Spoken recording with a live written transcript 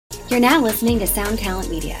You're now listening to Sound Talent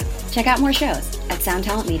Media. Check out more shows at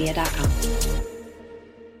soundtalentmedia.com.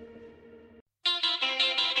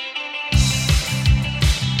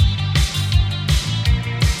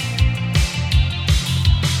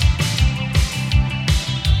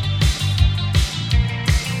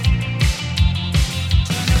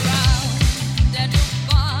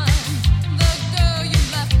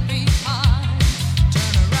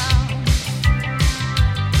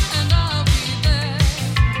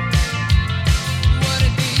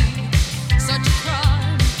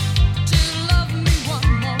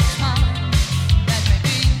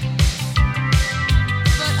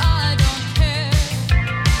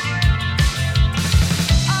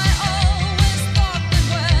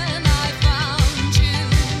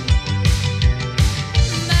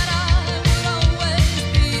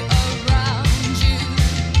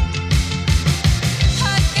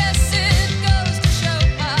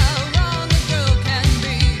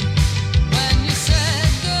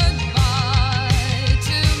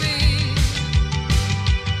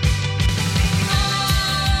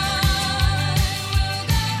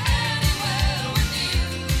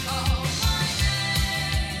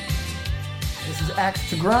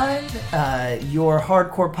 Your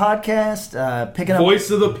hardcore podcast, picking up voice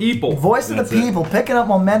of the people, picking up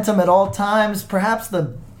momentum at all times. Perhaps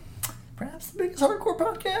the biggest hardcore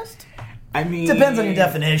podcast. I mean, depends on your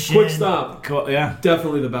definition. Quick stop. Cool, yeah,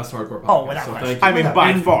 definitely the best hardcore podcast. Oh, without question. I mean,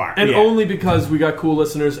 by far, and only because we got cool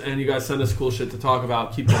listeners and you guys send us cool shit to talk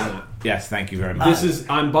about. Keep doing that. Yes, thank you very much.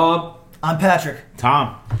 I'm Bob. I'm Patrick.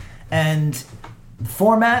 Tom. And the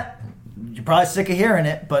format. You're probably sick of hearing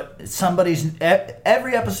it, but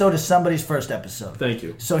every episode is somebody's first episode. Thank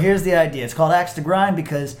you. So here's the idea. It's called Axe to Grind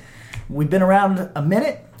because we've been around a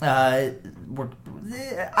minute. I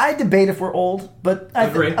debate if we're old, but I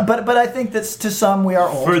think that to some we are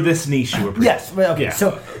old. For this niche, we're pretty yes. Okay. Yeah.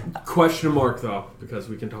 So question mark though, because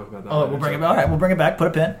we can talk about that. Oh, we'll bring it. All right, we'll bring it back. Put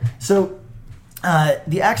a pin. So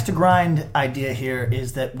the Axe to Grind idea here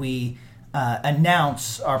is that we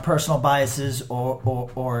announce our personal biases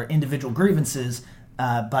or individual grievances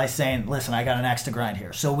by saying, listen, I got an axe to grind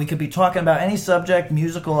here. So we could be talking about any subject,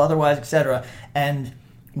 musical, otherwise, etc. And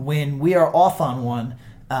when we are off on one,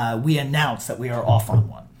 we announce that we are off on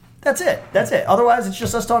one. That's it. Otherwise, it's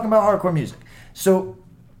just us talking about hardcore music. So,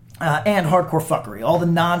 and hardcore fuckery, all the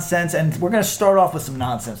nonsense. And we're going to start off with some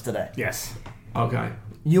nonsense today. Yes. Okay.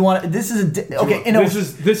 You want? This is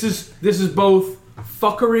This is both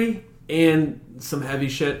fuckery and some heavy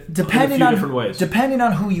shit depending in a few different ways. Depending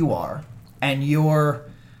on who you are and your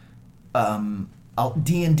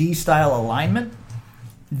D&D style alignment,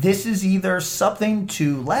 this is either something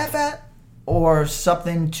to laugh at or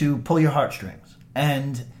something to pull your heartstrings.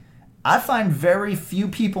 And I find very few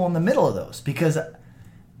people in the middle of those because,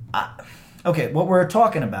 what we're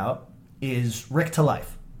talking about is Rick to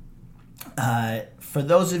Life. For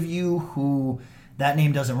those of you who that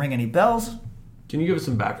name doesn't ring any bells, can you give us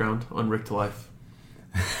some background on Rick to Life?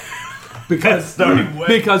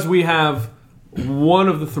 Because we have one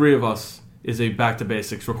of the three of us is a back to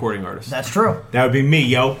basics recording artist. That's true. That would be me,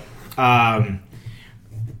 yo.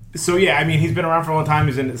 So yeah, I mean, he's been around for a long time.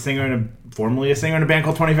 He's formerly a singer in a band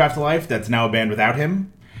called 25 to Life. That's now a band without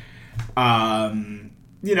him.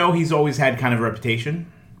 He's always had kind of a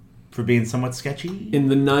reputation for being somewhat sketchy. In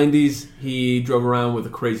the 90s, he drove around with a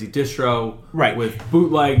crazy distro. Right. With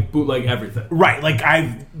bootleg everything. Right. Like,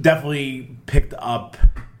 I've definitely picked up,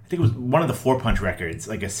 I think it was one of the Four Punch records,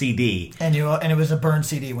 like a CD. And it was a burned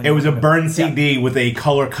CD. It was a burned CD with a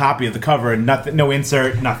color copy of the cover and nothing, no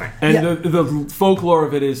insert, nothing. And the folklore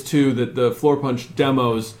of it is, too, that the Floor Punch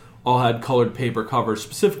demos all had colored paper covers,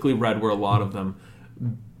 specifically red were a lot of them.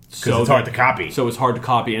 Because it's hard to copy. So it's hard to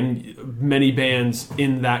copy. And many bands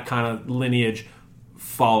in that kind of lineage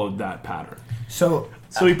followed that pattern. So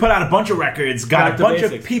he put out a bunch of records, got a bunch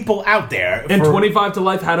of people out there. And 25 to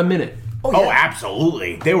Life had a minute. Oh,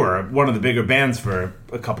 absolutely. They were one of the bigger bands for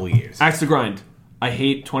a couple of years. Axe to Grind. I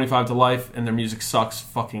hate 25 to Life, and their music sucks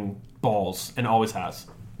fucking balls, and always has.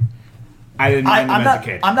 I didn't mind them as a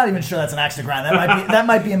kid. I'm not even sure that's an Axe to Grind. That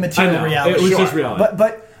might be a material reality. It was just reality.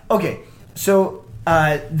 But okay, so...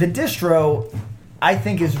 the distro, I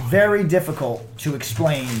think, is very difficult to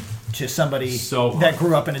explain to somebody that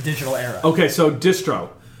grew up in a digital era. Okay, so distro,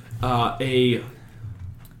 a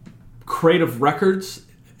crate of records,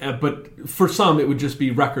 but for some it would just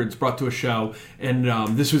be records brought to a show,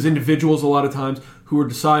 and this was individuals a lot of times who were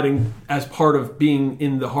deciding, as part of being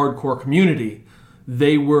in the hardcore community,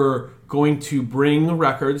 they were going to bring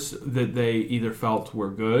records that they either felt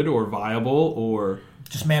were good or viable or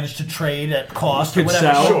just managed to trade at cost or Could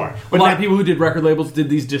whatever. sell. Sure. A But lot that- of people who did record labels did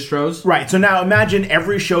these distros. Right. So now imagine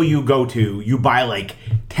every show you go to, you buy like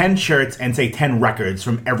 10 shirts and say 10 records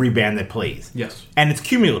from every band that plays. Yes. And it's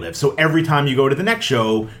cumulative. So every time you go to the next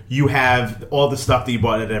show, you have all the stuff that you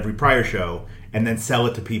bought at every prior show and then sell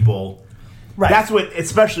it to people. Right. That's what,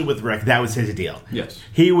 especially with Rick, that was his deal. Yes.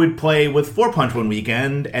 He would play with 4 Punch one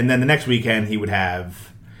weekend, and then the next weekend he would have...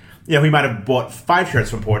 You know, he might have bought 5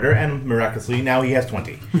 shirts from Porter, and miraculously now he has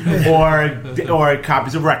 20, or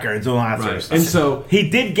copies of records and all that sort of stuff. And so he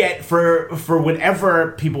did get for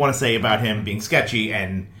whatever people want to say about him being sketchy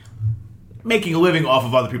and making a living off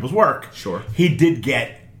of other people's work. Sure, he did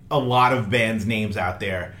get a lot of bands' names out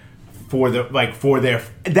there for their.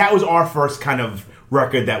 That was our first kind of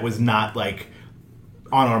record that was not like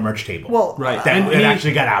on our merch table. Well, right, that it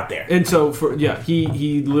actually got out there. And so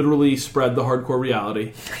he literally spread the hardcore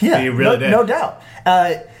reality. Yeah, He really did. No doubt.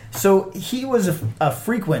 So he was a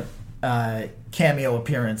frequent cameo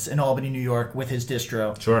appearance in Albany, New York with his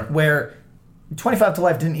distro. Sure. Where 25 to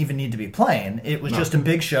Life didn't even need to be playing. It was just a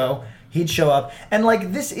big show. He'd show up. And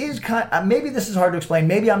like this is maybe this is hard to explain.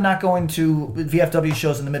 Maybe I'm not going to VFW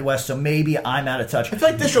shows in the Midwest, so maybe I'm out of touch. I feel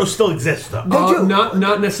like this show still exists though. They do.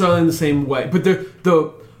 Not necessarily in the same way, but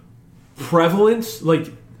the prevalence, like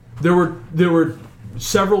there were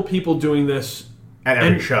several people doing this At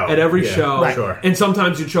every show. At every Yeah, show, right. Sure. And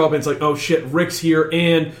sometimes you'd show up and it's like, oh shit, Rick's here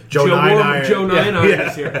and Joe Nine-Iron. Yeah.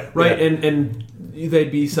 is here, right? Yeah. And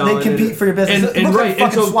they'd be selling. They compete for your business. It and looks like right, fucking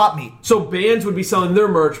and so swap meet. So bands would be selling their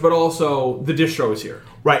merch, but also the distro is here.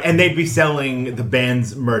 Right, and they'd be selling the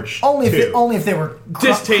band's merch Only too. if they were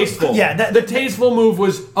Distasteful. Yeah, the tasteful move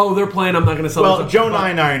was, oh, they're playing. I'm not going to sell. Well, this. Joe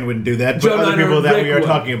Nine-Iron wouldn't do that, but Joe other Nine-Iron, people that Rick we are would.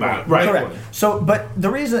 talking about. Right. Correct. So, but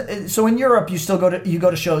the reason, so in Europe, you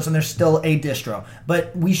go to shows and there's still a distro.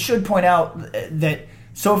 But we should point out that,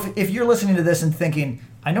 so if you're listening to this and thinking,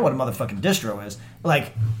 I know what a motherfucking distro is,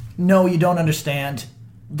 like, no, you don't understand.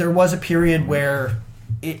 There was a period where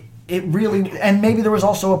it really, and maybe there was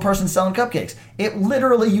also a person selling cupcakes. It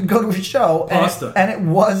literally, you'd go to a show and it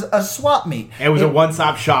was a swap meet. It was a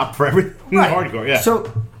one-stop shop for everything hardcore. Yeah.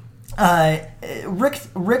 So,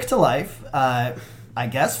 Rick to Life, I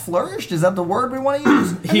guess, flourished. Is that the word we want to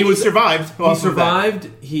use? He survived. He survived.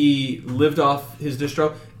 He lived off his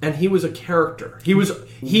distro, and he was a character. He was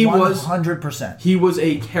 100%. He was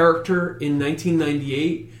a character in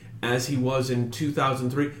 1998 as he was in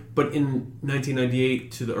 2003, but in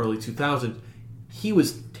 1998 to the early 2000s, he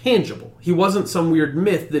was tangible. He wasn't some weird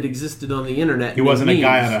myth that existed on the internet. He wasn't a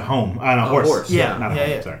guy on a horse. Yeah, not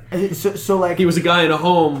a home. Sorry. So like he was a guy in a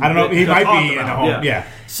home. I don't know. He that might be talked in a about. home. Yeah.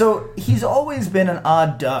 So he's always been an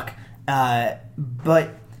odd duck, but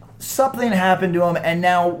something happened to him, and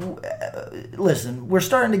now, listen, we're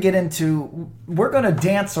starting to get into. We're going to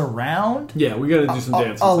dance around. Yeah, we got to do some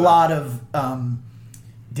dancing. A lot of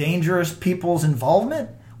dangerous people's involvement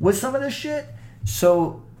with some of this shit.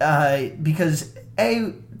 So because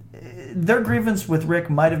their grievance with Rick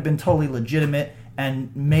might have been totally legitimate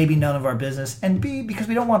and maybe none of our business, and B, because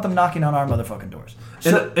we don't want them knocking on our motherfucking doors.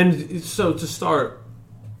 So, and so to start,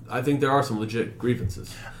 I think there are some legit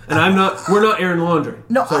grievances, and we're not airing laundry.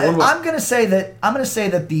 no, so I'm going to say that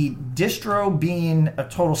the distro being a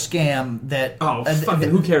total scam. That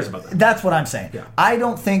who cares about that? That's what I'm saying. Yeah. I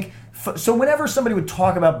don't think so. Whenever somebody would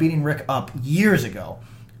talk about beating Rick up years ago,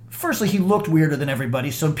 firstly, he looked weirder than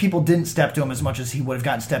everybody, so people didn't step to him as much as he would have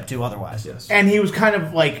gotten stepped to otherwise. Yes. And he was kind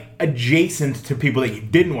of like adjacent to people that you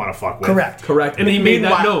didn't want to fuck with. Correct. And he made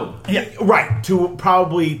that known. Yeah, right. To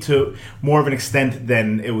more of an extent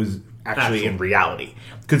than it was actually in reality.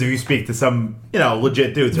 Because if you speak to some,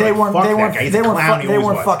 legit dudes, They like, weren't. fuck They that weren't. guy. He's They a weren't. clown. He They always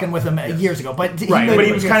weren't was. fucking with him years ago. But he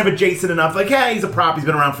was kind of adjacent enough. Like, yeah, he's a prop. He's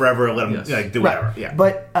been around forever. Let him Yes. do whatever. Yeah.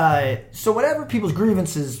 But so whatever people's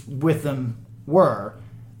grievances with them were,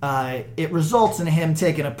 it results in him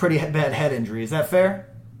taking a pretty bad head injury. Is that fair?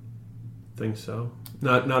 Think so.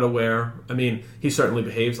 Not aware. I mean, he certainly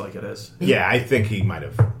behaves like it is. Yeah, I think he might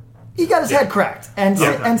have. He got his head cracked, and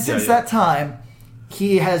since Yeah. that time,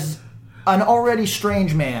 he has an already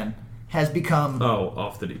strange man has become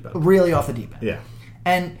Off the deep end. really off the deep end. Yeah.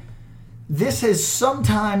 And this is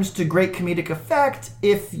sometimes to great comedic effect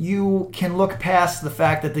if you can look past the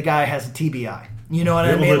fact that the guy has a TBI. You know what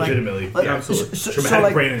I mean? Legitimately. Yeah, absolutely.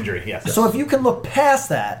 Traumatic brain injury, yes. So if you can look past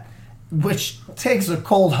that, which takes a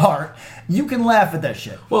cold heart, you can laugh at that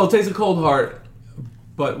shit. Well, it takes a cold heart,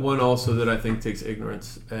 but one also that I think takes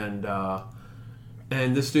ignorance, and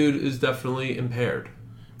this dude is definitely impaired.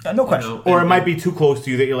 No question. Or it might be too close to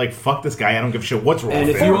you that you're like, fuck this guy, I don't give a shit what's wrong And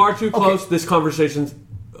with if him. you are too close, this conversation's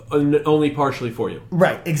only partially for you.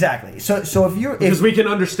 Right, exactly. So if you're... Because we can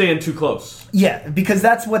understand too close. Yeah, because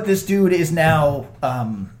that's what this dude is now...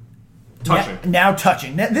 touching. Now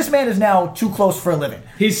touching. This man is now too close for a living.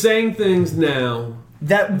 He's saying things now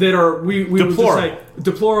that are, we would just say,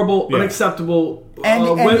 deplorable, unacceptable,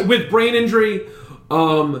 and with brain injury,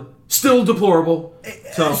 still deplorable.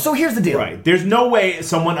 So here's the deal. Right. There's no way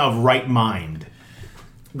someone of right mind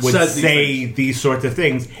would say these sorts of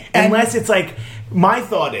things unless it's like, my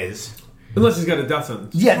thought is... Unless he's got a death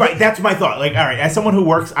sentence. Yeah. Right, that's my thought. Like, all right, as someone who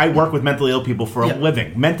I work with mentally ill people for a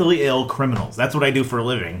living. Mentally ill criminals. That's what I do for a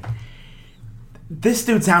living. This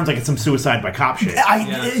dude sounds like it's some suicide by cop shit.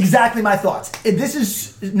 Exactly my thoughts. This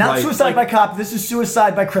is not suicide by cop. This is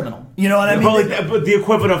suicide by criminal. You know what I mean? But the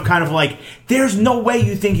equivalent of kind of like, there's no way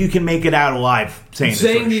you think you can make it out alive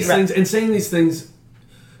saying these things and saying these things.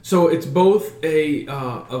 So it's both a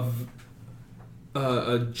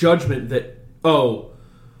judgment that,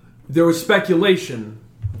 there was speculation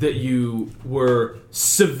that you were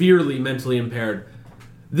severely mentally impaired.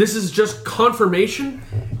 This is just confirmation,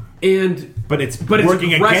 but it's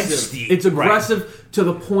working against you. It's aggressive to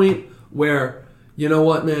the point where, you know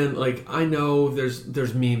what, man? Like, I know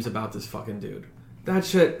there's memes about this fucking dude. That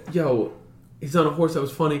shit, he's on a horse that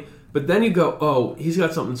was funny. But then you go, he's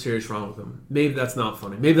got something serious wrong with him. Maybe that's not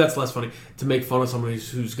funny. Maybe that's less funny to make fun of someone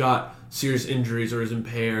who's got serious injuries or is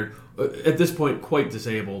impaired. At this point, quite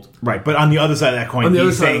disabled. Right, but on the other side of that coin,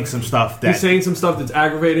 he's saying some stuff that's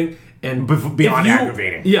aggravating and beyond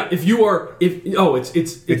aggravating. Yeah, it's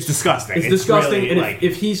disgusting. It's disgusting, really, and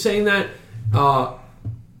if he's saying that,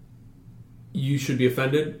 you should be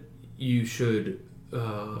offended. You should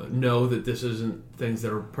know that this isn't things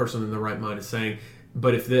that a person in the right mind is saying.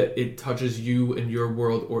 But if it touches you and your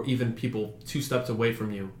world, or even people 2 steps away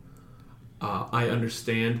from you, I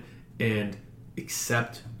understand and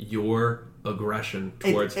accept your aggression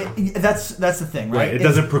towards him. That's the thing, right? It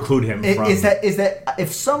doesn't preclude him from... Is that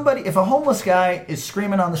if a homeless guy is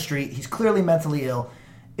screaming on the street, he's clearly mentally ill,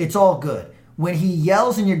 it's all good. When he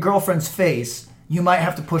yells in your girlfriend's face, you might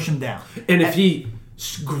have to push him down. And if he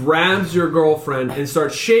grabs your girlfriend and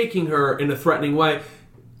starts shaking her in a threatening way...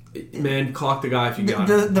 Man, clock the guy if you got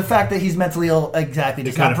it. The fact that he's mentally ill, exactly.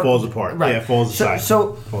 It kind of falls apart. Right. Yeah, it falls aside.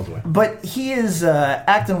 Falls away. But he is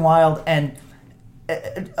acting wild, and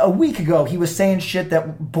a week ago he was saying shit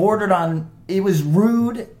that bordered on... It was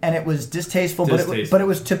rude, and it was distasteful, but it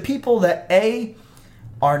was to people that, A,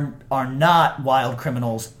 are not wild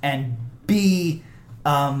criminals, and B...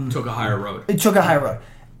 took a higher road. It took a higher road.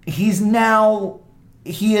 He's now...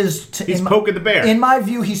 He's poking the bear. In my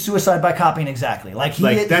view, he's suicide by copying exactly.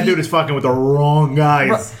 That dude is fucking with the wrong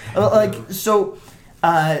guys.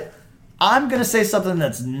 I'm gonna say something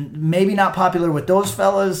that's maybe not popular with those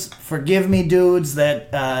fellas. Forgive me, dudes.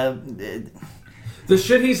 That the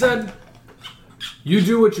shit he said. You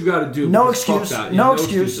do what you got to do. No excuse. No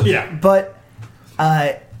excuse. Yeah. But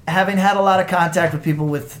having had a lot of contact with people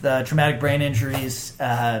with traumatic brain injuries,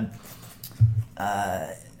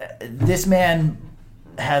 this man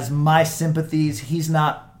has my sympathies. He's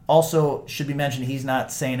not, also should be mentioned, he's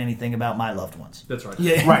not saying anything about my loved ones. That's right.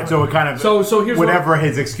 Yeah. Right, so it kind of, so here's whatever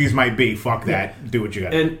his excuse might be, fuck that, do what you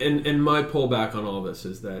got to do. And my pullback on all this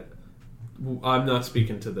is that I'm not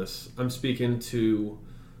speaking to this. I'm speaking to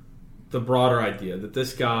the broader idea that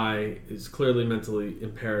this guy is clearly mentally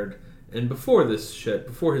impaired, and before this shit,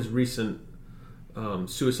 before his recent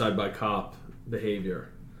suicide by cop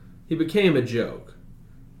behavior, he became a joke.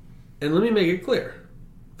 And let me make it clear.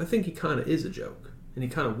 I think he kind of is a joke. And he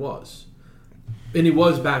kind of was. And he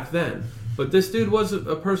was back then. But this dude was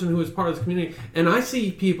a person who was part of this community. And I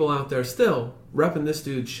see people out there still repping this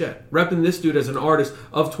dude's shit. Repping this dude as an artist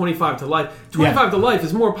of 25 to Life. 25 to Life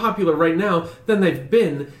is more popular right now than they've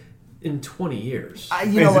been in 20 years.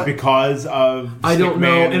 Is it because of I don't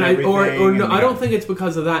know. And I no, I don't think it's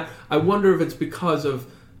because of that. I wonder if it's because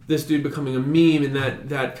of this dude becoming a meme and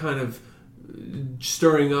that kind of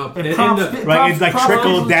stirring up it's like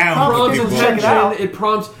trickled down. Prompts attention. It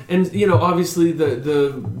prompts, and obviously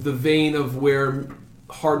the vein of where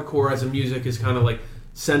hardcore as a music is kind of like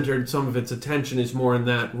centered. Some of its attention is more in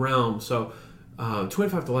that realm. So,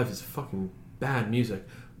 25 to Life is fucking bad music.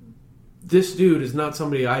 This dude is not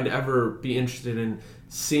somebody I'd ever be interested in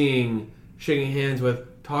seeing, shaking hands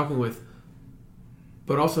with, talking with,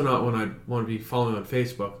 but also not one I'd want to be following on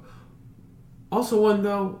Facebook. Also one,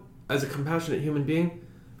 though, as a compassionate human being,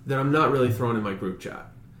 that I'm not really throwing in my group chat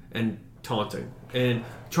and taunting and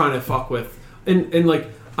trying to fuck with. And like,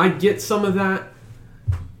 I get some of that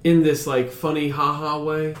in this like funny haha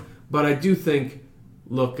way, but I do think,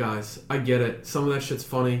 look guys, I get it. Some of that shit's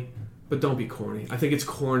funny. But don't be corny. I think it's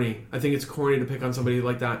corny. I think it's corny to pick on somebody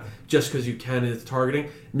like that just because you can. It's targeting.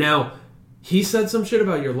 Now, he said some shit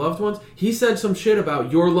about your loved ones. He said some shit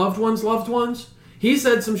about your loved ones' loved ones. He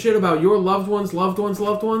said some shit about your loved ones' loved ones'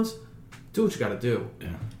 loved ones. Do what you got to do. Yeah.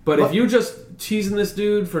 But if you just teasing this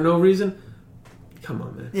dude for no reason, come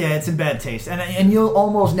on, man. Yeah, it's in bad taste, and you'll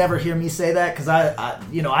almost never hear me say that because I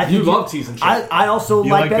think you love teasing shit. I also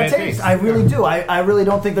like bad taste. I really do. I really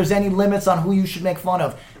don't think there's any limits on who you should make fun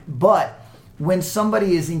of. But when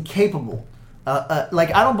somebody is incapable,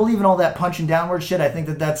 like I don't believe in all that punching downward shit. I think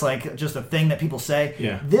that's like just a thing that people say.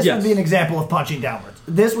 Yeah. This would be an example of punching downwards.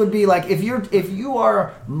 This would be like if you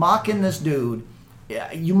are mocking this dude,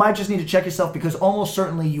 you might just need to check yourself because almost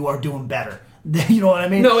certainly you are doing better. You know what I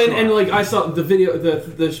mean? No, and like I saw the video,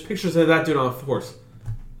 the pictures of that dude on a horse.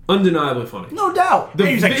 Undeniably funny. No doubt.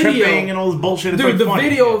 He's like tripping and all this bullshit. It's dude, like the funny.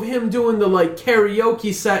 video of him doing the like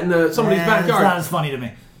karaoke set in somebody's backyard. It's not as funny to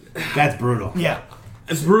me. That's brutal. Yeah.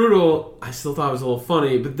 It's brutal. I still thought it was a little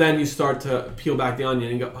funny, but then you start to peel back the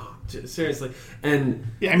onion and go, oh, seriously. And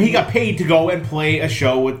yeah, I mean, he got paid to go and play a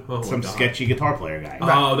show with some sketchy guitar player guy.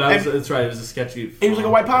 Oh, that's right. It was a sketchy. He was like a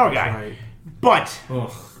white power guy. Right. But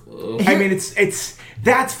I mean, it's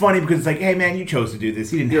that's funny because it's like, hey man, you chose to do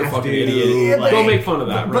this. You didn't You're have a fucking to. idiot. Like, don't make fun of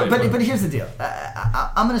that. But here's the deal.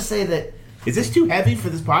 I'm going to say that. Is this too heavy for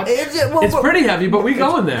this podcast? It's pretty heavy, but we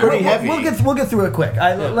go in there. Pretty heavy. We'll get through it quick.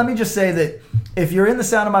 Let me just say that if you're in the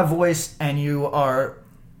sound of my voice and you are,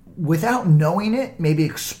 without knowing it, maybe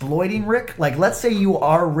exploiting Rick, like let's say you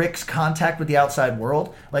are Rick's contact with the outside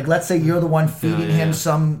world, like let's say you're the one feeding him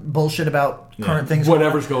some bullshit about current things.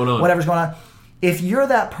 Whatever's going on. If you're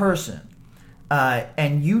that person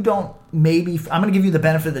and you don't, maybe, I'm going to give you the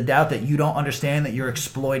benefit of the doubt that you don't understand that you're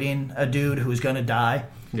exploiting a dude who's going to die.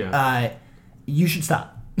 Yeah. You should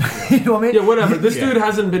stop. You know what I mean? Yeah, whatever. This dude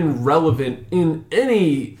hasn't been relevant in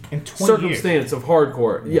any circumstance of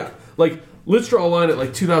hardcore. Yeah. Like, let's draw a line at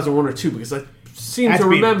like 2001 or 2 because I seem to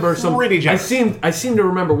remember some. I seem to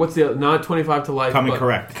remember what's the not 25 to Life. Coming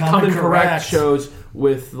Correct. Coming Correct shows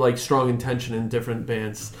with like Strong Intention in different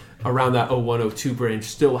bands around that 0102 range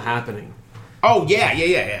still happening. Oh,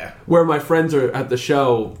 yeah. Where my friends are at the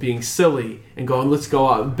show being silly and going, let's go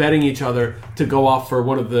out, betting each other to go off for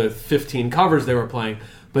one of the 15 covers they were playing.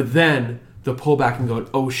 But then the pullback and going,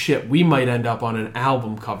 oh shit, we might end up on an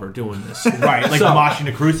album cover doing this. Right, like the Moshing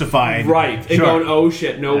the Crucified. Right, and going, oh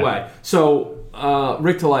shit, no way. So,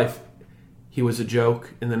 Rick to Life, he was a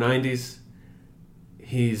joke in the 90s.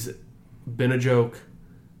 He's been a joke,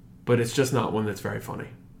 but it's just not one that's very funny.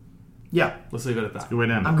 Yeah. Let's leave it at that.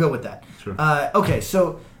 I'm good with that. Sure. Okay,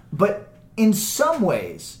 so, but in some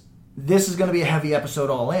ways, this is going to be a heavy episode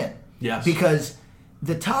all in. Yes. Because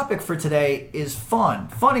the topic for today is fun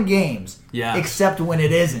and games. Yeah. Except when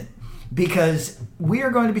it isn't. Because we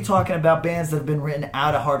are going to be talking about bands that have been written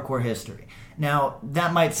out of hardcore history. Now,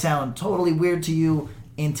 that might sound totally weird to you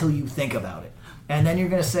until you think about it. And then you're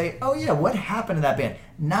going to say, oh yeah, what happened to that band?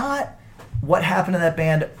 Not what happened to that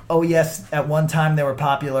band, oh yes, at one time they were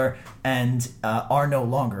popular and are no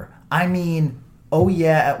longer. I mean, oh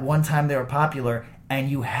yeah, at one time they were popular and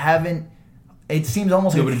you haven't, it seems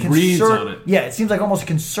almost like it seems like almost a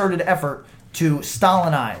concerted effort to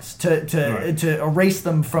Stalinize, to erase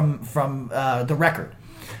them from the record.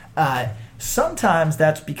 Sometimes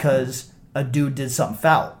that's because a dude did something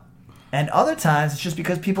foul. And other times it's just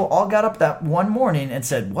because people all got up that one morning and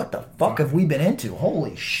said, what the fuck have we been into?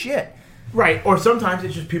 Holy shit. Right, or sometimes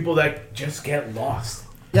it's just people that just get lost.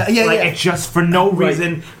 Yeah. It's just for no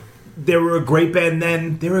reason. They were a great band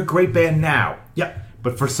then, they're a great band now. Yeah.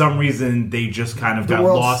 But for some reason, they just kind of got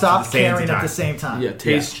world lost stopped caring at the same time. Yeah,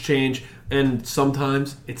 tastes change, and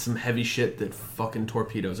sometimes it's some heavy shit that fucking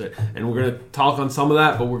torpedoes it. And we're gonna talk on some of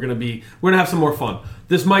that, but we're gonna have some more fun.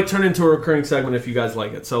 This might turn into a recurring segment if you guys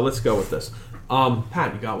like it. So let's go with this.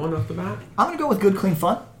 Pat, you got one off the bat? I'm gonna go with Good Clean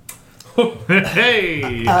Fun.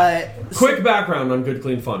 Hey! Quick background on Good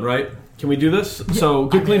Clean Fun, right? Can we do this? Yeah, so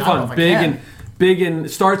Good Clean Fun, big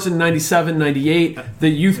and starts in 97, 98. The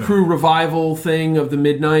Youth Crew revival thing of the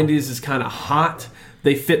mid-90s is kind of hot.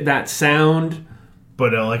 They fit that sound.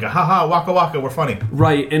 But like a ha-ha, waka waka, we're funny.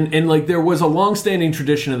 Right, and like there was a long-standing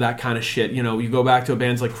tradition of that kind of shit. You know, you go back to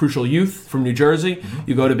bands like Crucial Youth from New Jersey. Mm-hmm.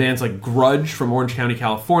 You go to bands like Grudge from Orange County,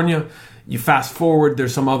 California. You fast forward,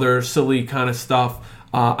 there's some other silly kind of stuff.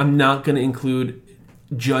 I'm not going to include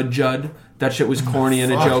Judd. That shit was corny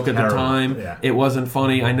and a joke at the time. Yeah. It wasn't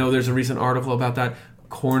funny. I know there's a recent article about that.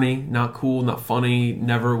 Corny, not cool, not funny,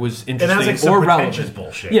 never was interesting and that's like or relevant.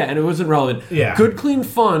 Bullshit. Yeah, and it wasn't relevant. Yeah. Good Clean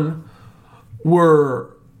Fun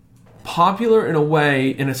were popular in a way,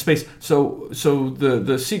 in a space. So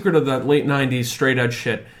the secret of that late 90s straight edge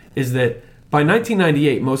shit is that by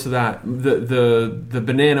 1998, most of that the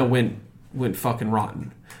banana went fucking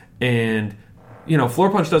rotten, and Floor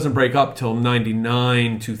Punch doesn't break up till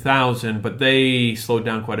 99, 2000, but they slowed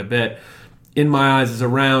down quite a bit. In My Eyes is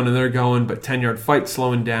around and they're going, but 10-Yard Fight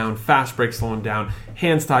slowing down, Fast Break slowing down.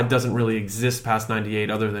 Hands Tied doesn't really exist past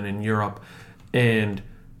 98 other than in Europe. And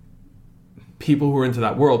people who are into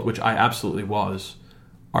that world, which I absolutely was,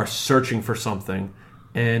 are searching for something.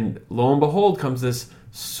 And lo and behold comes this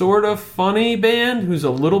sort of funny band who's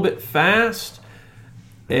a little bit fast,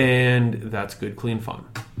 and that's Good Clean Fun.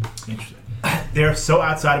 Interesting. They're so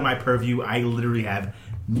outside of my purview, I literally have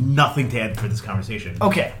nothing to add for this conversation.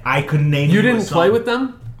 Okay. I couldn't name You didn't play with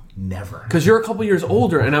them? Never. Because you're a couple years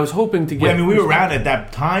older, and I was hoping to get... Well, I mean, we were around at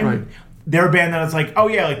that time. Right. They're a band that was like, oh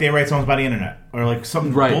yeah, like they write songs about the internet. Or like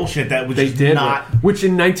some bullshit that was just not... Which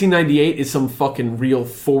in 1998 is some fucking real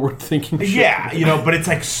forward-thinking shit. Yeah, but it's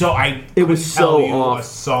like so... It was so off. A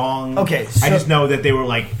song... Okay, so, I just know that they were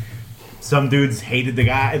like... Some dudes hated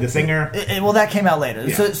the singer. Well, that came out later.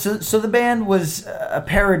 Yeah. So the band was a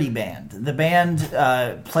parody band. The band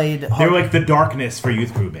played... They were like the Darkness for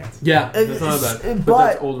youth group bands. Yeah, that's not bad. But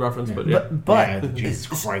that's old reference, but yeah. But Jesus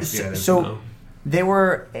Christ, they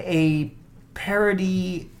were a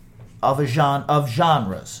parody of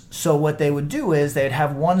genres. So what they would do is they'd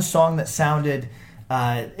have one song that sounded...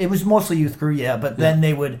 it was mostly youth crew, but then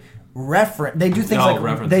they would... They do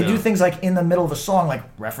things like in the middle of a song, like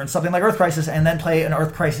reference something like Earth Crisis, and then play an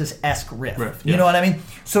Earth Crisis-esque riff. You know what I mean?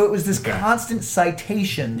 So it was this constant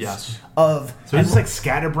citations of. So it's like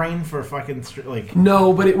Scatterbrain for fucking like.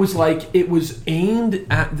 No, but it was aimed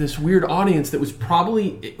at this weird audience that was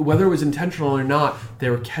probably, whether it was intentional or not, they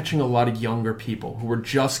were catching a lot of younger people who were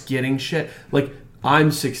just getting shit. Like, I'm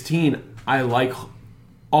 16, I like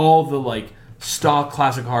all the like stock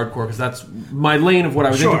classic hardcore because that's my lane of what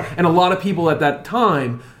I was into. And a lot of people at that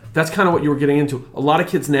time, that's kind of what you were getting into. A lot of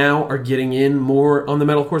kids now are getting in more on the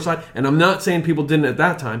metalcore side, and I'm not saying people didn't at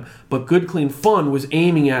that time, but Good Clean Fun was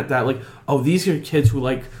aiming at that, like, oh, these are kids who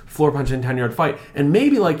like Floor Punch and 10-Yard Fight, and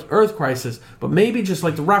maybe like Earth Crisis, but maybe just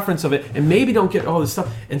like the reference of it, and maybe don't get all this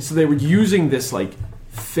stuff. And so they were using this like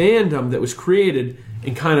fandom that was created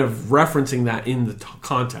and kind of referencing that in the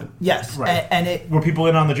content. Yes, right. And it were people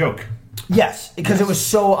in on the joke. Yes, because it was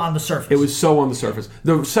so on the surface. It was so on the surface.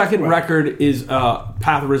 The second record is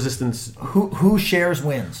Path of Resistance. Who shares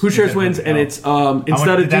wins. Who shares wins, and it's instead of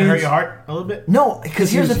dudes... Did that hurt your heart a little bit? No,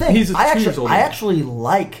 because here's the thing. I I actually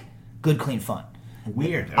like Good Clean Fun.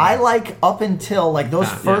 Weird. I like up until like those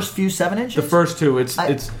first few 7 inches. The first two,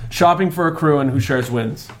 it's Shopping for a Crew and Who Shares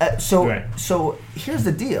Wins. So here's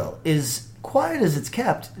the deal: is quiet as it's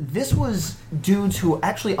kept. This was dudes who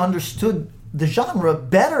actually understood the genre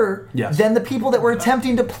better than the people that were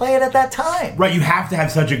attempting to play it at that time. Right, you have to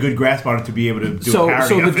have such a good grasp on it to be able to do a parody.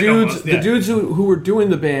 So the dudes who were doing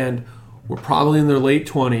the band were probably in their late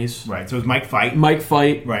 20s. Right, so it was Mike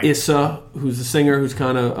Fight. Right. Issa, who's the singer, who's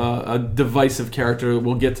kind of a divisive character.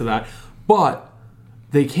 We'll get to that. But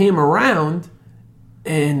they came around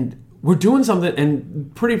and were doing something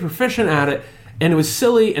and pretty proficient at it. And it was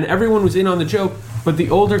silly, and everyone was in on the joke. But the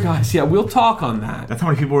older guys, we'll talk on that. That's how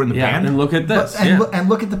many people were in the band? And look at this. And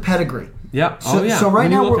look at the pedigree. Yeah. So right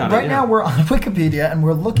now we're on Wikipedia, and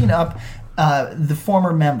we're looking up the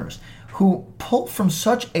former members who pulled from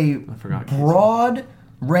such a broad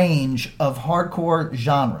range of hardcore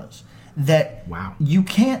genres that you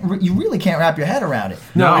really can't wrap your head around it.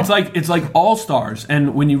 No, it's like all stars,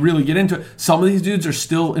 and when you really get into it, some of these dudes are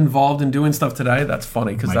still involved in doing stuff today. That's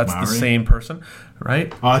funny because that's the same person,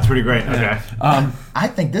 right? Oh, that's pretty great. Okay, I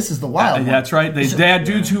think this is the wild one. That's right. They had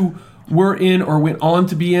dudes who were in or went on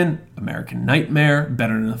to be in American Nightmare,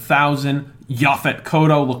 Better Than 1,000, Yaphet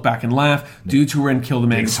Kotto, Look Back and Laugh, dudes who were in Kill the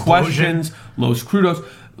Man Questions, Los Crudos,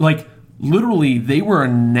 like. Literally, they were a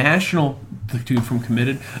national... The dude from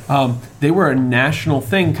Committed. They were a national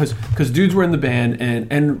thing because dudes were in the band,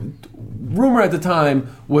 and rumor at the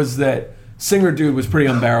time was that singer dude was pretty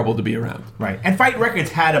unbearable to be around. Right. And Fight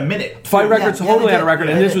Records had a minute. Fight Records totally had a record,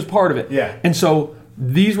 and this was part of it. Yeah. And so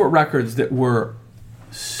these were records that were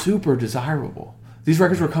super desirable. These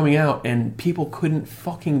records were coming out, and people couldn't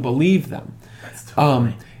fucking believe them. That's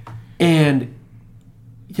totally and,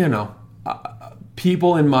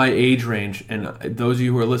 people in my age range, and those of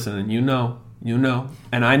you who are listening, you know,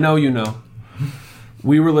 and I know you know,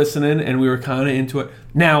 we were listening and we were kind of into it.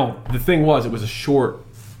 Now, the thing was, it was a short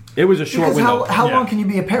window. How long can you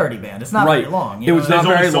be a parody band? It's not very long. It was not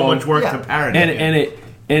very long. So much work to parody.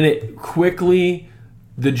 And it quickly,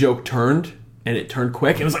 the joke turned, and it turned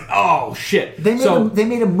quick. And it was like, oh shit! They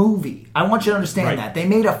made a movie. I want you to understand that they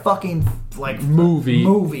made a fucking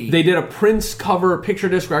movie. They did a Prince cover picture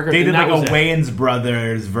disc record. They did like a Wayans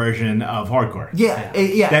Brothers version of hardcore. Yeah.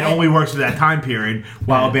 That only works for that time period.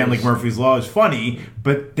 While a band like Murphy's Law is funny,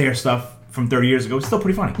 but their stuff from 30 years ago is still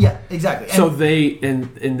pretty funny. Yeah, exactly. So they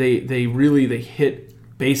really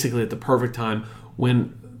hit basically at the perfect time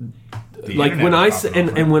when. When I say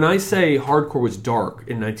when I say hardcore was dark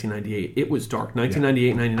in 1998, it was dark.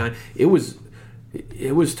 1998, 99,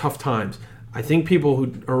 it was tough times. I think people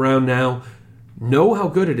who are around now know how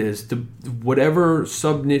good it is. To whatever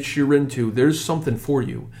sub niche you're into, there's something for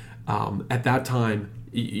you. At that time,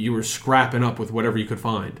 you were scrapping up with whatever you could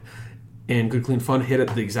find, and Good Clean Fun hit at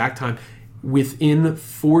the exact time. Within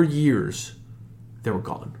 4 years, they were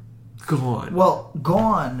gone. Well,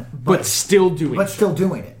 gone, but still doing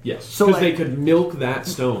it. Yes, so because they could milk that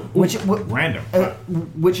stone. Random.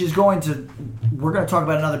 Which is we're going to talk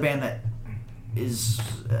about another band that is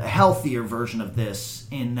a healthier version of this,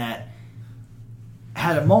 in that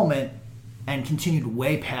had a moment and continued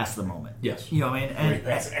way past the moment. Yes, you know what I mean, and way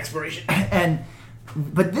past expiration.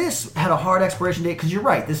 But this had a hard expiration date, because you're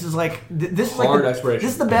right. This is like expiration.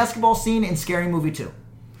 This is the basketball scene in Scary Movie 2.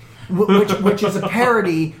 Which is a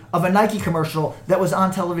parody of a Nike commercial that was on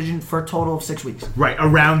television for a total of 6 weeks. Right,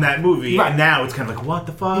 around that movie. Right. And now it's kind of like, what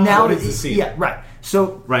the fuck? Now what is the scene? Yeah, right.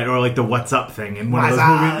 So right, or like the What's Up thing in one of those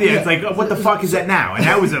movies. Yeah, it's like, what the fuck is that now? And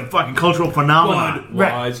that was a fucking cultural phenomenon.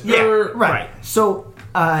 Right. Yeah, right. So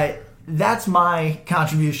that's my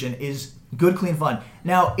contribution, is Good Clean Fun.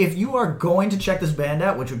 Now, if you are going to check this band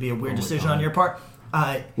out, which would be a weird decision on your part,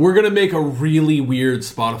 we're gonna make a really weird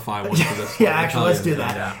Spotify one for this. Yeah, actually, let's do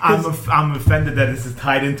that. Yeah. I'm offended that this is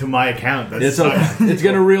tied into my account. It's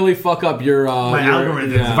gonna really fuck up your my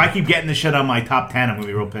algorithms. Yeah. If I keep getting this shit on my top 10, I'm gonna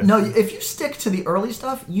be real pissed. No, if you stick to the early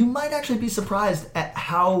stuff, you might actually be surprised at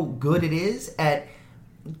how good it is at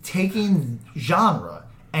taking genre.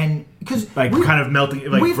 And because kind of melting,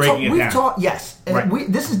 like breaking it down. Yes, right.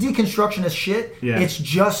 This is deconstructionist shit. Yeah. It's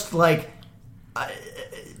just like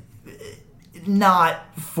not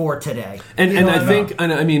for today. And I think,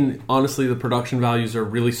 and I mean, honestly, the production values are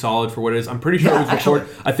really solid for what it is. I'm pretty sure it was recorded.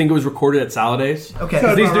 I think it was recorded at Saturdays. Okay,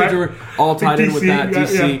 because these dudes are all tied in with that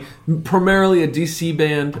DC, primarily a DC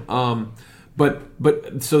band.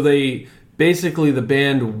 But so they basically, the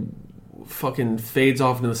band fucking fades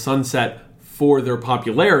off into the sunset for their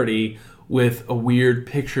popularity with a weird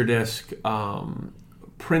picture disc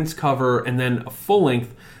Prince cover, and then a full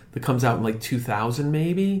length that comes out in like 2000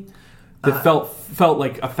 maybe. That felt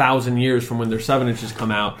like 1,000 years from when their 7 inches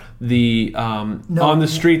come out. The On the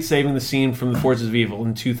Street Saving the Scene from the Forces of Evil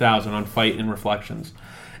in 2000 on Fight and Reflections.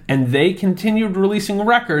 And they continued releasing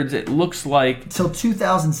records, it looks like... Till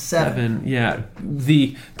 2007. Yeah.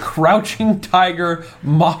 The Crouching Tiger,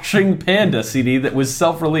 Moshing Panda CD that was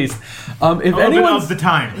self-released. If anyone's the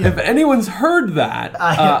time. If anyone's heard that,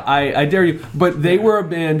 I dare you. But they were a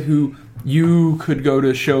band who... You could go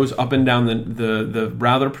to shows up and down the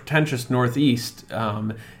rather pretentious Northeast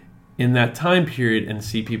in that time period and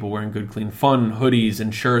see people wearing Good Clean Fun hoodies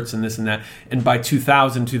and shirts and this and that. And by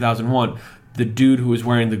 2000, 2001, the dude who was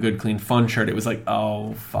wearing the Good Clean Fun shirt, it was like,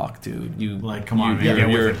 oh, fuck, dude. You come on, you're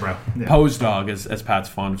with it, bro. Yeah. Pose dog, as Pat's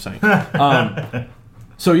fond of saying.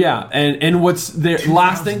 So yeah, and what's their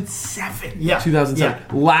lasting 2007. 2007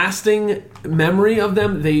 lasting memory of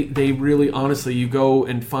them? They really, honestly, you go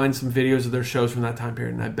and find some videos of their shows from that time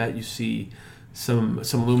period, and I bet you see some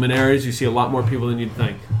luminaries. You see a lot more people than you'd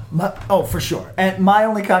think. For sure. And my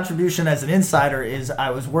only contribution as an insider is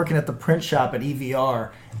I was working at the print shop at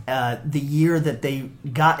EVR the year that they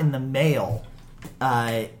got in the mail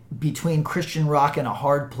Between Christian Rock and a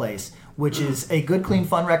Hard Place, which is a Good Clean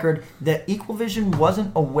Fun record that Equal Vision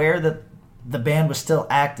wasn't aware that the band was still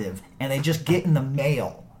active, and they just get in the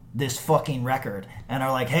mail this fucking record and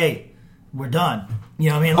are like, hey, we're done. You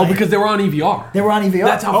know what I mean? Because they were on EVR. They were on EVR.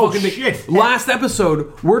 That's how fucking big. Shit. Last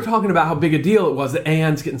episode, we're talking about how big a deal it was that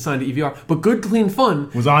AN's getting signed to EVR. But Good Clean Fun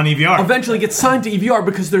was on EVR. Eventually gets signed to EVR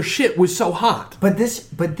because their shit was so hot. But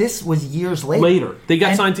this was years later. They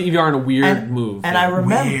got signed to EVR in a weird move. And I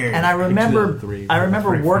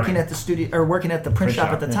remember working at the studio or working at the print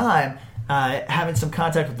shop at the time. Having some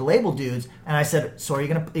contact with the label dudes, and I said, "So are you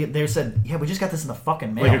gonna?" They said, "Yeah, we just got this in the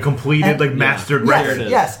fucking mail, like a completed, mastered record."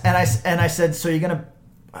 Yes, and I said, "So you're gonna,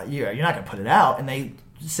 you're not gonna put it out?" And they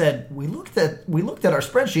said, "We looked at our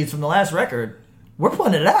spreadsheets from the last record. we're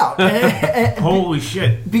putting it out. Holy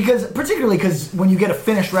shit. Particularly because when you get a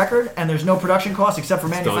finished record and there's no production cost except for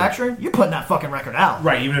manufacturing, you're putting that fucking record out.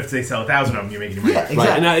 Right, even if they sell 1,000 of them, you're making your money. Yeah,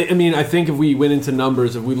 exactly. Right. And I think if we went into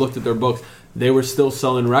numbers, if we looked at their books, they were still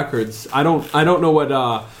selling records. I don't know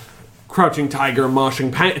what Crouching Tiger,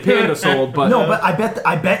 Moshing Panda sold, but no, but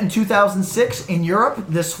I bet in 2006 in Europe,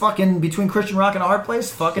 this fucking Between Christian Rock and a Hard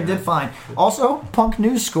Place fucking did fine. Also, Punk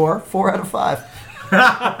News score 4 out of 5.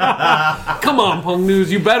 Come on, Punk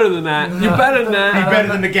News, you better than that. You better than that. Be better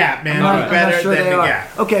than the Gap, man. I'm Better sure than they the are.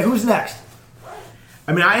 Gap. Okay, who's next?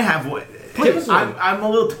 I mean, I have what. Please. I'm a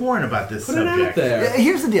little torn about this Put subject. it out there.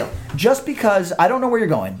 Here's the deal. Just because I don't know where you're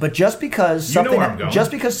going, but just because something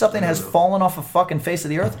has fallen off the fucking face of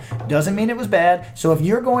the earth doesn't mean it was bad. So if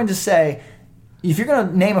you're going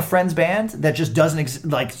to name a friend's band that just doesn't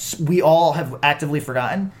we all have actively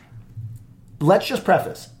forgotten, let's just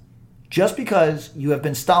preface. Just because you have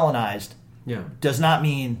been Stalinized does not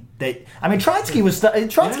mean that. I mean, Trotsky was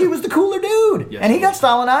the cooler dude, and he got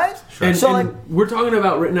Stalinized. Sure. And we're talking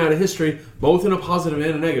about written out of history, both in a positive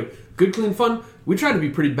and a negative. Good, clean fun. We try to be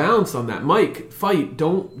pretty balanced on that. Mike, fight.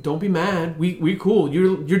 Don't be mad. We cool.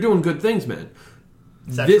 You're doing good things, man.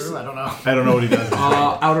 Is that true? I don't know. I don't know what he does.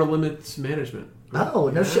 Outer Limits Management.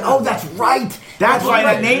 Oh, no shit. Oh, that's right. That's why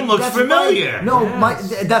that name looks familiar. Right. No,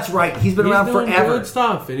 that's right. He's been around doing forever. Good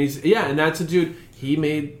stuff, and and that's a dude. He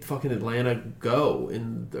made fucking Atlanta go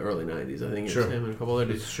in the early 90s. I think it's him and a couple other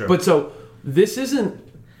dudes. Sure. But so this isn't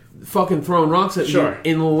fucking throwing rocks at you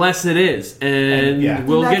unless it is, and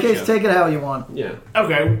we'll in that get case, you. take it how you want. Yeah.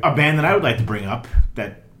 Okay, a band that I would like to bring up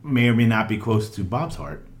that may or may not be close to Bob's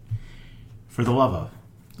heart. For the Love of.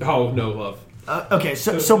 Oh, no love. Okay,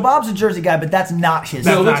 so Bob's a Jersey guy, but that's not his.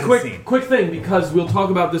 No, That's let's not quick thing, because we'll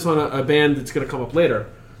talk about this on a band that's going to come up later,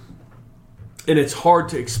 and it's hard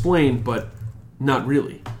to explain, but not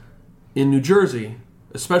really. In New Jersey,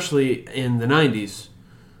 especially in the 90s,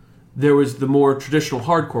 there was the more traditional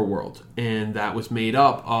hardcore world, and that was made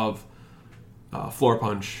up of Floor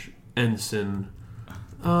Punch, Ensign,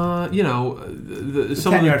 some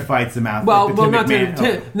 10-yard fights him out. Well, like the not Tim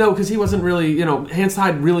McMahon. no, because he wasn't really,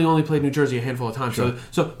 Handslide really only played New Jersey a handful of times. Sure.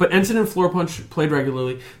 But Ensign and Floor Punch played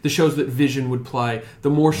regularly. The shows that Vision would play,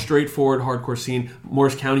 the more straightforward hardcore scene,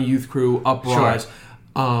 Morris County Youth Crew, Uprise,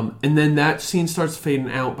 and then that scene starts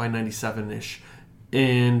fading out by 97-ish,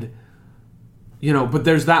 and but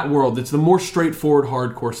there's that world. It's the more straightforward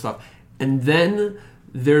hardcore stuff, and then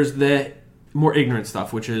there's the more ignorant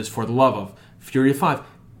stuff, which is For the Love of Fury of 5.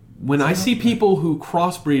 When I see people who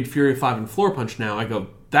crossbreed Fury of 5 and Floor Punch now, I go,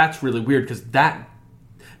 that's really weird, because that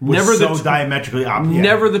was diametrically opposite.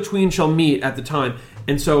 Never the tween shall meet at the time.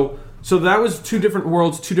 And so that was two different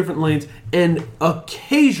worlds, two different lanes, and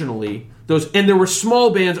occasionally and there were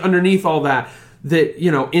small bands underneath all that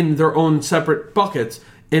in their own separate buckets,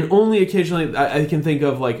 and only occasionally I can think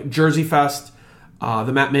of like Jersey Fest,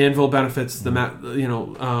 the Matt Manville benefits, the Matt,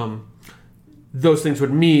 those things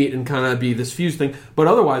would meet and kind of be this fused thing. But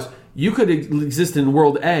otherwise, you could exist in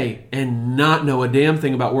World A and not know a damn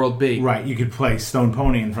thing about World B. Right, you could play Stone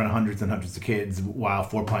Pony in front of hundreds and hundreds of kids while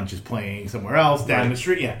Four Punch is playing somewhere else down the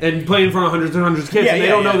street. Yeah, and playing in front of hundreds and hundreds of kids, and they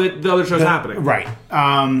don't know that the other show's happening. Right.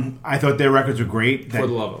 I thought their records were great. For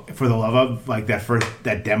the Love of. For the Love of, like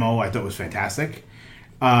that demo, I thought was fantastic.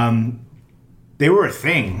 They were a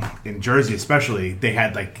thing in Jersey, especially. They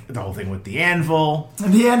had like the whole thing with the anvil.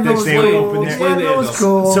 The anvil was cool. The anvil was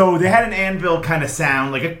cool. So they had an anvil kind of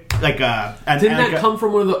sound, Didn't that come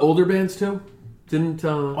from one of the older bands too? I don't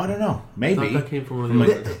know. Maybe that came from one of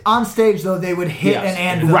the older. On stage though, they would hit an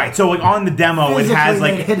anvil. Right. So like on the demo, it has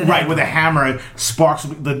physically with a hammer, sparks.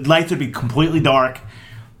 The lights would be completely dark.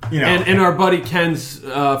 And our buddy Ken's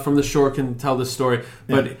from the shore can tell this story,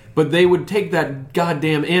 but they would take that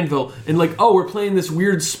goddamn anvil and we're playing this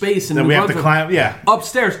weird space and then we have to climb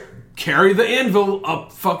upstairs, carry the anvil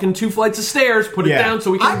up fucking 2 flights of stairs, put it down so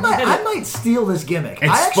we can hit it. I might steal this gimmick.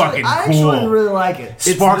 It's fucking cool. I actually really like it.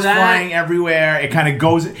 Sparks flying everywhere. It kind of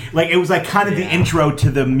goes it was like kind of the intro to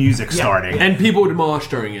the music starting, and people would mosh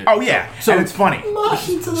during it. Oh yeah, and it's funny.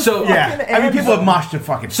 Moshing to the fucking anvil. I mean, people have moshed to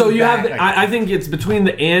fucking. So you have, I think it's between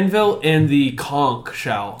the anvil and the conch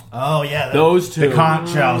shell. Oh yeah, those two. The conch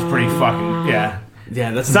shell is pretty fucking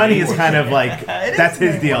Yeah, that's Sonny is kind of like that's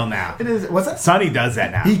his deal now. It is. What's that? Sonny does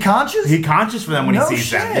that now. He conscious? He conscious for them when he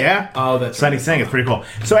sees them. Yeah. Oh, that's Sonny's saying it's pretty cool.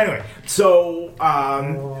 So anyway, so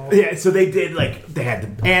they did they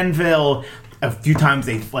had the anvil. A few times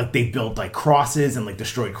they built crosses and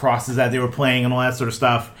destroyed crosses that they were playing and all that sort of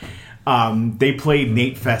stuff. They played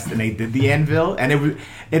Nate Fest and they did the anvil, and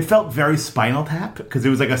it felt very Spinal Tap because it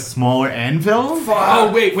was a smaller anvil.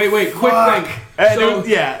 Oh wait, quick thing.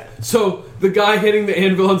 And So the guy hitting the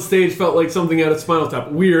anvil on stage felt like something out of Spinal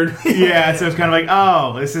Tap. Weird. Yeah, so it's kind of like,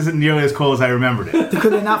 oh, this isn't nearly as cool as I remembered it.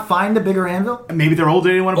 Could they not find a bigger anvil? Maybe they're older,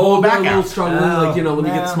 they didn't want to pull it They're back a little out. struggling, like, let me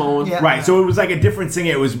get the small one. Yeah. Right, so it was like a different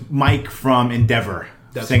singer. It was Mike from Endeavor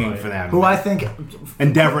singing right. for them. Who I think...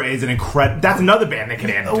 Endeavor is an incredible... That's another band that could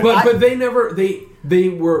handle it. But they never... They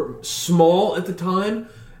were small at the time,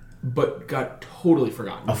 but got totally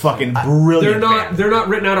forgotten. A fucking brilliant band. They're not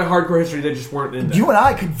written out of hardcore history. They just weren't in there. You and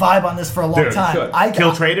I could vibe on this for a long Dude, time. should.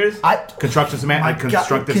 Kill Traders? Constructive God,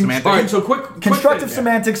 Semantics? All right, so quick Constructive thing.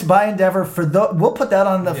 Semantics by Endeavor. We'll put that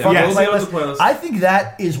on the fucking Yes. We'll playlist. do it on the playlist. I think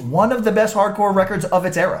that is one of the best hardcore records of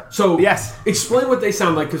its era. So Yes. explain what they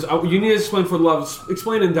sound like, because you need to explain for the love.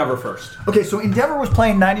 Explain Endeavor first. Okay, so Endeavor was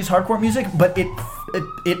playing 90s hardcore music, but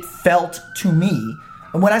it felt to me,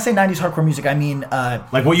 and when I say 90s hardcore music, I mean...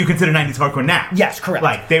 Like what you consider 90s hardcore now. Yes, correct.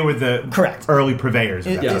 Like they were the Correct. early purveyors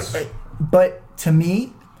of that. Yes. But to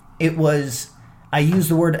me, it was... I used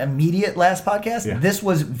the word immediate last podcast. Yeah. This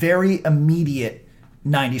was very immediate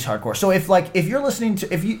 90s hardcore. So if you're listening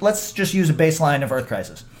to... Let's just use a baseline of Earth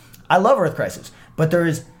Crisis. I love Earth Crisis, but there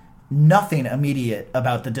is nothing immediate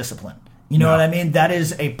about The Discipline. You know No. what I mean? That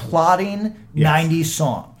is a plodding Yes. 90s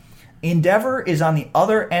song. Endeavor is on the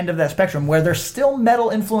other end of that spectrum, where they're still metal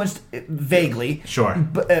influenced vaguely, Sure.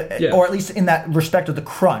 but, Yeah. or at least in that respect of the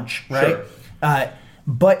crunch, right? Sure.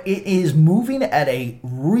 But it is moving at a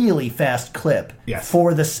really fast clip Yes.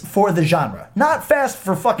 for the genre. Not fast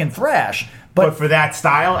for fucking thrash, But for that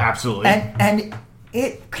style, absolutely. and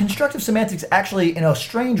Constructive Semantics actually, in a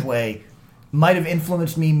strange way, might have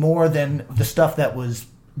influenced me more than the stuff that was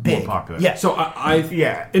big. popular. Yeah. So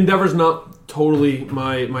Yeah. Endeavor's not totally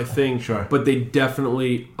my thing. Sure. But they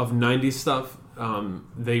definitely, of 90s stuff,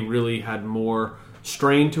 they really had more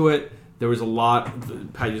strain to it. There was a lot,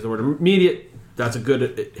 Pat used the word immediate, that's a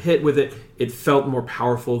good hit with it. It felt more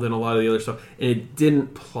powerful than a lot of the other stuff. And it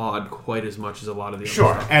didn't plod quite as much as a lot of the other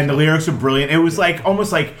Sure. stuff. And the lyrics are brilliant. It was like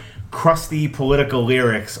almost like crusty political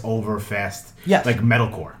lyrics over fast, Yes. like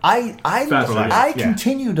metalcore. I Yeah.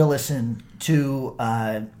 continue to listen to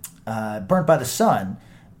Burnt by the Sun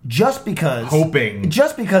just because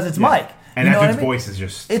it's Mike. And You know that what dude's I mean? voice is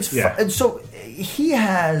just... It's and so he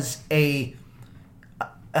has a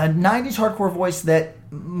 90s hardcore voice that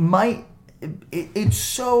might it's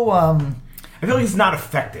so I feel like he's not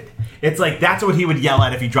affected. It's like that's what he would yell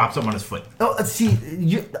at if he dropped something on his foot. see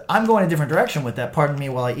I'm going a different direction with that. Pardon me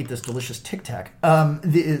while I eat this delicious Tic Tac. I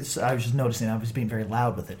was just noticing I was being very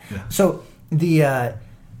loud with it. Yeah. So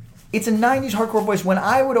it's a 90s hardcore voice. When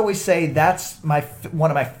I would always say that's one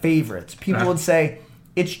of my favorites, people would say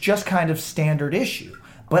it's just kind of standard issue.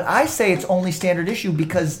 But I say it's only standard issue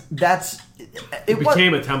because it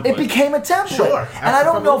became a template. It became a template. Sure, And I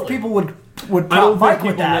don't know if absolutely. people would I don't prop Mike think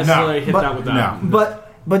with people that. necessarily hit But- that with that. No.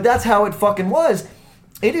 But that's how it fucking was.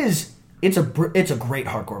 It's a great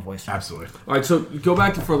hardcore voice. Absolutely. All right, so go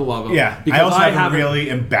back to For the Love of. Yeah. Because I also have a haven't- really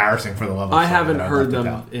embarrassing For the Love of I song haven't that I'd heard love to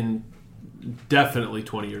them tell. in definitely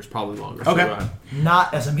 20 years, probably longer. So Okay. go ahead.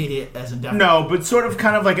 Not as immediate as Endeavor. No, but sort of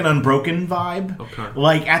kind of like an Unbroken vibe. Okay.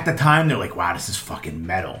 Like at the time, they're like, wow, this is fucking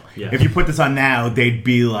metal. Yeah. If you put this on now, they'd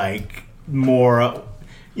be like more,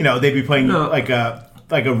 they'd be playing No. like a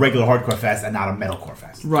regular hardcore fest and not a metalcore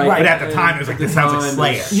fest. Right. Right. But at the time, it was like, this sounds like Time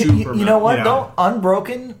Slayer. was- You Super know what metal. though?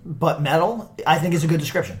 Unbroken but metal, I think is a good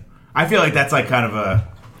description. I feel like that's like kind of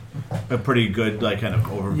a pretty good like kind of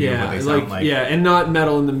overview of what Yeah, they sound like. yeah, and not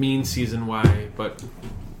metal in the mean season way, but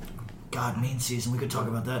God, Mean Season. We could talk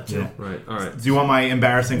about that too. Yeah. right. All right. Do you want my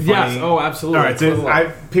embarrassing funny? Yes. Oh, absolutely. All right, For the so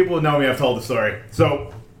love. people who know me, I've told the story.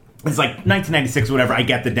 So it's like 1996 or whatever. I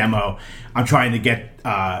get the demo. I'm trying to get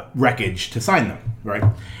Wreckage to sign them, right?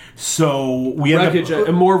 So we end Wreckage, up.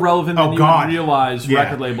 a more relevant than Oh, you God. would realize Yeah.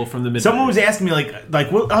 record label from the mid. Someone was asking me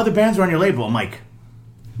like what other bands are on your label? I'm like,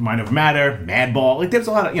 Mind Over Matter, Madball. Like there's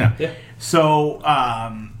a lot of Yeah. So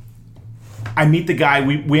I meet the guy.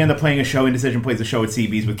 We end up playing a show. Indecision plays a show at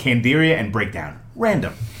CB's with Candiria and Breakdown.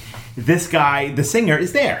 Random. This guy, the singer,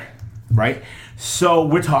 is there, right? So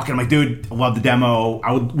we're talking. I'm like, dude, I love the demo.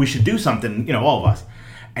 We should do something, all of us.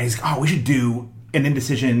 And he's like, oh, we should do an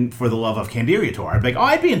Indecision for the Love of Candiria tour. I'd be like, oh,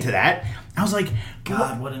 I'd be into that. I was like,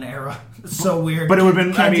 God, what an era. It's so weird. But it would've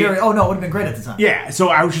been- I mean- Candiria- oh no, it would have been great at the time. yeah. So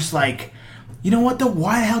I was just like, you know what, though?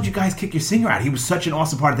 Why the hell did you guys kick your singer out? He was such an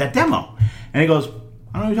awesome part of that demo. And he goes, I don't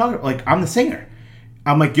know what you're talking about. Like, I'm the singer.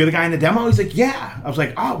 I'm like, you're the guy in the demo? He's like, yeah. I was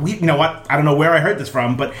like, oh, you know what? I don't know where I heard this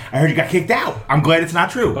from, but I heard you got kicked out. I'm glad it's not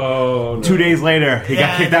true. Oh, no. 2 days later, he Yeah,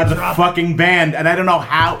 got kicked out of the drop it. fucking band, and I don't know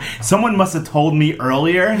how. Someone must have told me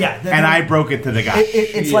earlier, Yeah, and I broke it to the guy.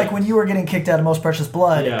 It's Yeah. like when you were getting kicked out of Most Precious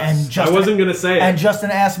Blood, Yes. and Justin, I wasn't gonna say it. And Justin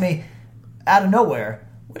asked me, out of nowhere,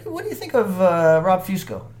 What do you think of Rob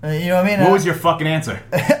Fusco? You know what I mean? What was your fucking answer?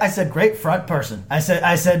 I said great front person. I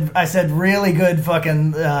said really good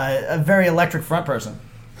fucking a very electric front person.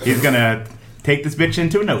 He's gonna take this bitch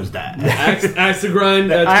into a nosedive. Axe to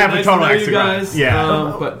grind. I have nice a total to know axe you to grind. guys.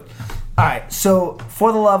 Yeah. All right, so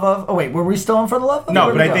For the Love of... Oh, wait, were we still on For the Love of?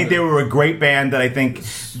 No, but I think they were a great band that I think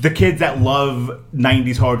the kids that love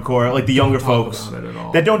 90s hardcore, like the younger folks,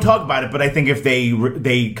 that don't talk about it, but I think if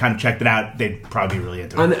they kind of checked it out, they'd probably be really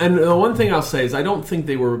into it. And the one thing I'll say is I don't think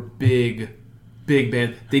they were big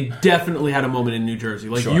band. They definitely had a moment in New Jersey.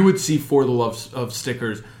 Like, you would see For the Love of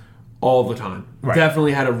stickers all the time. Right.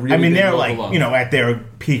 Definitely had a really big they're like, love. At their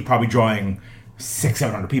peak, probably drawing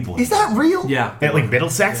 600-700 people. Is that real? Yeah. At like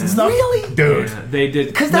Middlesex and stuff? Really? Dude. Yeah, they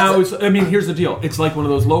did. Now, here's the deal. It's like one of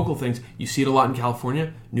those local things. You see it a lot in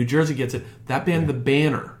California. New Jersey gets it. That band, The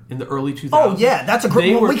Banner, in the early 2000s. Oh, yeah. That's a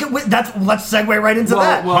great... let's segue right into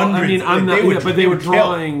that. Well, Hundreds. I'm not... but they were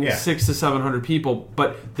drawing 600 to 700 people,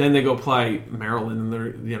 but then they go play Maryland, and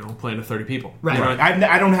they're, playing to 30 people. Right.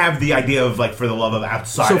 I don't have the idea of, like, For the Love of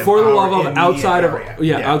outside so of For the Love of outside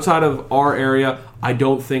outside of our area... I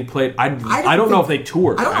don't think played. I don't know if they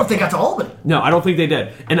toured. I don't know if they got to Albany. No, I don't think they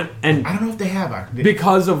did. And I don't know if they have.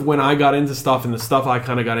 Because of when I got into stuff and the stuff I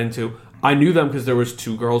kind of got into, I knew them because there was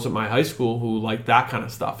 2 girls at my high school who liked that kind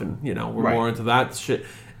of stuff and were more into that shit.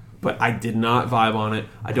 But I did not vibe on it.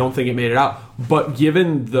 I don't think it made it out. But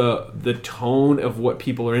given the tone of what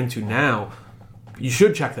people are into now, you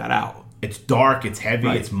should check that out. It's dark, it's heavy,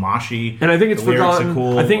 it's moshy. And I think it's forgotten. Are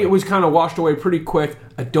cool. I think it was kind of washed away pretty quick.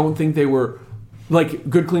 I don't think they were... Like,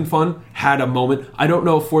 Good Clean Fun had a moment. I don't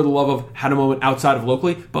know if For the Love of had a moment outside of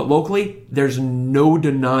locally, but locally, there's no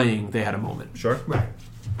denying they had a moment. Sure. Right.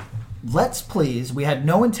 Let's please, we had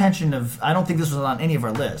no intention of, I don't think this was on any of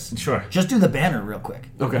our lists. Sure. Just do the banner real quick.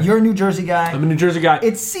 Okay. You're a New Jersey guy. I'm a New Jersey guy.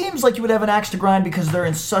 It seems like you would have an axe to grind because they're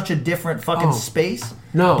in such a different fucking space.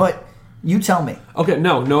 No. But you tell me. Okay,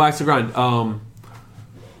 no axe to grind.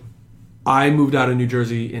 I moved out of New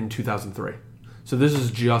Jersey in 2003. So this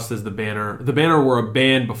is just as The Banner. The Banner were a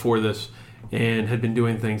band before this and had been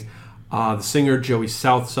doing things. The singer, Joey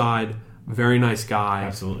Southside, very nice guy.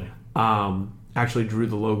 Absolutely. Actually drew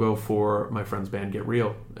the logo for my friend's band Get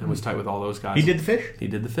Real and was tight with all those guys. He did the fish? He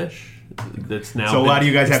did the fish. That's now. So a lot of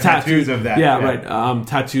you guys have tattoos of that. Yeah, right.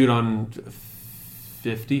 Tattooed on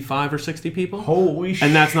 55 or 60 people. Holy shit.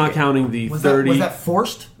 And that's not counting the 30. Was that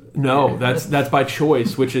forced? No, that's by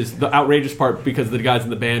choice, which is the outrageous part because the guys in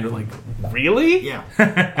the band are like, really? Yeah.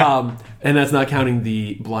 And that's not counting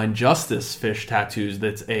the Blind Justice fish tattoos.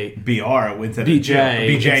 That's a BR instead BJ,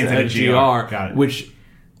 of BJ instead of GR. Got it. Which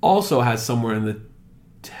also has somewhere in the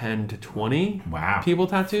 10 to 20 people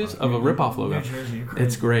tattoos of a ripoff logo.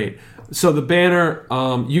 It's great. So the banner,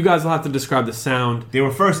 you guys will have to describe the sound. They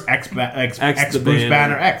were first ex Bruce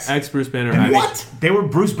Banner X. Ex Bruce Banner X. What? They were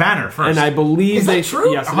Bruce Banner first. And I believe is that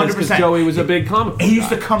true? Yes, 100%. Because Joey was a big comic book He used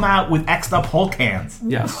guy. to come out with X'd up Hulk hands.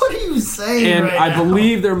 Yes. What are you saying And right I now?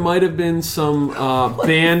 believe there might have been some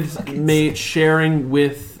bandmates sharing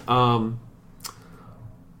with All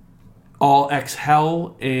X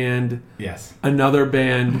Hell and another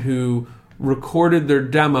band who recorded their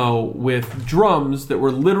demo with drums that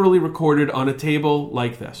were literally recorded on a table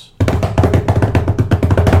like this.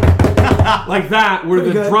 Like that were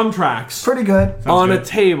the drum tracks. Pretty good. On a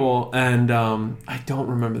table, and I don't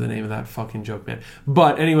remember the name of that fucking joke band.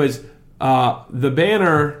 But anyways, the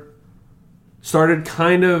banner started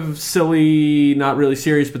kind of silly, not really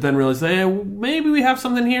serious, but then realized, hey, maybe we have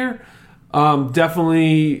something here.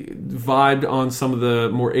 Definitely vibed on some of the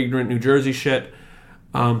more ignorant New Jersey shit.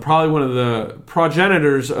 Probably one of the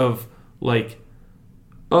progenitors of like,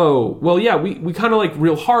 we kind of like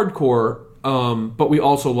real hardcore, but we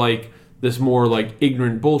also like this more like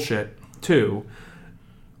ignorant bullshit too.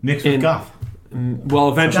 Mixed with goth. Well,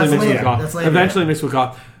 eventually That's mixed later. with goth. That's later. Eventually mixed with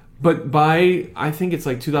goth. But I think it's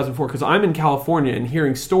like 2004, because I'm in California and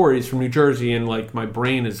hearing stories from New Jersey and like my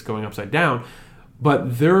brain is going upside down.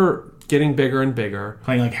 But they're getting bigger and bigger.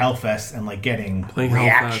 Playing like Hellfest and like getting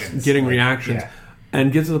reactions. Yeah.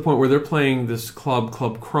 And get to the point where they're playing this Club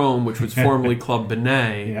Chrome, which was formerly Club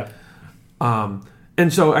Benet. Yep.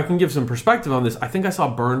 And so I can give some perspective on this. I think I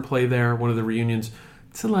saw Burn play there, one of the reunions,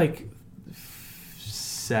 to like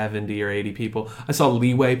 70 or 80 people. I saw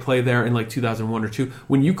Leeway play there in like 2001 or 2.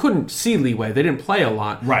 When you couldn't see Leeway, they didn't play a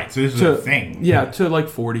lot. Right, so this was a thing. Yeah, to like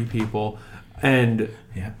 40 people. And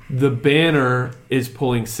the banner is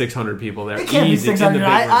pulling 600 people there. It can't be 600.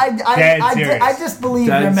 I just believe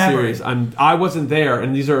Dead your memory. serious. I wasn't there,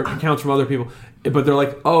 and these are accounts from other people. But they're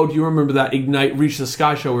like, oh, do you remember that Ignite Reach the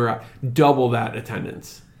Sky show we were at? Double that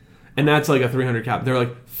attendance. and that's like a 300 cap. They're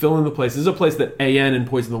like filling the place. This is a place that AN and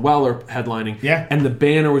Poison the Well are headlining. Yeah. And the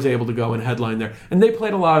Banner was able to go and headline there. And they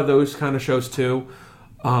played a lot of those kind of shows too,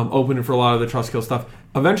 opening for a lot of the Trustkill stuff.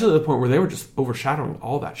 Eventually to the point where they were just overshadowing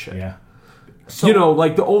all that shit. Yeah. So,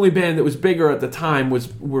 like the only band that was bigger at the time was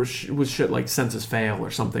shit like Census Fail or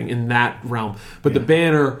something in that realm. But the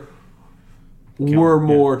Banner were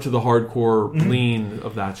more to the hardcore lean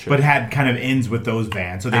of that shit. But had kind of ins with those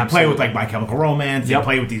bands. So they play with like My Chemical Romance. They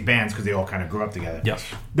play with these bands because they all kind of grew up together. Yes.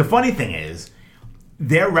 The funny thing is,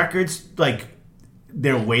 their records, like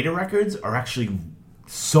their later records, are actually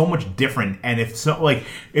so much different. And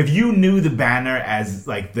if you knew the Banner as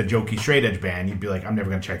like the jokey straight edge band, you'd be like, I'm never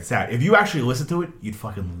going to check this out. If you actually listen to it, you'd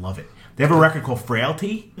fucking love it. They have a record called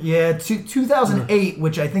Frailty. Yeah, 2008,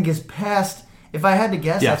 which I think is past. If I had to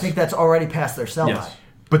guess, I think that's already past their sell-by.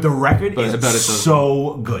 But the record is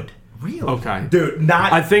so good. Really? Okay, dude.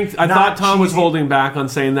 I thought Tom was holding back on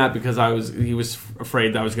saying that because he was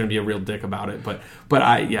afraid that I was going to be a real dick about it. But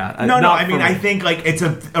I think like it's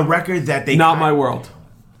a record that they not my world.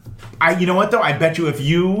 You know what though? I bet you if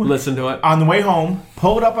you listen to it on the way home,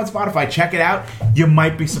 pull it up on Spotify, check it out, you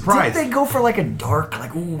might be surprised. Didn't they go for like a dark,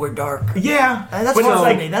 like ooh, we're dark? Yeah, that's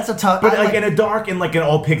hard for me. That's a tough. But like in a dark, in like an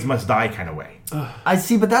All Pigs Must Die kind of way. I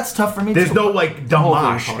see, but that's tough for me. There's too. no like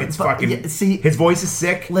damage. It's fucking. Yeah, see, his voice is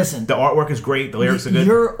sick. Listen, the artwork is great. The lyrics are good.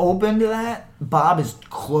 You're open to that. Bob is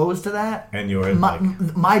closed to that, and you're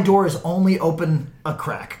my door is only open a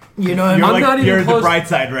crack. You know, what I mean? You're the Bright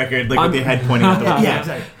Side record, like with the head pointing out the window. Yeah,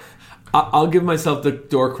 exactly. I'll give myself the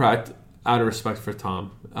door cracked out of respect for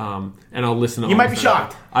Tom, and I'll listen to you might be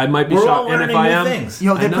shocked. I might be We're shocked. all learning and if I new am, things. They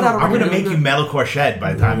put out a record. I'm going to make you Metalcore Shed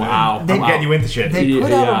by the time I'm getting you into shit. They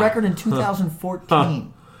put out a record in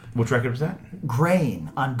 2014. Which record was that?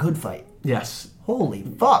 Grain on Good Fight. Yes. Holy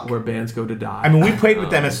fuck. Where bands go to die. I mean, we played with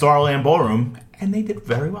them at Starland Ballroom, and they did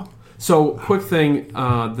very well. So, quick thing,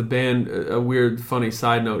 the band, a weird, funny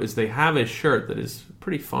side note, is they have a shirt that is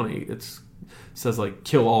pretty funny. It says, like,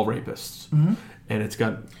 kill all rapists. Mm-hmm. And it's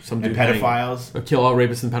got some dude pedophiles. Kill all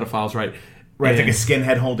rapists and pedophiles, right. Right, it's like a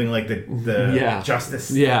skinhead holding, like, the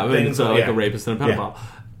justice Yeah, thing. It's like a rapist and a pedophile.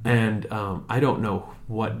 Yeah. And I don't know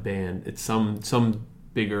what band. It's some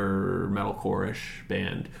bigger metalcore-ish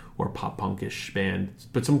band or pop-punk-ish band,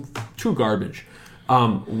 but some true garbage.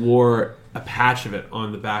 Wore a patch of it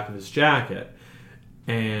on the back of his jacket,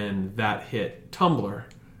 and that hit Tumblr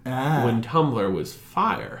when Tumblr was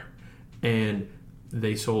fire, and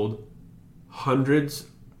they sold hundreds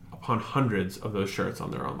upon hundreds of those shirts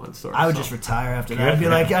on their online store. I would just retire after that. I'd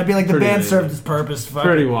be like the band served its purpose.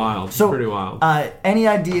 Pretty wild. So, pretty wild. Any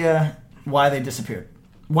idea why they disappeared?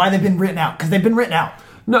 Why they've been written out? Because they've been written out.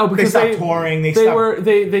 No, because they stopped touring.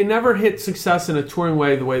 They never hit success in a touring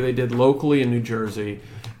way the way they did locally in New Jersey,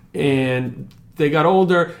 and they got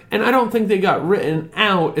older. And I don't think they got written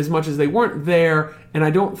out as much as they weren't there. And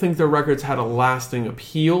I don't think their records had a lasting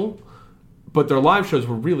appeal. But their live shows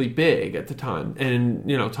were really big at the time. And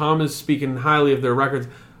Tom is speaking highly of their records,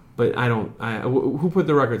 but who put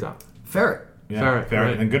the records out? Ferret. Yeah, Ferret,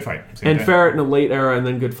 right? And Good Fight. Ferret in the late era, and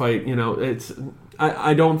then Good Fight. It's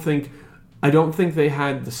I don't think they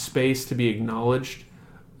had the space to be acknowledged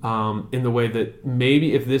in the way that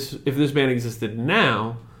maybe if this band existed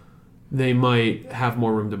now, they might have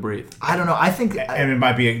more room to breathe. I don't know. I think, and it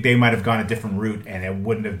might be they might have gone a different route, and it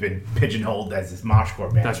wouldn't have been pigeonholed as this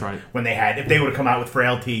moshcore band. That's right. When if they would have come out with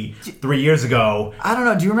Frailty 3 years ago. I don't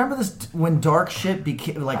know. Do you remember this when dark shit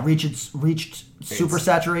reached super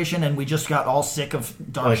saturation, and we just got all sick of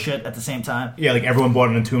dark shit at the same time? Yeah, like everyone bought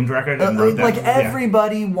an Entombed record. And wrote that.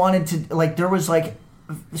 Everybody wanted to. There was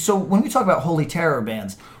So when we talk about Holy Terror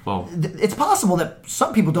bands, it's possible that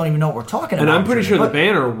some people don't even know what we're talking about. And I'm pretty sure the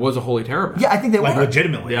Banner was a Holy Terror band. Yeah, I think they were.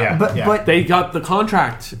 Legitimately, yeah. But they got the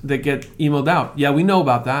contract that get emailed out. Yeah, we know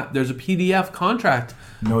about that. There's a PDF contract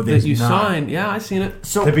that you sign. Yeah, I seen it.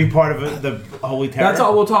 So to be part of the Holy Terror. That's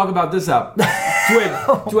all we'll talk about this app.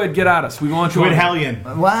 Dwid, get at us. We want you. Dwid Hellion.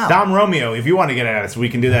 Wow. Dom Romeo, if you want to get at us, we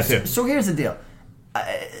can do that too. So here's the deal.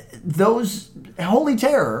 Those Holy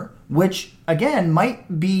Terror, which again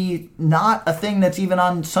might be not a thing that's even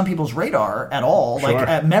on some people's radar at all, sure. like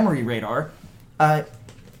at memory radar,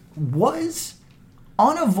 was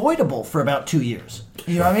unavoidable for about 2 years.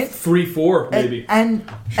 You know what I mean? 3-4 maybe. And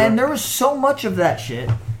there was so much of that shit.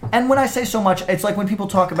 And when I say so much, it's like when people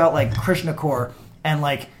talk about like Krishnacore and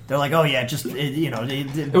like they're like, oh yeah,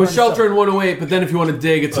 it was Shelter in 108, but then if you want to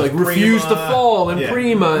dig, it's like Refuse to Fall and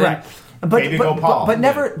Prima. Right. But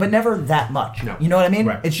never that much. No. You know what I mean?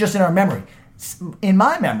 Right. It's just in our memory. in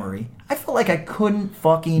my memory, I felt like I couldn't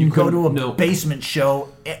fucking go to a basement show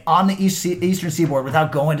on the Eastern Seaboard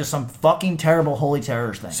without going to some fucking terrible Holy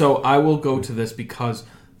Terrors thing. So I will go to this because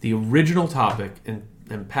the original topic, and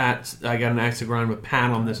Pat, I got an axe to grind with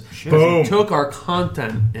Pat on this. Boom. He took our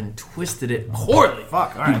content and twisted it poorly.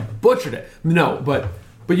 Fuck, all right. He butchered it. No, but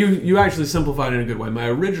you actually simplified it in a good way. My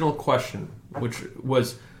original question, which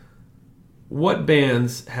was, what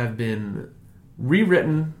bands have been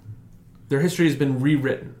rewritten? Their history has been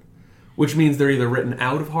rewritten, which means they're either written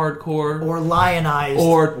out of hardcore, or lionized,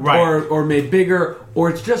 or made bigger, or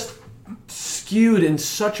it's just skewed in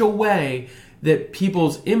such a way that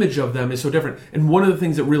people's image of them is so different. And one of the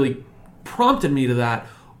things that really prompted me to that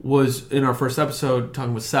was in our first episode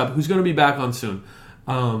talking with Seb, who's going to be back on soon,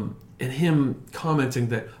 and him commenting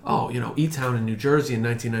that, E-Town in New Jersey in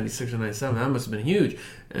 1996 or 97, that must have been huge.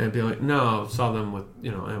 And I'd be like, no, saw them with,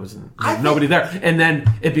 it was nobody there. And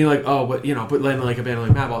then it'd be like, but then like a band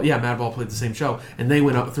like Madball, Madball played the same show, and they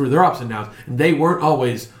went up through their ups and downs, and they weren't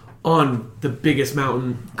always on the biggest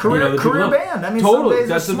mountain. Career band. I mean, totally. Some days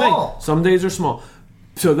That's are small. Thing. Some days are small.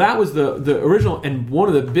 So that was the original, and one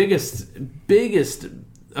of the biggest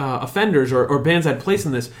offenders or bands I'd place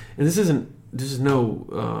in this, and this is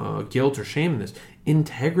no guilt or shame in this,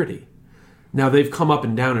 Integrity. Now they've come up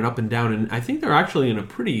and down, and I think they're actually in a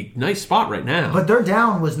pretty nice spot right now. But their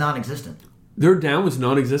down was non-existent. Their down was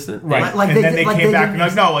non-existent, right? And then they came back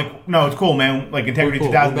and no, it's cool, man. Like Integrity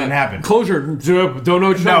 2000 didn't happen. Closure, don't know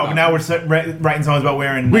what you're No, now we're writing songs about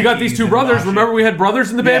wearing. We got these two brothers. Remember, we had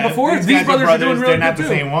brothers in the band before. These brothers are doing really They're not good the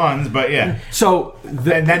same ones, but yeah. So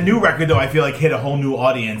and that new record though, I feel like hit a whole new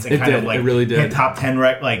audience. And it really did. Hit top 10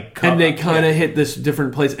 and they kind of hit this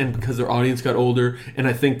different place, and because their audience got older, and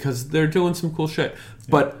I think because they're doing some cool shit.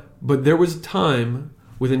 But there was a time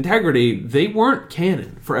with Integrity, they weren't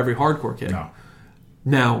canon for every hardcore kid. No.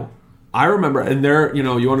 Now, I remember, and there,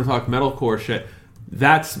 you want to talk metalcore shit.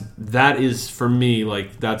 That is for me,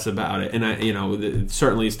 like, that's about it. And it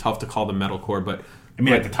certainly is tough to call them metalcore, but I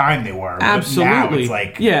mean, at the time they were. Absolutely,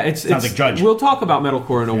 now it's like sounds like Judge. We'll talk about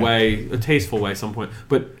metalcore in a way, a tasteful way, at some point.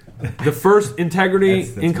 But the first Integrity,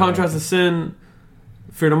 that's in contrast to Sin,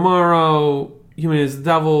 Fear Tomorrow, Human is the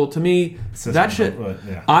Devil. To me, that shit.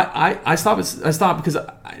 Yeah. I stopped because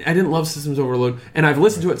I didn't love Systems Overload, and I've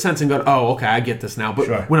listened to it since and gone, oh, okay, I get this now.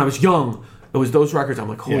 But when I was young, it was those records. I'm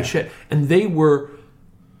like, holy shit! And they were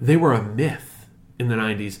a myth in the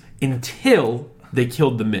 '90s until they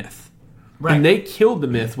killed the myth. Right. And they killed the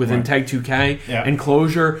myth with Integ 2K and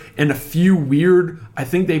Closure and a few weird. I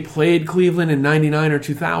think they played Cleveland in '99 or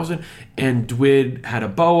 2000, and Dwid had a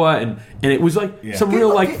boa, and it was like some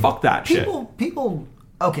real fuck that shit. People.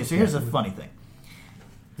 Okay, so here's a funny thing.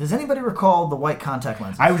 Does anybody recall the white contact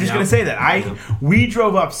lenses? I was just going to say that we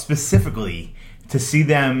drove up specifically to see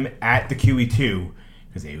them at the QE2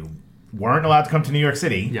 because they weren't allowed to come to New York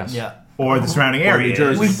City. Yes. Yeah. Or the surrounding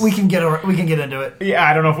areas. We can get into it. Yeah,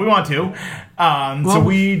 I don't know if we want to. So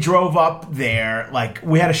we drove up there. Like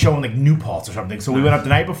we had a show in like New Paltz or something. So we went up the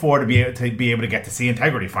night before to be able to get to see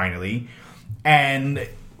Integrity finally. And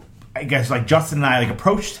I guess like Justin and I like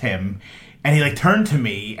approached him, and he like turned to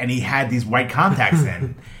me and he had these white contacts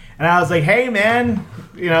in. And I was like, "Hey, man,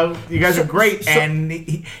 you guys are great." And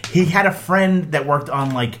he had a friend that worked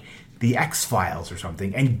on like the X-Files or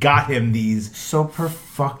something, and got him these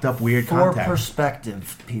fucked up weird contacts. For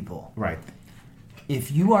perspective, people. Right.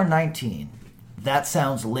 If you are 19, that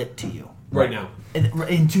sounds lit to you. Right now.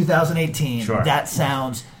 In 2018, that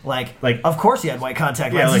sounds like of course he had white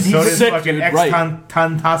contact Yeah, lenses. like so did fucking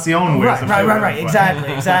X-Tentacion wear some shit. Right.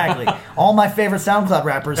 Exactly. All my favorite SoundCloud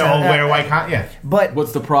rappers wear white contacts. But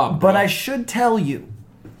what's the problem? But I should tell you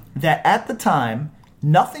that at the time,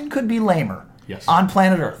 nothing could be lamer. Yes. On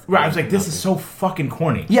planet Earth. Right, I was like, this is so fucking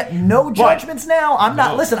corny. Yeah, no judgments now. I'm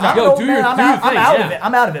not. Listen, I'm an old man. I'm out of it.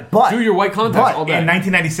 I'm out of it. But do your white contacts all day. In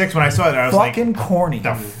 1996, when I saw that, I was fucking corny.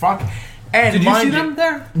 The fuck? And did you see them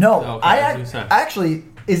there? No, I actually.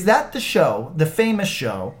 Is that the show, the famous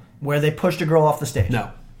show, where they pushed a girl off the stage? No,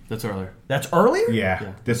 that's earlier. That's earlier?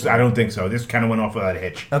 Yeah. This I don't think so. This kind of went off without a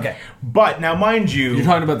hitch. Okay. But now, mind you, you're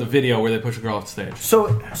talking about the video where they push a girl off the stage.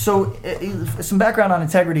 So some background on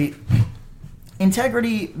Integrity.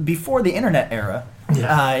 Integrity before the internet era,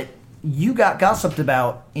 you got gossiped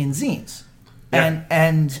about in zines,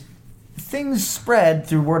 and things spread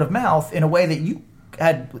through word of mouth in a way that you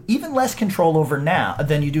had even less control over now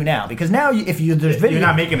than you do now. Because now, there's video, you're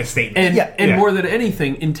not making a statement. And more than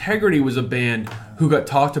anything, Integrity was a band who got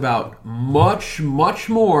talked about much, much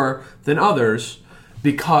more than others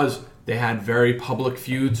because they had very public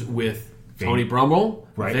feuds with Tony Brummel,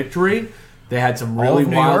 Victory. They had some really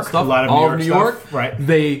wild stuff. A lot of all New of New York York. Stuff. Right.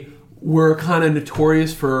 They were kind of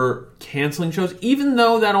notorious for canceling shows, even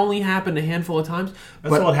though that only happened a handful of times.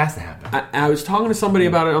 That's all it has to happen. I was talking to somebody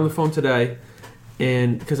about it on the phone today,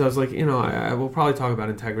 and because I was like, I will probably talk about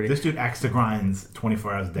integrity. This dude acts to grinds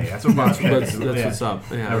 24 hours a day. That's what that's what's up.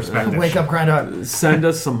 Yeah, I respect that. Wake up, grind hard. Send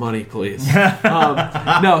us some money, please. We're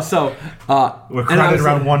crowded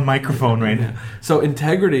around one microphone right now. So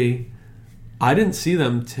integrity, I didn't see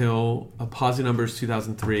them till Posse Numbers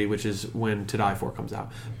 2003, which is when To Die For comes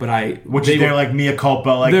out. But they're like mea culpa,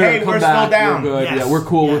 like, hey, we're still down. We're good. Yes. Yeah, we're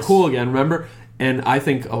cool. Yes. We're cool again. Remember? And I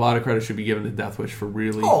think a lot of credit should be given to Death Wish for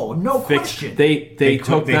really. Oh, no question. They fixed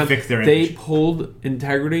their They image. pulled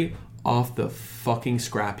integrity off the fucking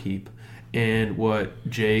scrap heap. And what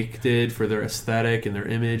Jake did for their aesthetic and their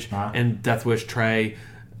image, and Death Wish Trey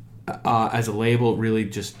as a label really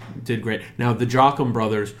just did great. Now the Jocham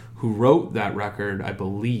brothers, who wrote that record, I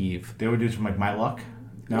believe They were dudes from like My Luck.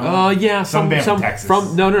 No? Yeah, some band from Texas.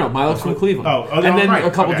 No. My Luck's from Cleveland. And then right.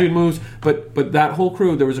 a couple Okay. dude moves, but that whole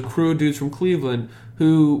crew, there was a crew of dudes from Cleveland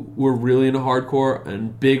who were really into hardcore,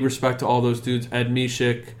 and big respect to all those dudes. Ed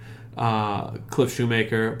Meshik, Cliff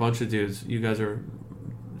Shoemaker, a bunch of dudes. You guys are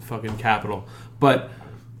fucking capital. But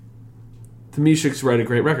the Meshiks write a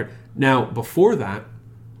great record. Now, before that,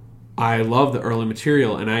 I love the early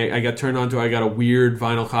material, and I got turned on to. I got a weird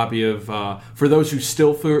vinyl copy of For Those Who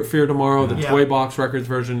Still Fear Tomorrow, the Toy Box Records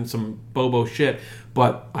version, some Bobo shit.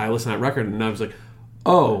 But I listened to that record, and I was like,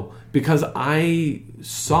 oh, because I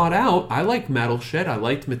sought out. I like metal shit. I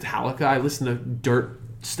liked Metallica. I listened to Dirt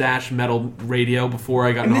Stash metal radio before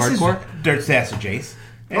I got into hardcore. Is Dirt Stash of Jace.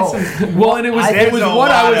 Well, and it was what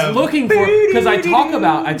I was looking for, because I talk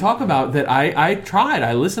about that. I tried.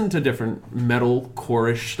 I listened to different metal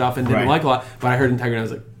core-ish stuff and didn't like a lot, but I heard Integrity and I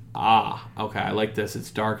was like, okay, I like this.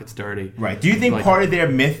 It's dark, it's dirty. Right. Do you think part of their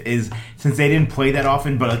myth is, since they didn't play that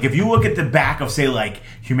often, but like if you look at the back of, say, like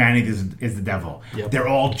Humanity is the Devil, they're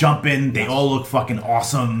all jumping, they all look fucking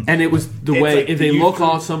awesome. And it was the way like they look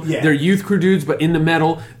awesome. Yeah. They're youth crew dudes, but in the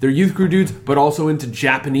metal. They're youth crew dudes, but also into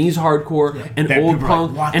Japanese hardcore and old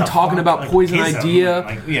punk, and talking about like Poison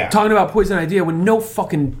Idea. Talking about Poison Idea when no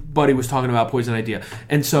fucking buddy was talking about Poison Idea.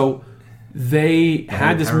 And so they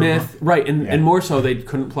had this myth, right, and more so, they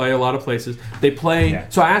couldn't play a lot of places. They play.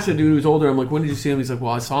 So I asked a dude who was older, I'm like, when did you see him? He's like,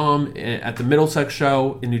 well, I saw him at the Middlesex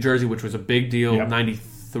show in New Jersey, which was a big deal,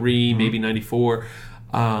 93, maybe 94.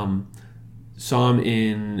 Saw him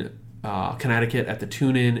in Connecticut at the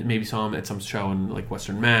Tune-In, maybe saw him at some show in like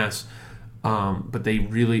Western Mass. But they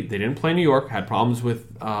didn't play New York, had problems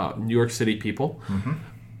with New York City people.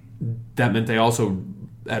 That meant they also,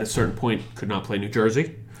 at a certain point, could not play New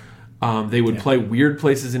Jersey. They would play weird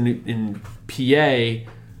places in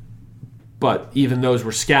PA, but even those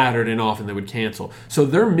were scattered and often they would cancel. So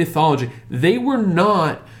their mythology, they were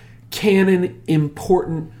not canon,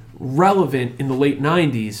 important, relevant in the late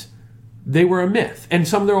 90s. They were a myth. And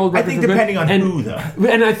some of their old records, I think depending on who, though.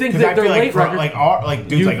 And I think that their late records, like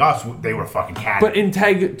dudes like us, they were fucking cat. But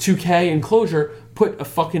Integ 2K and Closure put a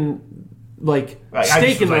fucking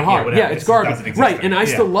stake in their heart. It's garbage. Right, and I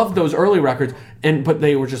still love those early records, but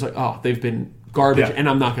they were just like, they've been garbage, and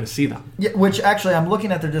I'm not going to see them. Yeah, which actually, I'm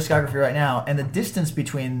looking at their discography right now, and the distance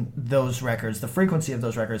between those records, the frequency of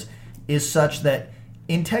those records, is such that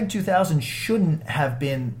Integ 2000 shouldn't have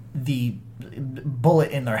been the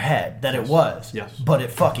bullet in their head that it was. Yes. But it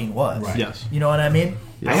fucking was. Right. Yes. You know what I mean?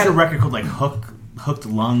 I had a record called like Hooked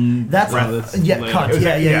Lung. That's cunt.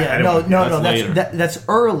 Yeah. That's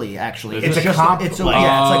early actually. It's a comp. It's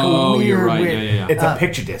like a weird. Right. It's a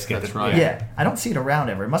picture disc. That's right. Yeah, I don't see it around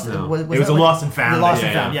ever. It must have. It was a Lost and Found. Lost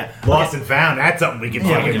and Found. Yeah. Lost and Found. That's something we can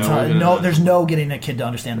fucking. No, there's no getting a kid to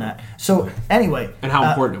understand that. So anyway, and how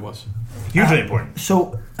important it was. Hugely important.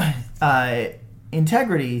 So,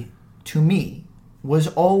 Integrity to me was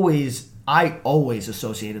I always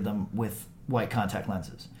associated them with white contact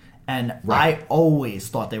lenses. And I always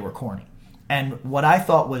thought they were corny. And what I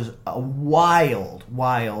thought was a wild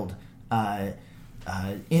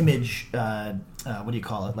image, what do you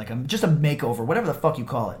call it? Like just a makeover, whatever the fuck you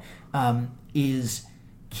call it, is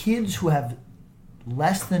kids who have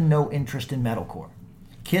less than no interest in metalcore.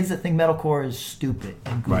 Kids that think metalcore is stupid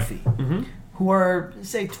and goofy. Right. Who are,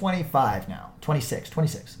 say, 25 now, 26.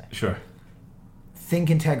 Sure.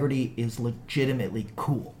 Think Integrity is legitimately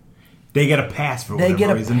cool. They get a pass for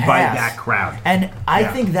whatever reason by that crowd. And I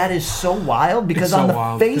think that is so wild because on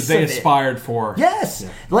the face of it... they aspired for... Yes.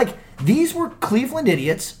 Yeah. Like, these were Cleveland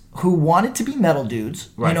idiots who wanted to be metal dudes.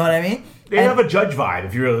 Right. You know what I mean? They have a Judge vibe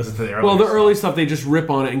if you really listen to their early stuff. Early stuff, they just rip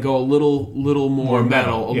on it and go a little more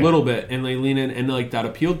metal, a little bit, and they lean in, and like that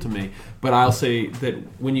appealed to me. But I'll say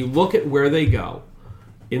that when you look at where they go,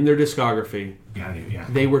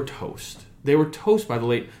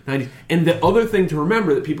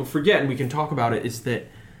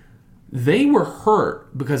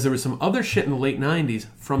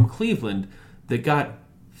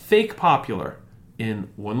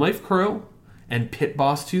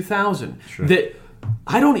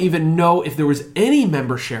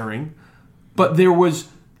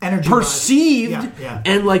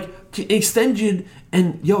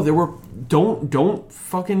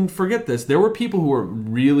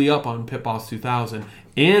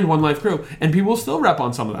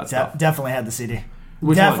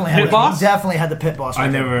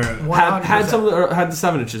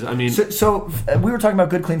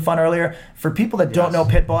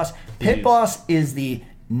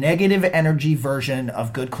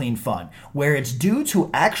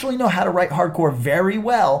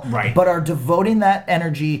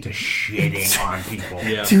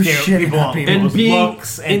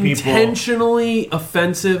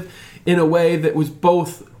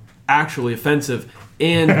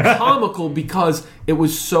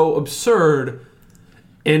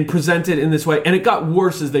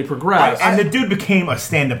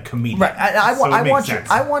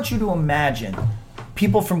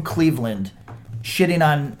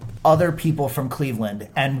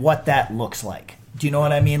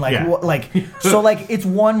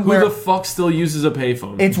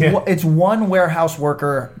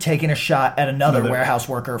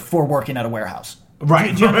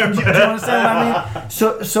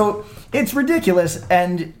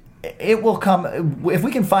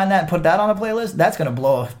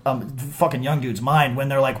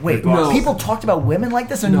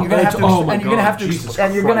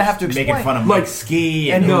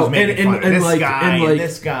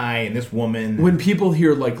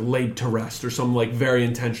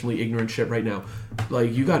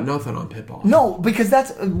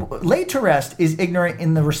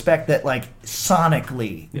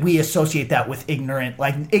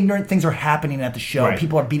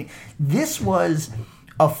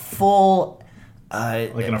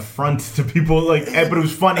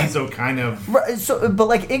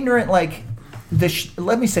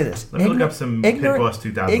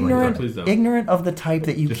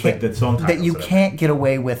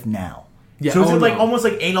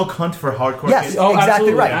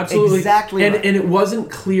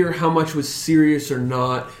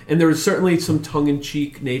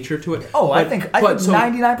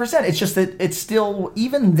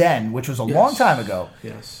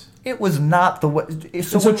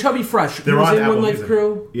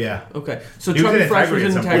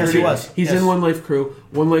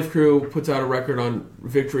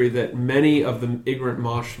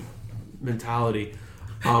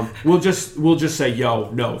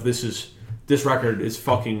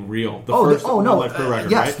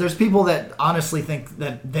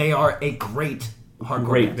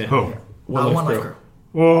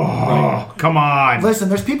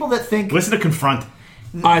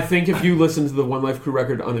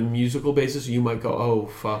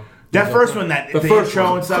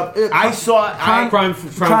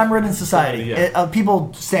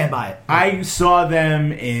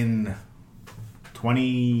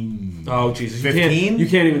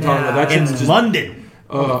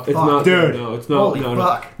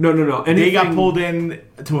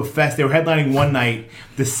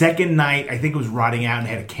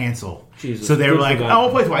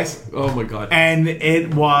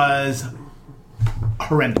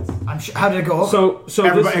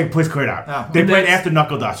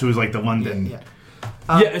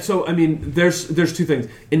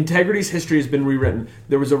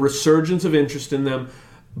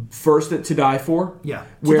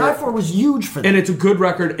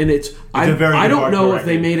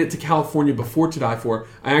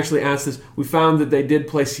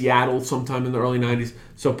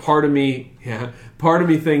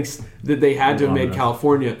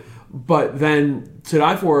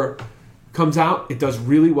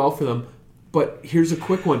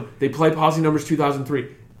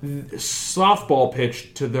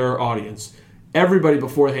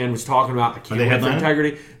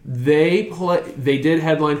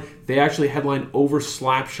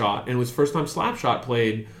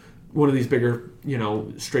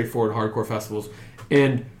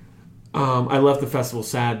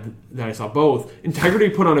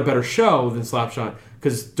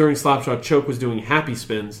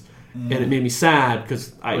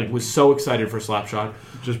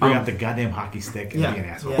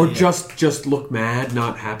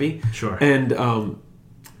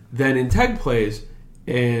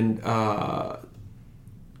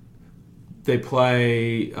 They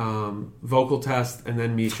play Vocal Test and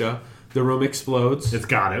then Misha. The room explodes. It's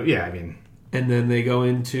got it. Yeah, I mean. And then they go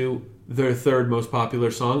into their third most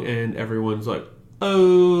popular song, and everyone's like,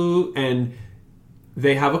 oh. And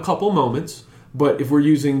they have a couple moments, but if we're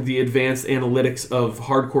using the advanced analytics of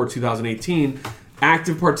Hardcore 2018,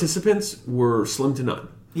 active participants were slim to none.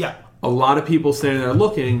 Yeah. A lot of people standing there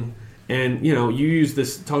looking, and, you use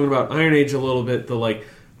this, talking about Iron Age a little bit, the, like,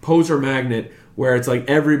 poser magnet, where it's like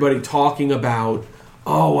everybody talking about,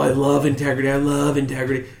 oh, I love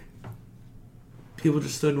integrity. People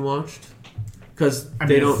just stood and watched. Because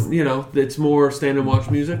they don't, it's more stand and watch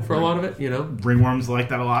music for a lot of it, Ringworms like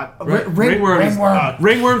that a lot.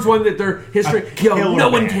 Ringworms one that their history, no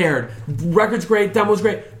one cared. Record's great, demo's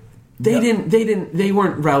great. They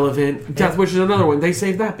weren't relevant. Death Wish is another one. They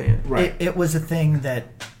saved that band. Right. It was a thing that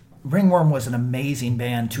Ringworm was an amazing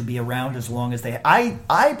band to be around as long as they.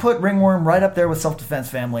 I put Ringworm right up there with Self Defense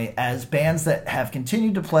Family as bands that have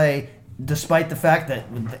continued to play despite the fact that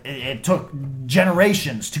it took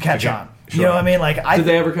generations to catch on. Sure. You know what I mean? Did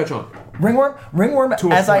they ever catch on? Ringworm,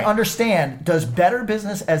 as I understand, does better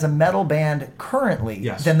business as a metal band currently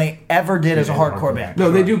than they ever did as a hardcore band. No,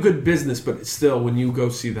 they do good business, but still, when you go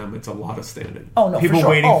see them, it's a lot of standing. Oh no, people for sure.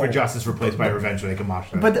 waiting for Justice replaced by Revenge so they can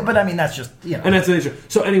mosh them. But I mean, that's just And that's an issue.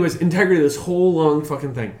 So, anyways, Integrity, this whole long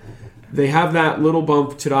fucking thing. They have that little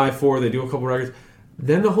bump to die for. They do a couple records.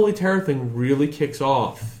 Then the Holy Terror thing really kicks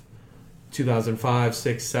off. 2005,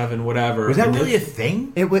 6, 7, whatever. Was that really a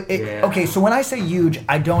thing? Okay, so when I say huge,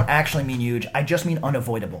 I don't actually mean huge. I just mean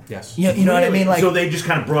unavoidable. Yes. You know what I mean? So they just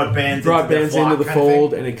kind of brought bands into the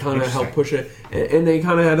fold, and it kind of helped push it. And they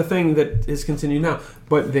kind of had a thing that is continued now.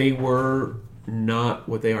 But they were not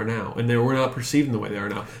what they are now, and they were not perceived in the way they are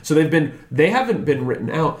now. So they haven't been written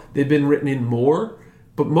out. They've been written in more,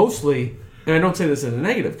 but mostly. And I don't say this as a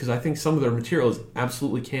negative, because I think some of their material is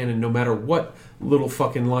absolutely canon, no matter what little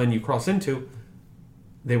fucking line you cross into,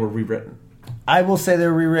 they were rewritten. I will say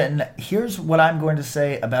they're rewritten. Here's what I'm going to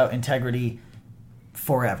say about Integrity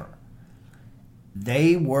forever.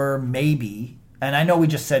 They were maybe, and I know we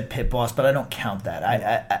just said Pit Boss, but I don't count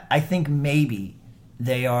that. I think maybe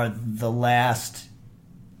they are the last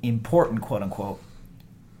important, quote-unquote,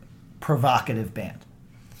 provocative band.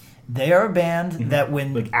 They are a band that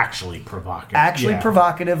when actually provocative,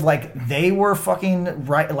 provocative, like they were fucking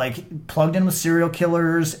plugged in with serial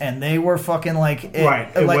killers, and they were fucking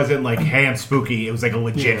it wasn't like hey, I'm spooky. It was like a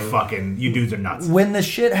legit fucking you dudes are nuts. When the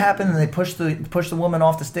shit happened and they pushed the woman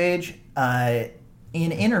off the stage, in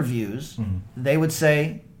interviews they would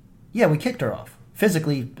say, "Yeah, we kicked her off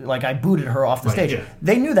physically. Like I booted her off the stage." Yeah.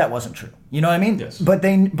 They knew that wasn't true. You know what I mean? Yes. But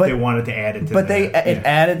they wanted to add it to it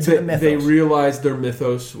added to the mythos. They realized their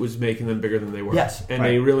mythos was making them bigger than they were. Yes. And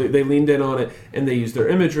they leaned in on it, and they used their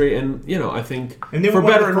imagery, and I think and they were for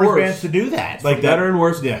one better of the and first worse bands to do that. Better and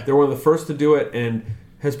worse, they're one of the first to do it, and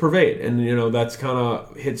has pervaded. And that's kind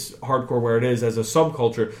of hits hardcore where it is as a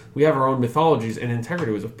subculture. We have our own mythologies, and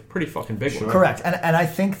Integrity was a pretty fucking big one. Correct. And I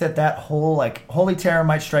think that whole Holy Terror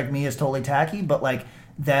might strike me as totally tacky, but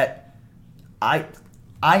that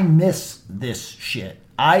I miss this shit.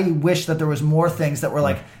 I wish that there was more things that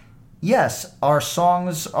were yes, our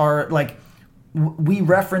songs are we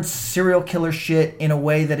reference serial killer shit in a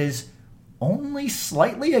way that is only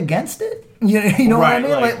slightly against it. You know what I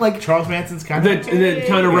mean? Like Charles Manson's kind of that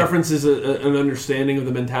kind of references an understanding of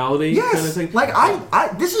the mentality. Yes, kind of thing.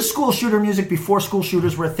 I this is school shooter music before school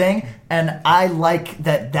shooters were a thing, and I like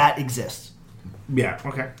that exists. Yeah.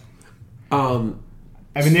 Okay.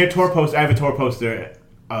 I mean, their tour poster. I have a tour poster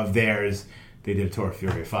of theirs. They did a tour of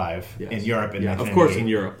Fury 5 in Europe. Of course, in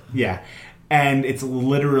Europe. Yeah. And it's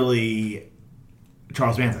literally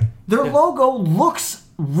Charles Manson. Their logo looks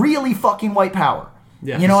really fucking white power.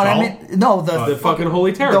 Yeah. You know what I mean? No, the fucking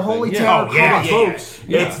Holy Terror. The Holy Terror. Folks.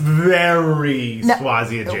 Yeah. It's very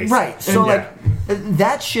Swazi adjacent. Right. So,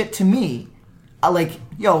 that shit to me, I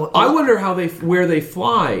wonder where they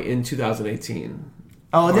fly in 2018.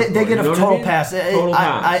 Oh, they get a total pass. Total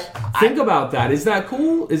pass. Think about that. Is that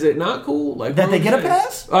cool? Is it not cool? That they get a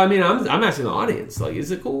pass? I mean, I'm asking the audience.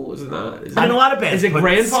 Is it cool? Is it not? A lot of bands. Is it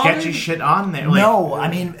grandfather? Sketchy shit on there. No, I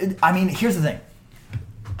mean, here's the thing.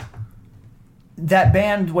 That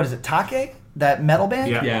band, what is it, Take? That metal band?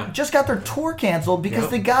 Yeah. Just got their tour canceled because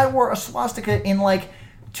the guy wore a swastika in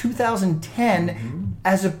 2010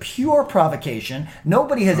 as a pure provocation.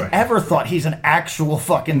 Nobody has ever thought he's an actual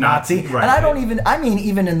fucking Nazi. Right. And I don't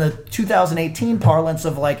even in the 2018 parlance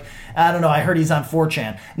of I don't know, I heard he's on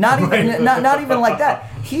 4chan. Not even like that.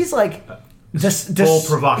 He's full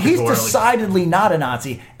provocateur. He's decidedly not a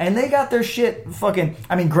Nazi, and they got their shit fucking.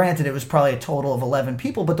 I mean, granted, it was probably a total of 11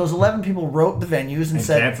 people, but those 11 people wrote the venues and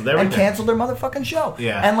said canceled their motherfucking show.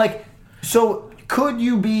 Yeah, and like, so could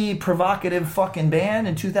you be provocative fucking band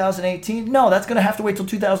in 2018? No, that's going to have to wait till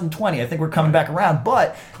 2020. I think we're coming back around,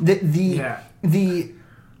 but the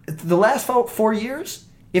last 4 years,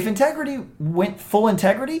 if Integrity went full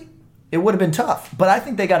Integrity, it would have been tough. But I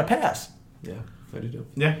think they got a pass. Yeah, I do.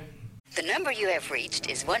 Yeah. The number you have reached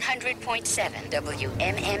is 100.7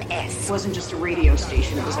 WMMS. It wasn't just a radio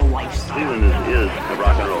station, it was a lifestyle. Cleveland is a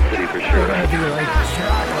rock and roll city for sure.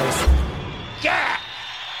 Get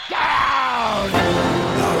down!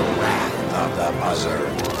 The Wrath of the Buzzard.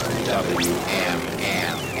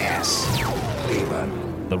 WMMS.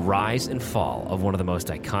 Cleveland. The rise and fall of one of the most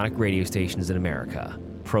iconic radio stations in America.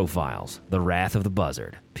 Profiles, The Wrath of the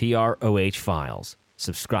Buzzard. PROH Files.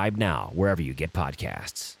 Subscribe now wherever you get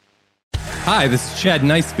podcasts. Hi, this is Chad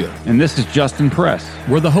Nicefield. And this is Justin Press.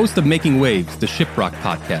 We're the host of Making Waves, the Shiprock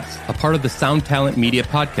podcast, a part of the Sound Talent Media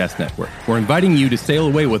Podcast Network. We're inviting you to sail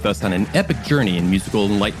away with us on an epic journey in musical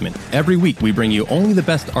enlightenment. Every week, we bring you only the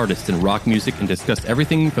best artists in rock music and discuss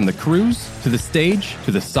everything from the cruise, to the stage,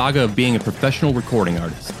 to the saga of being a professional recording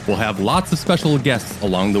artist. We'll have lots of special guests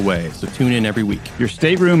along the way, so tune in every week. Your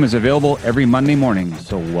stateroom is available every Monday morning,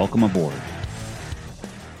 so welcome aboard.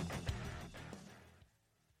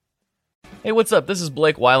 Hey, what's up? This is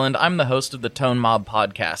Blake Weiland. I'm the host of the Tone Mob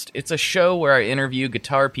Podcast. It's a show where I interview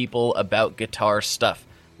guitar people about guitar stuff.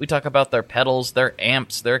 We talk about their pedals, their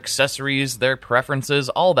amps, their accessories, their preferences,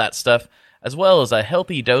 all that stuff, as well as a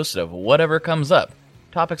healthy dose of whatever comes up.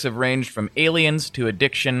 Topics have ranged from aliens to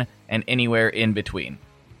addiction and anywhere in between.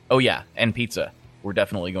 Oh yeah, and pizza. We're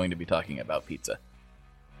definitely going to be talking about pizza.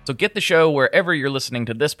 So get the show wherever you're listening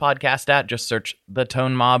to this podcast at. Just search The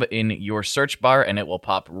Tone Mob in your search bar and it will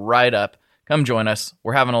pop right up. Come join us.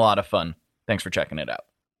 We're having a lot of fun. Thanks for checking it out.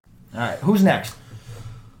 All right, who's next?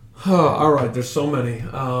 All right, there's so many.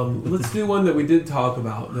 Let's do one that we did talk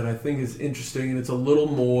about that I think is interesting, and it's a little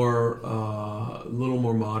more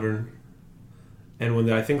modern, and one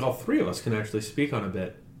that I think all three of us can actually speak on a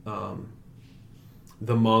bit.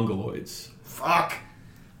 The Mongoloids. Fuck.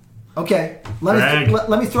 Okay,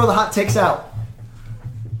 let me throw the hot takes out.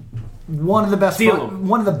 One of the best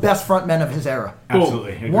frontmen of his era.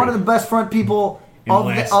 Absolutely. Agreed. One of the best front people of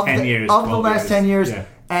the last 10 years. Yeah.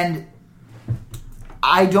 And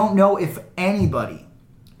I don't know if anybody,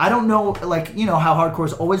 I don't know, like, you know how hardcore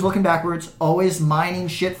is always looking backwards, always mining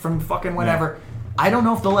shit from fucking whenever. Yeah. I don't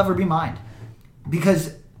know if they'll ever be mined.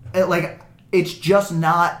 Because, it's just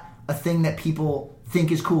not a thing that people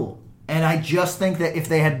think is cool. And I just think that if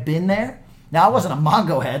they had been there, now I wasn't a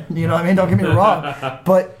Mongo head, you know what I mean? Don't get me wrong.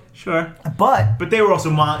 But... Sure, but they were also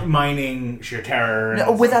mining Sheer Terror.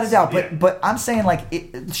 No, without a doubt, but I'm saying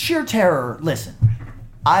Sheer Terror. Listen,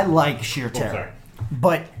 I like Sheer Terror,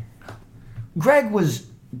 but Greg was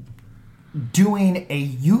doing a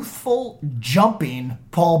youthful jumping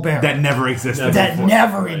Paul Bearer that never existed.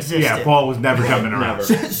 Never existed. Yeah, Paul was never jumping around.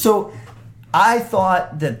 So I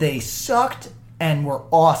thought that they sucked and were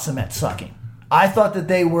awesome at sucking. I thought that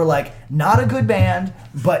they were not a good band,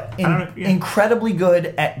 but incredibly good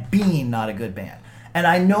at being not a good band. And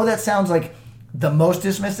I know that sounds like the most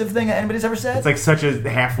dismissive thing that anybody's ever said. It's like such a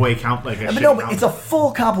halfway count, but it's a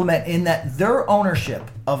full compliment in that their ownership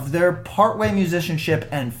of their partway musicianship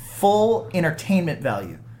and full entertainment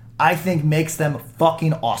value, I think, makes them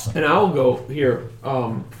fucking awesome. And I'll go here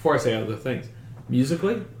before I say other things.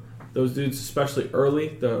 Musically, those dudes, especially early,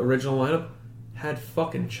 the original lineup, had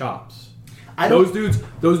fucking chops. Those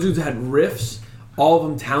dudes had riffs, all of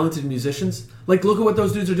them talented musicians. Look at what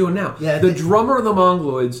those dudes are doing now. Yeah, the drummer of the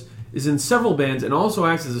Mongoloids is in several bands and also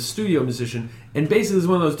acts as a studio musician, and basically is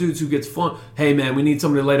one of those dudes who gets flown. Hey man, we need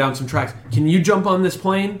somebody to lay down some tracks. Can you jump on this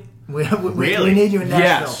plane? Really? We need you in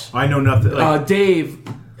Nashville. Yes. I know nothing. Dave,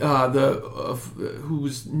 who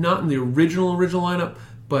was not in the original lineup,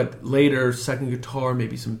 but later second guitar,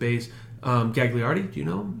 maybe some bass. Gagliardi, do you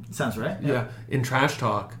know him? Sounds right. Yeah, in Trash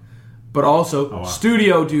Talk. But also,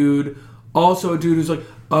 studio dude, also a dude who's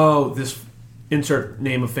this insert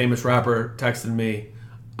name of famous rapper texted me,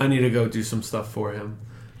 I need to go do some stuff for him.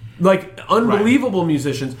 Unbelievable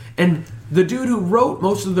musicians. And the dude who wrote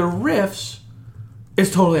most of their riffs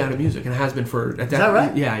is totally out of music and has been for... Is that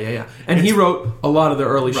right? Yeah. And he wrote a lot of the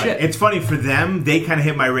early shit. It's funny, for them, they kind of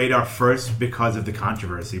hit my radar first because of the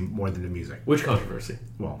controversy more than the music. Which controversy?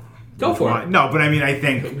 Well... Go for it. No, but I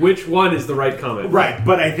think... Which one is the right comment? Right,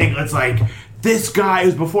 but I think it's this guy, it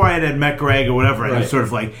was before I had met Greg or whatever, and it was sort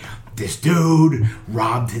of this dude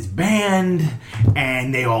robbed his band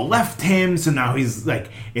and they all left him, so now he's like,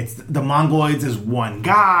 it's the Mongoloids is one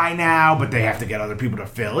guy now, but they have to get other people to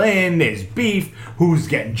fill in. There's beef. Who's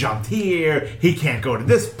getting jumped here? He can't go to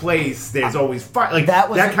this place. There's always fight. Like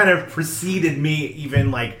that kind of preceded me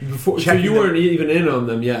even like before, so you weren't even in on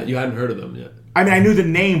them yet. You hadn't heard of them yet. I mean, I knew the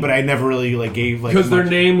name, but I never really like gave like because their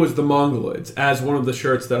name was the Mongoloids, as one of the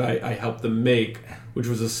shirts that I helped them make, which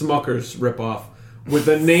was a Smucker's ripoff with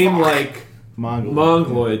a name like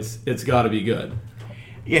Mongoloids. It's got to be good.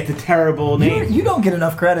 Yeah, it's a terrible name. You don't get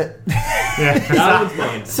enough credit. Yeah, that one's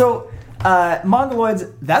mine. So.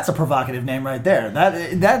 Mongoloids, that's a provocative name right there.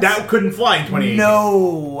 That couldn't fly in 2018.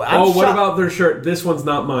 No. What about their shirt? This one's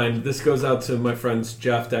not mine. This goes out to my friends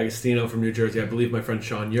Jeff D'Agostino from New Jersey. I believe my friend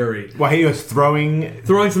Sean Uri. Well, he was throwing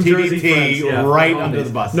some Jersey friends, right under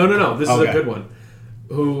the bus. No. This is a good one.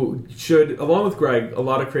 Who should, along with Greg, a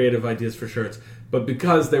lot of creative ideas for shirts. But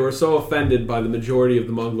because they were so offended by the majority of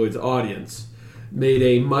the Mongoloids audience, made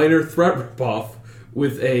a minor threat ripoff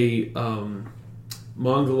with a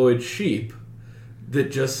Mongoloid sheep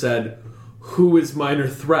that just said, "Who is minor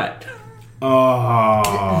threat?"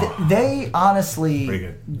 Oh, they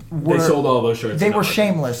honestly they sold all those shirts. They were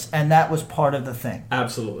shameless, and that was part of the thing.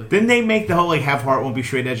 Absolutely. Didn't they make the whole like Have Heart Won't Be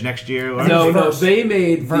Straight Edge next year? No, they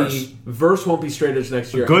made the Verse Won't Be Straight Edge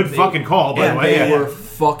next year. Good fucking call, by the way. They were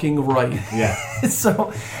fucking right. Yeah.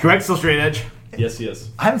 So Greg's still straight edge. Yes, he is.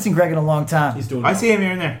 I haven't seen Greg in a long time. He's doing. I see him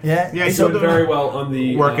here and there. Yeah, he's doing very well on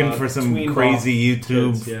the working for some crazy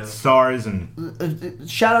YouTube stars and.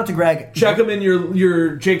 Shout out to Greg. Check him in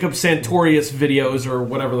your Jacob Santorius videos or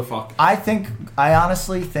whatever the fuck. I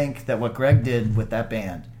honestly think that what Greg did with that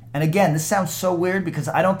band, and again, this sounds so weird because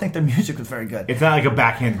I don't think their music was very good. It's not like a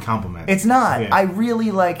backhanded compliment. It's not. Yeah. I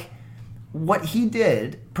really like what he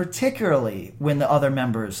did, particularly when the other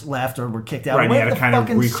members left or were kicked out. Right, what the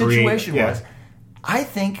fucking situation was, I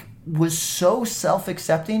think, was so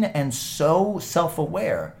self-accepting and so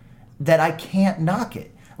self-aware that I can't knock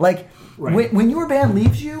it. Like, when your band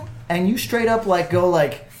leaves you and you straight up go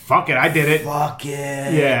like, fuck it, I did it. Fuck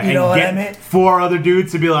it. Yeah, you know what I mean? 4 other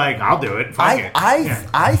dudes to be like, I'll do it. Fuck it.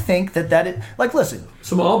 I think that is, like, listen.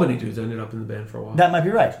 Some Albany dudes ended up in the band for a while. That might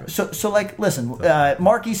be right. So like, listen,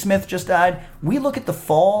 Mark E. Smith just died. We look at The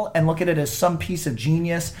Fall and look at it as some piece of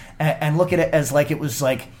genius and look at it as like it was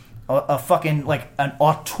like a fucking, like, an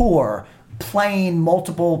auteur playing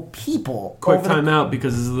multiple people. Quick time out,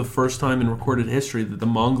 because this is the first time in recorded history that the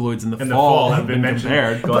Mongoloids and the Fall have been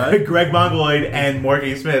compared. Go ahead. Greg Mongoloid and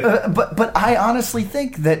Morgan Smith. But I honestly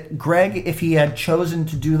think that Greg, if he had chosen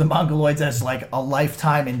to do the Mongoloids as like a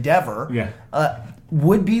lifetime endeavor,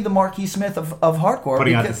 would be the Marquis Smith of hardcore.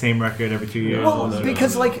 Putting out the same record every 2 years. Well,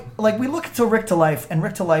 because like we look to Rick to Life, and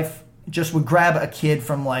Rick to Life just would grab a kid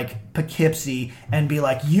from like Poughkeepsie and be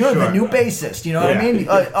like, "You're the new bassist." You know what I mean?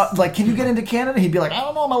 Like, can you get into Canada? He'd be like, "I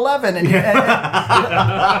don't know, I'm 11."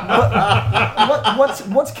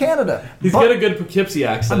 What's Canada? He's got a good Poughkeepsie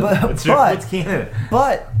accent. What's Canada?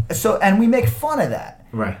 And we make fun of that.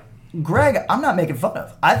 Right. Greg, I'm not making fun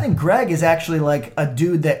of. I think Greg is actually like a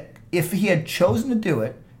dude that, if he had chosen to do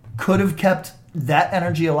it, could have kept that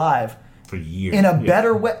energy alive for years in a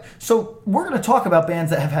better way. So we're going to talk about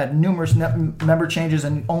bands that have had numerous member changes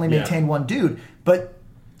and only maintained one dude, but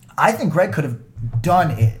I think Greg could have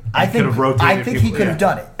done it. I think he could have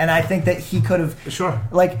done it, and I think that he could have. Sure.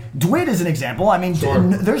 Like Dwid is an example. I mean,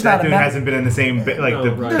 there's that not dude a hasn't been in the same. The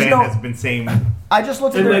band hasn't been same. I just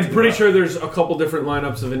looked at. And I'm pretty sure there's a couple different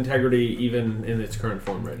lineups of Integrity even in its current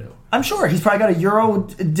form right now. I'm sure he's probably got a Euro.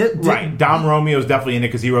 Right, Dom Romeo's definitely in it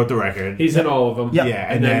because he wrote the record. He's in all of them. Yep.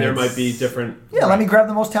 Yeah, and then there might be different. Yeah, let me grab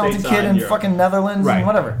the most talented kid in fucking Netherlands and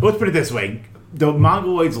whatever. Let's put it this way: the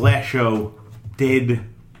Mongoloids' last show did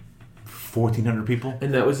 1,400 people,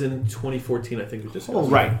 and that was in 2014, I think. It just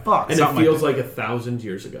right, fuck, and it feels like 1,000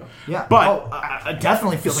 years ago. Yeah, but it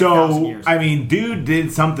definitely feels like 1,000 years. I mean, dude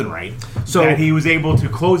did something right, so that he was able to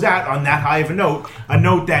close out on that high of a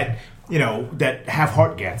note that. You know, that Have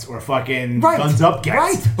Heart gets or fucking Guns Up gets.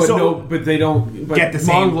 Right. But but they don't get the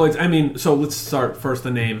same. Mongoloids, I mean, so let's start first.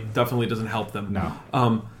 The name definitely doesn't help them. No.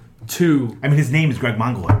 Two. I mean, his name is Greg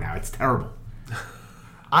Mongoloid now. It's terrible.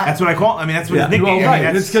 That's what I call. I mean, that's what his nickname is.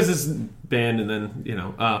 Right. It's because it's band, and then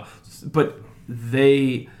but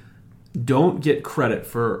they don't get credit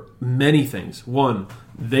for many things. One,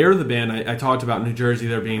 they're the band I talked about in New Jersey.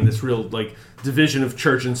 There being this real like division of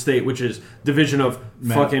church and state, which is division of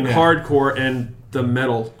fucking hardcore and the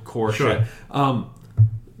metalcore shit.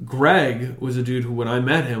 Greg was a dude who, when I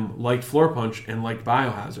met him, liked Floor Punch and liked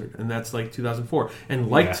Biohazard, and that's like 2004,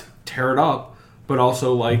 and liked Tear It Up, but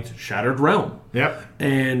also liked Shattered Realm. Yep.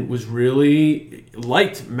 And was really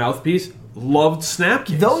liked Mouthpiece, loved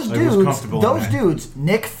Snapcase. Those dudes,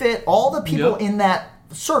 Nick Fit, all the people in that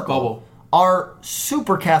circle are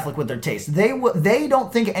super Catholic with their taste. They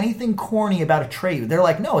don't think anything corny about Atreyu. They're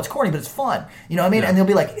like, no, it's corny, but it's fun. You know what I mean? Yeah. And they'll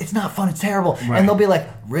be like, it's not fun, it's terrible. Right. And they'll be like,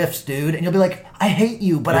 riffs, dude. And you'll be like, I hate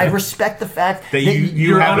you, but I respect the fact that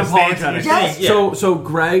you have unapologetic. Yes. Yeah. So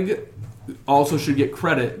Greg also should get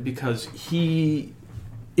credit because he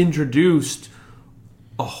introduced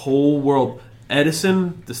a whole world.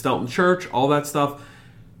 Edison, the Stelton Church, all that stuff.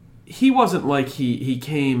 He wasn't like he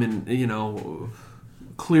came and,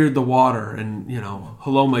 cleared the water and,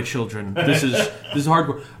 hello, my children. This is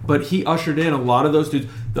hardcore. But he ushered in a lot of those dudes.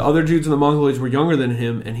 The other dudes in the Mongoloids were younger than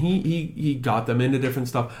him, and he got them into different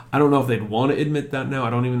stuff. I don't know if they'd want to admit that now.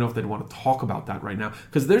 I don't even know if they'd want to talk about that right now.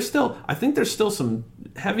 Because I think there's still some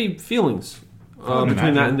heavy feelings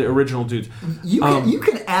between that and the original dudes. You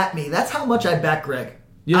can at me. That's how much I back Greg.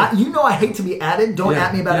 Yeah. I hate to be added. Don't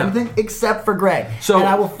at me about anything except for Greg. And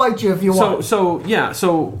I will fight you if you want.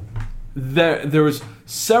 So there was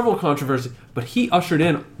several controversies, but he ushered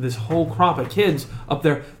in this whole crop of kids up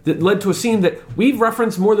there that led to a scene that we've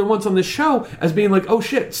referenced more than once on this show as being like, oh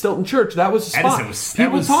shit, Stilton Church, that was a spot.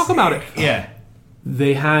 People talk about it. Yeah.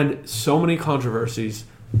 They had so many controversies.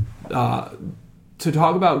 To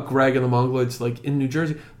talk about Greg and the Mongoloids, like in New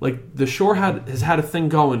Jersey, like the Shore has had a thing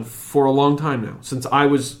going for a long time now, since I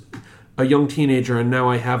was a young teenager and now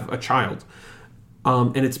I have a child.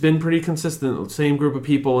 And it's been pretty consistent, same group of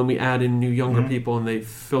people, and we add in new younger people and they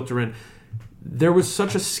filter in. There was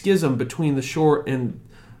such a schism between the Shore and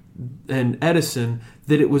Edison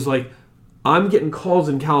that it was like, I'm getting calls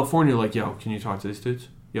in California like, yo, can you talk to these dudes?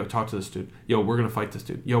 Yo, talk to this dude. Yo, we're going to fight this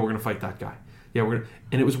dude. Yo, we're going to fight that guy. Yeah,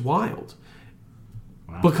 and it was wild.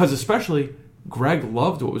 Wow. Because especially Greg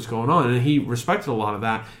loved what was going on and he respected a lot of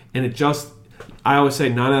that. And it just, I always say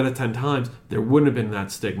 9 out of 10 times, there wouldn't have been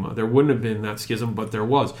that stigma. There wouldn't have been that schism, but there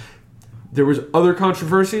was. There was other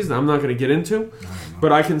controversies that I'm not going to get into,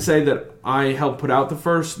 but I can say that I helped put out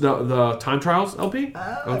the Time Trials LP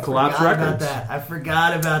on Collapse Records. I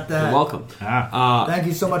forgot about that. You're welcome. Thank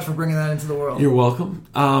you so much for bringing that into the world. You're welcome.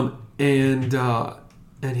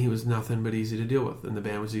 And he was nothing but easy to deal with, and the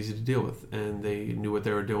band was easy to deal with, and they knew what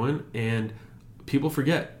they were doing. And people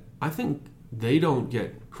forget. I think they don't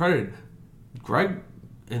get credited. Greg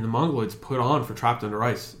and the Mongoloids put on for Trapped Under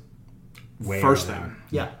Ice. First thing.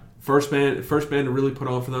 Yeah. First band to really put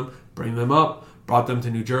on for them, bring them up, brought them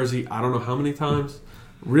to New Jersey. I don't know how many times.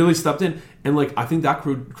 Really stepped in, and I think that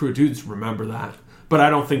crew of dudes remember that. But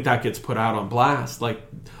I don't think that gets put out on blast. Like,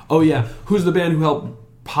 oh yeah, who's the band who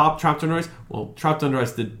helped pop Trapped Under Ice? Well, Trapped Under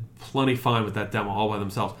Ice did plenty fine with that demo all by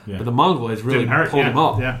themselves. Yeah. But the Mongoloids really pulled them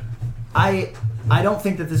up. Yeah. I don't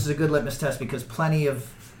think that this is a good litmus test because plenty of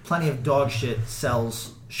dog shit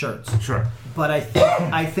sells shirts. Sure. But I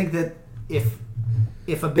think that if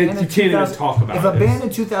a band in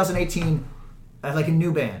 2018, like a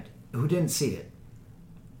new band who didn't see it,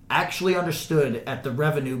 actually understood at the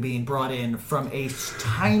revenue being brought in from a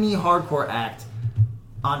tiny hardcore act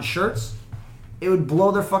on shirts, it would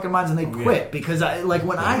blow their fucking minds and they'd quit. Because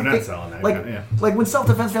when Self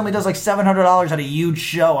Defense Family does like $700 at a huge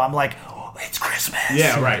show, I'm like, oh, it's Christmas.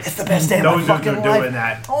 Yeah, right. It's the best day of my fucking life. Doing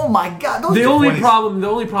that. Oh my god. The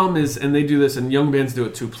only problem is, and they do this, and young bands do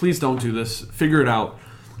it too. Please don't do this. Figure it out.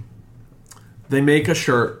 They make a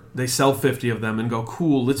shirt, they sell 50 of them, and go,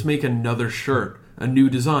 cool, let's make another shirt, a new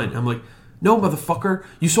design. I'm like, no, motherfucker,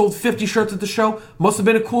 you sold 50 shirts at the show, must have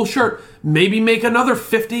been a cool shirt. Maybe make another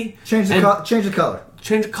 50. Change the color.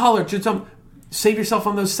 Change the color. Save yourself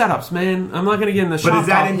on those setups, man. I'm not going to get in the shop. But is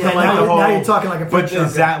that into the whole... Now you're talking like a But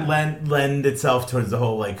does that lend itself towards the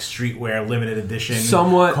whole streetwear, limited edition,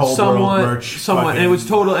 somewhat, merch? Somewhat. And it was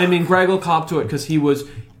total... I mean, Greg will cop to it because he was...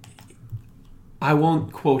 I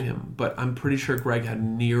won't quote him, but I'm pretty sure Greg had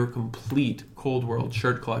near complete Cold World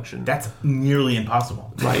shirt collection. That's nearly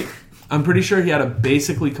impossible. Right. I'm pretty sure he had a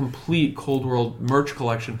basically complete Cold World merch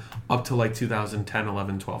collection up to 2010,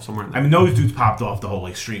 11, 12, somewhere in there. I mean, those dudes popped off the whole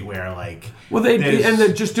streetwear Well,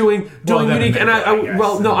 they're just doing unique. And I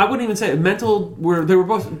wouldn't even say it. Mental they were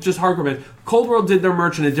both just hardcore bands. Cold World did their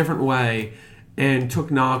merch in a different way and took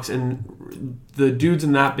knocks, and the dudes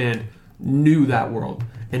in that band knew that world.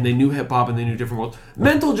 And they knew hip hop and they knew different worlds.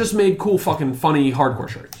 Mental just made cool, fucking funny hardcore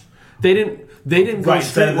shirts. They didn't go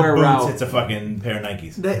streetwear route. It's a fucking pair of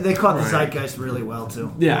Nikes. They caught the zeitgeist really well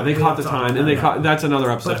too. Yeah, they caught the time, and that's another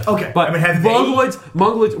episode. But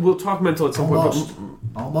Mongoloids. We'll talk Mental at some point.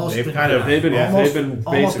 Almost. They've been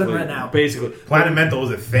written out. Basically, Planet Mental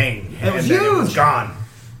was a thing. It was huge. It was gone.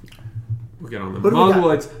 We'll get on them. Who do we got?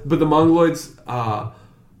 Mongoloids, but the Mongoloids,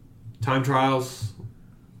 Time Trials,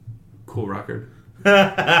 cool record.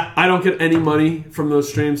 I don't get any money from those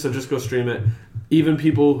streams, so just go stream it. Even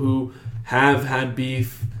people who have had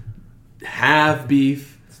beef,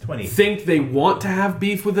 think they want to have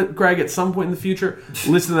beef with it, Greg, at some point in the future,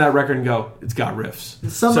 listen to that record and go, it's got riffs.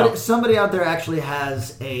 Somebody out there actually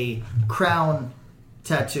has a crown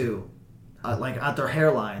tattoo, like at their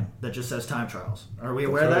hairline, that just says Time Trials. Are we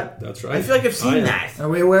aware of that? That's right. I feel like I've seen that. Are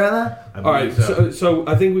we aware of that? All right, so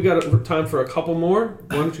I think we got time for a couple more.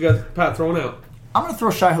 Why don't you guys, Pat, throw one out? I'm going to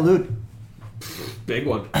throw Shai Hulud. Big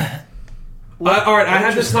one. All right, I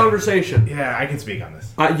had this conversation. Yeah, I can speak on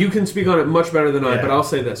this. You can speak on it much better than I, but I'll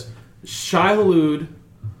say this. Shai Hulud,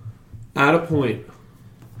 at a point,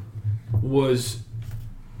 was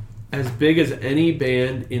as big as any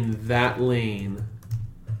band in that lane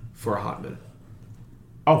for a hot minute.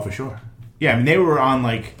 Oh, for sure. Yeah, I mean, they were on,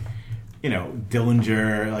 like, you know,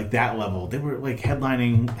 Dillinger, like that level. They were, like,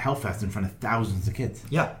 headlining Hellfest in front of thousands of kids.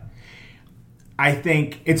 Yeah. I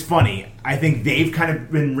think it's funny. I think they've kind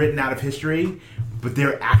of been written out of history, but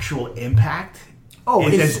their actual impact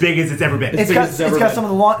is as big as it's ever been. It's got some of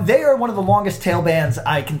the they are one of the longest tail bands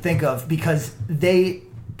I can think of because they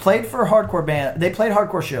played for a hardcore band. They played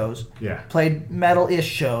hardcore shows. Yeah. Played metal-ish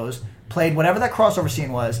shows. Played whatever that crossover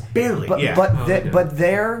scene was. Barely. But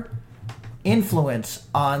their influence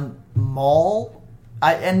on mall,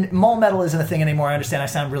 and mall metal isn't a thing anymore. I understand. I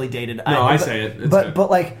sound really dated. I say it.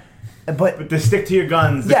 But to stick to your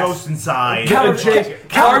guns, the ghost inside.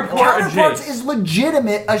 Counterparts is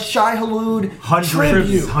legitimate a Shai Hulud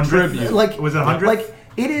tribute. 100. Like, was it 100? Like,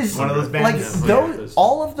 it is one of those bands. Like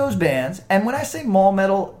all of those bands. And when I say mall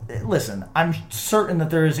metal, listen, I'm certain that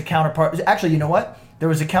there is a counterpart. Actually, you know what? There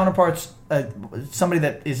was a counterparts. Somebody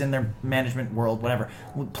that is in their management world, whatever,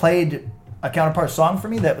 played a counterpart song for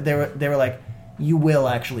me that they were like, "You will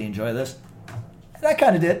actually enjoy this." And I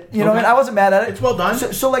kind of did. You know what I mean? I wasn't mad at it. It's well done.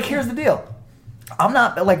 So like, here's the deal. I'm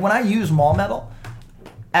not, like, when I use mall metal,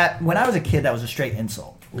 when I was a kid, that was a straight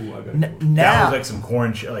insult. Ooh, I bet. Now, that was like some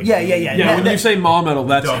corn shit. Like, Yeah, when you say mall metal,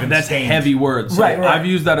 that's heavy words. So right. I've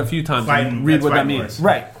used that a few times. Read what that means.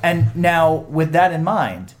 Right. And now, with that in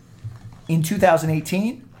mind, in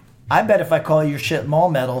 2018, I bet if I call your shit mall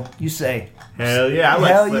metal, you say, hell yeah,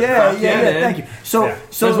 thank you. So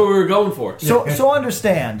that's what we were going for. So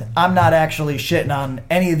understand, I'm not actually shitting on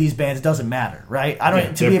any of these bands. It doesn't matter, right? I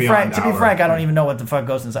don't. To be frank, I don't even know what the fuck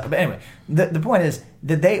goes inside. But anyway, the point is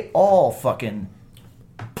that they all fucking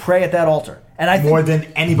pray at that altar, and I think more than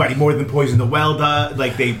anybody, more than Poison the Well does.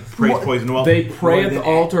 Like, they praise Poison the Well. They pray at the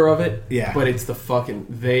altar of it. Yeah, but it's the fucking.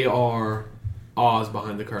 They are Oz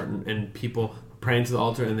behind the curtain, and people praying to the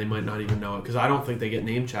altar, and they might not even know it because I don't think they get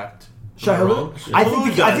name checked. I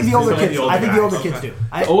think the older kids. I think the older kids do.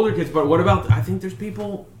 The older kids, but what about? I think there's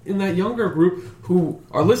people in that younger group who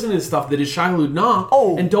are listening to stuff that is Shai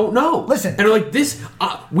Hulud and don't know. Listen, and are like, this.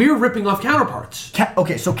 We're ripping off Counterparts.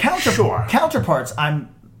 Counterparts. I'm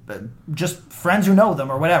just friends who know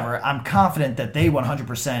them or whatever. I'm confident that they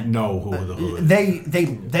 100% know who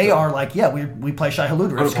they are. Like, yeah, we play Shai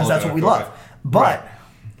Hulud riffs because that's what we love. But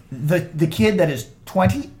the kid that is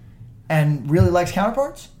 20 and really likes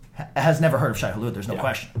Counterparts has never heard of Shai Hulud. There's no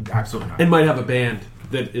question. Absolutely not. And might have a band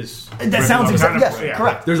that is... That sounds exactly... Yes,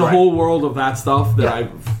 correct. There's a whole world of that stuff that I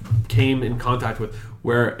came in contact with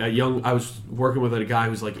where I was working with a guy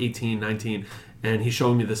who's like 18, 19, and he's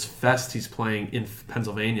showing me this fest he's playing in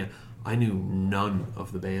Pennsylvania. I knew none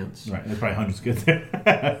of the bands. Right, there's probably hundreds of kids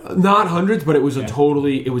there. Not hundreds, but it was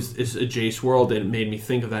it's a Jace world, and it made me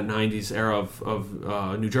think of that 90s era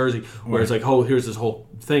of New Jersey, where it's like, oh, here's this whole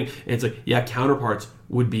thing, and it's like, yeah, Counterparts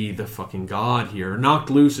would be the fucking god here. Knocked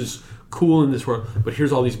Loose is cool in this world, but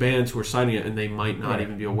here's all these bands who are citing it, and they might not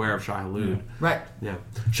even be aware of Shai Hulud. Right. Yeah.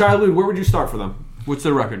 Shai Hulud, where would you start for them? What's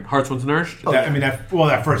their record? Hearts Once Nourished?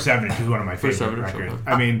 That first 7 is one of my favorite records. Okay.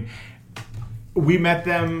 I mean, we met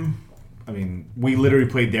them... we literally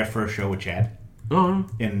played their first show with Chad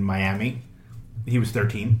in Miami. He was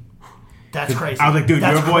 13. That's crazy. I was like, dude,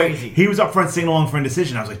 your voice... Crazy. He was up front singing along for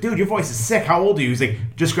Indecision. I was like, dude, your voice is sick. How old are you? He was like,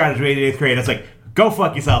 just graduated 8th grade. I was like, go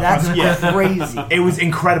fuck yourself. That's crazy. It was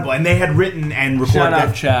incredible. And they had written and recorded... Shout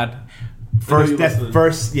out Chad.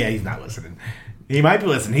 First... Yeah, he's not listening. He might be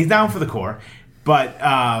listening. He's down for the core. But...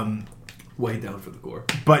 way down for the core.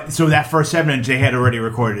 But so that first 7-inch, they had already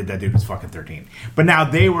recorded that dude was fucking 13. But now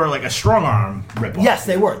they were like a strong arm ripoff. Yes,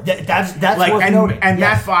 they were. That's like, worth noting. And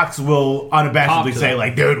Matt Fox will unabashedly say,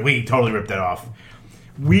 like, dude, we totally ripped that off.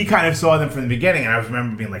 We kind of saw them from the beginning, and I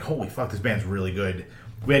remember being like, holy fuck, this band's really good.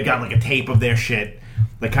 We had gotten like a tape of their shit,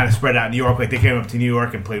 like kind of spread out in New York. Like they came up to New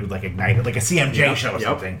York and played with like Ignited, like a CMJ show or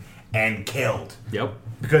something. and killed. Yep.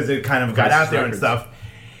 Because it kind of got out there and stuff.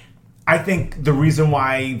 I think the reason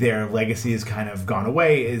why their legacy has kind of gone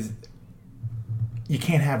away is you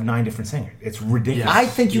can't have 9 different singers. It's ridiculous. I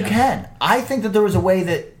think you can. I think that there was a way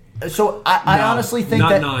that. So I honestly think not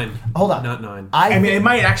that 9. Hold on, not 9. I mean, it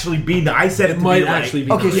might actually be. I said it to might be actually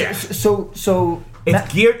be. Okay, 9. Yeah. So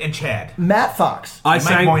it's Geert and Chad. Matt Fox. I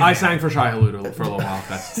sang for Shai Hulud for a little while.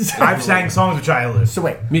 I've sang songs with Shai Hulud. So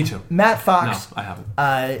wait, me too. Matt Fox. No, I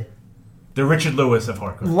haven't. The Richard Lewis of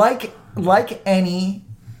hardcore. Like any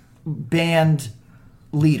band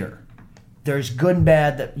leader, there's good and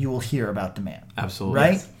bad that you will hear about the man. Absolutely.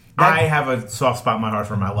 Right? Yes. I have a soft spot in my heart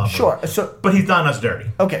for him. I love him. Sure. So, but he's done us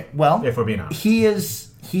dirty. Okay. Well, if we're being honest,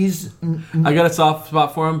 he's. I got a soft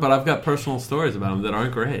spot for him, but I've got personal stories about him that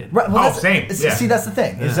aren't great. Right. Well, same. Yeah. See, that's the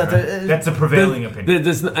thing. Is that that's a prevailing opinion.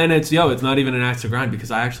 And it's not even an axe to grind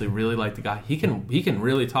because I actually really like the guy. He can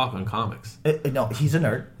really talk on comics. No, he's a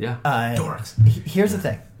nerd. Yeah. Dorks. Here's the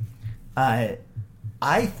thing.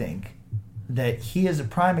 I think that he is a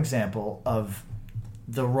prime example of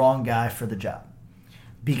the wrong guy for the job.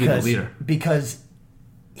 Because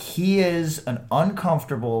he is an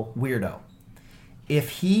uncomfortable weirdo. If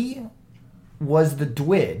he was the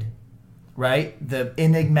Dwid, right, the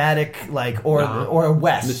enigmatic, or a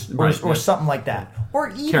Wes, or something like that, or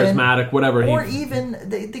even charismatic, whatever, or even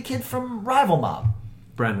the kid from Rival Mob,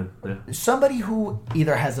 Brendan, somebody who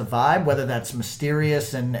either has a vibe, whether that's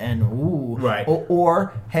mysterious and ooh, right,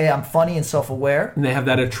 or hey, I'm funny and self-aware, and they have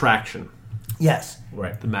that attraction. Yes,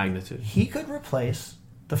 right, the magnitude. He could replace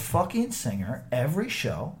the fucking singer every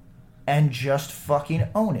show and just fucking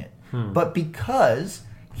own it. But because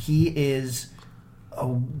he is a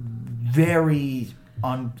very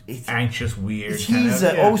anxious, weird, he's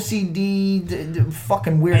an OCD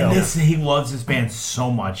fucking weirdo. And he loves this band so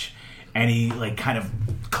much, and he kind of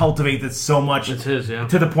cultivates it so much. It's his, yeah.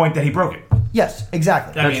 To the point that he broke it. Yes,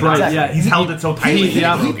 exactly. That's right. Exactly. Yeah, he's held it so tightly. He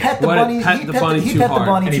pet the bunny. He pet the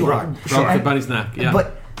bunny too hard. Broke the bunny's neck. Yeah.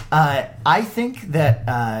 But I think that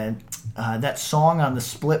that song on the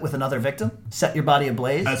split with Another Victim, "Set Your Body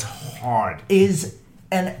Ablaze," that's hard. Is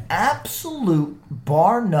an absolute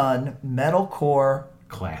bar none metalcore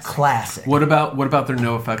classic. What about their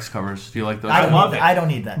No Effects covers? Do you like those? I love it. I don't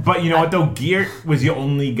need that. But you know what though? Geert was the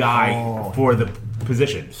only guy for the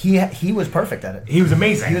position. He was perfect at it. He was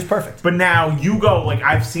amazing. He was perfect. But now you go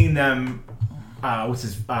I've seen them. What's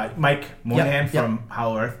his Mike Moynihan from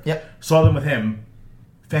Hollow Earth. Yep. Saw them with him.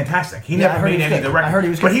 Fantastic. He never made any of the records. I heard he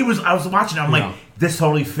was good. But I was watching it. I'm like, this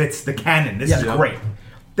totally fits the canon. This is great.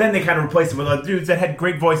 Then they kind of replaced him with other dudes that had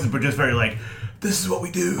great voices, but just very this is what we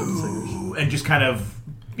do, and just kind of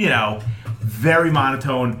very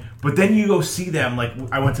monotone. But then you go see them.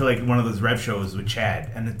 I went to one of those Rev shows with Chad,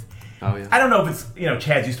 and I don't know if it's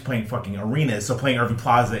Chad's used to playing fucking arenas, so playing Irving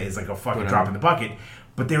Plaza is a fucking drop in the bucket.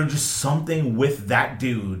 But there was just something with that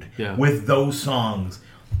dude, with those songs.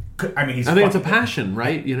 I mean, I think it's a passion,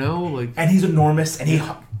 right? And he's enormous, and he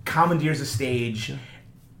commandeers a stage. Yeah.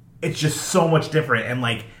 It's just so much different, and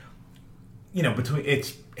between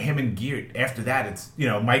it's him and Geert. After that, it's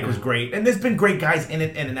Mike was great, and there's been great guys in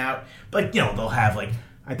and out. But they'll have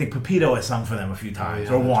I think Pepito has sung for them a few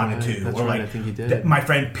times, or wanted to, That's or right. I think he did. My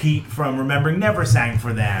friend Pete from Remembering Never sang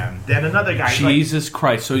for them. Then another guy. Jesus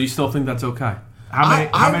Christ! So you still think that's okay?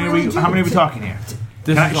 How many are we talking here?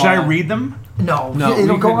 Should I read them? No,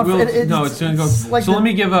 it'll go on. It's going to go. So let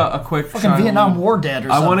me give a quick fucking Vietnam War dad or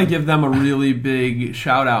something. I want to give them a really big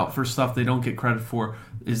shout out for stuff they don't get credit for.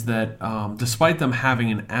 Is that despite them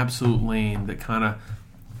having an absolute lane that kind of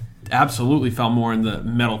absolutely fell more in the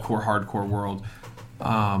metalcore, hardcore world,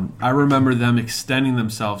 I remember them extending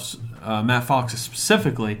themselves, Matt Fox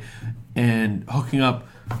specifically, and hooking up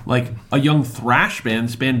a young thrash band,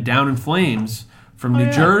 this band Down in Flames from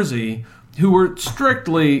New Jersey, who were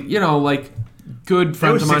strictly, good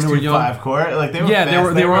friends of mine who were young. Core.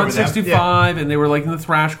 They were on 65, and they were in the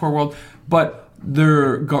thrashcore world. But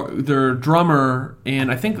their drummer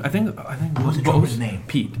and I think what was the drummer's name?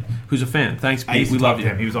 Pete, who's a fan. Thanks, Pete. We love you.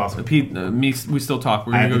 Him. He was awesome. Pete, we still talk.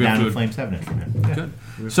 We're gonna go get food. Flames 7 from him. Yeah.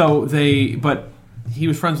 Good. So but he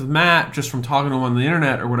was friends with Matt just from talking to him on the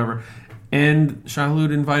internet or whatever. And Shai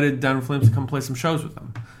Hulud invited Down in Flames to come play some shows with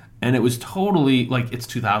them. And it was totally it's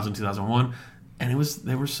 2000, 2001. And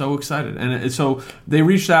they were so excited. And so they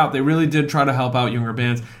reached out. They really did try to help out younger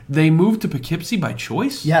bands. They moved to Poughkeepsie by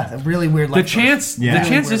choice. Yeah, a really weird The chance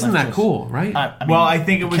isn't that cool, right? I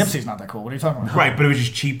think it was... Poughkeepsie's not that cool. What are you talking about? Right, but it was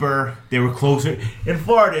just cheaper. They were closer. In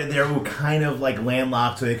Florida, they were kind of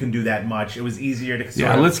landlocked, so they couldn't do that much. It was easier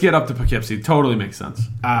to... let's get up to Poughkeepsie. Totally makes sense.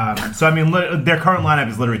 So, their current lineup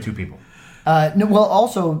is literally 2 people. No, well,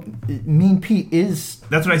 also, Mean Pete is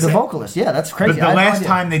that's what I the said. vocalist. Yeah, that's crazy. But the last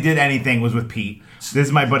time they did anything was with Pete. This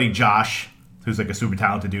is my buddy Josh, who's like a super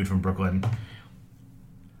talented dude from Brooklyn.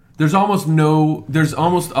 There's almost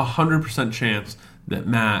 100% chance that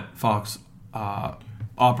Matt Fox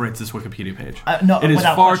operates this Wikipedia page. No, it is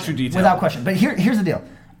far question. too detailed. Without question. But here's the deal.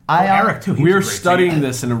 Eric too. We're studying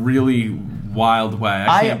this in a really wild way.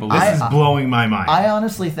 I can't believe this is blowing my mind. I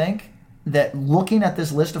honestly think that looking at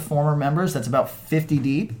this list of former members, that's about 50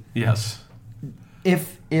 deep. Yes.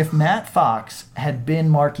 If Matt Fox had been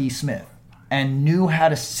Marquis Smith and knew how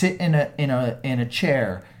to sit in a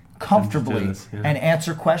chair comfortably and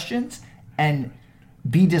answer questions and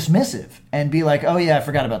be dismissive and be like, oh yeah, I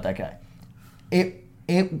forgot about that guy.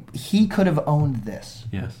 He could have owned this.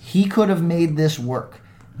 Yes. He could have made this work.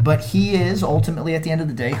 But he is ultimately, at the end of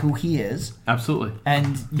the day, who he is. Absolutely.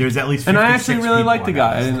 And there's at least 56 and I actually really like the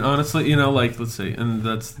guy. list. And honestly, let's see. And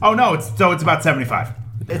that's oh no, it's about 75.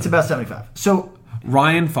 It's about 75. So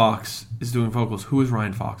Ryan Fox is doing vocals. Who is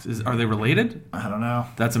Ryan Fox? Are they related? I don't know.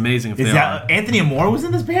 That's amazing. If Is they that are. Anthony Moore was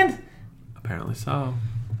in this band? Apparently so.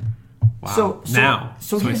 Wow.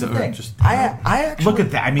 So here's the thing. I actually look at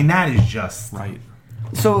that. I mean, that is just right.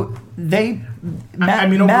 So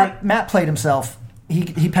Matt played himself.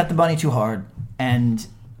 He pet the bunny too hard, and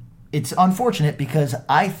it's unfortunate because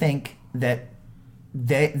I think that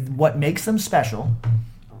what makes them special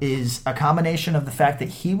is a combination of the fact that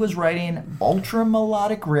he was writing ultra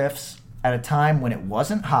melodic riffs at a time when it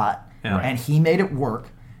wasn't hot, and he made it work,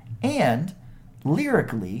 and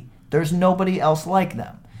lyrically, there's nobody else like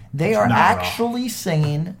them. They are actually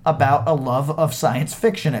singing about a love of science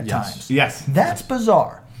fiction at times. Yes. That's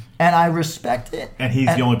bizarre. And I respect it. And he's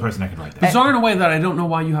the only person that can write that. Bizarre in a way that I don't know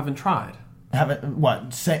why you haven't tried.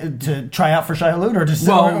 To try out for Shai Hulud or just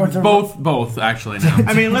both actually. Now.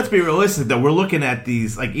 I mean, let's be realistic though. We're looking at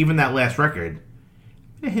these, like even that last record.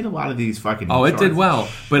 It hit a lot of these fucking. Oh, it did well.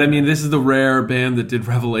 But I mean, this is the rare band that did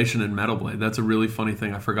Revelation and Metal Blade. That's a really funny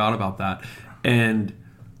thing. I forgot about that. And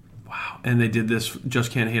wow, and they did this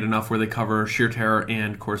Just Can't Hate Enough, where they cover Sheer Terror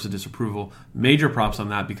and Chorus of Disapproval. Major props on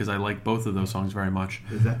that because I like both of those songs very much.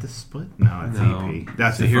 Is that the split? No, it's EP.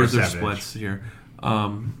 That's so the here's first their splits here.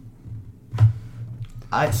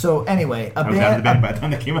 So anyway, a band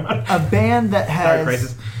that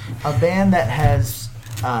has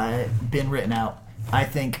been written out, I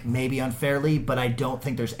think maybe unfairly, but I don't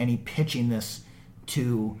think there's any pitching this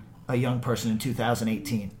to a young person in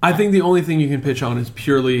 2018. I think the only thing you can pitch on is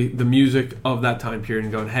purely the music of that time period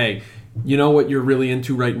and going, hey, you know what you're really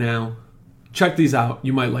into right now? Check these out.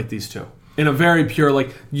 You might like these too. In a very pure,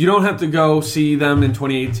 like, you don't have to go see them in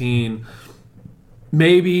 2018.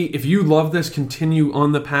 Maybe if you love this, continue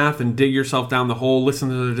on the path and dig yourself down the hole, listen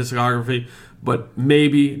to the discography, but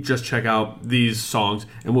maybe just check out these songs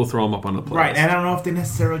and we'll throw them up on the playlist. Right, and I don't know if they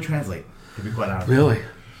necessarily translate, to be quite honest. Really?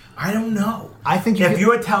 I don't know. I think if you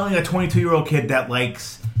were telling a 22-year-old kid that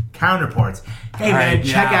likes counterparts, hey man,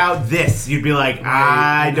 check out this, you'd be like,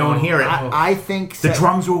 I don't hear it. I think the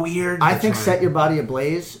drums were weird. I think Set Your Body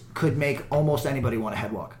Ablaze could make almost anybody want to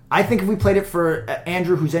headwalk. I think if we played it for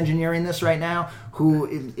Andrew, who's engineering this right now, who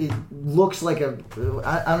it looks like I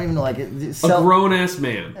don't even know, like a grown-ass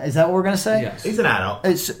man. Is that what we're going to say? Yes. He's an adult.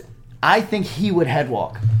 I think he would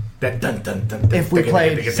headwalk. Dun, dun, dun, dun, if we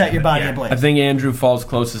played Set Your Body Ablaze. I think Andrew falls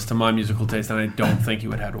closest to my musical taste, and I don't think he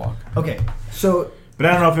would headwalk. Okay, so... But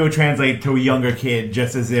I don't know if it would translate to a younger kid,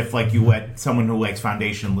 just as if like you let someone who likes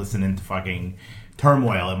Foundation listen to fucking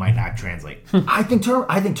Turmoil, it might not translate. I think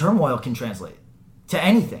Turmoil can translate to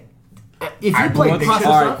anything. If you play Process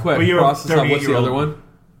all right, Up... quick, Process Up, what's the other one?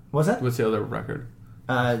 What's that? What's the other record?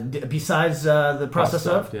 Besides the Process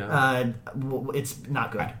Up, yeah. it's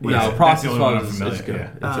not good. No, Process Up is good.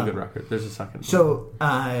 Yeah. It's a good record. There's a second. So,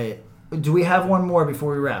 do we have one more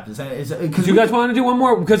before we wrap? Do you guys want to do one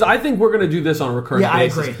more? Because I think we're going to do this on a recurring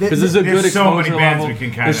basis. I agree. Because this is a good exposure so many bands level.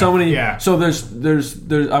 We can there's so many. Yeah. So there's.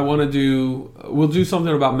 I want to do. We'll do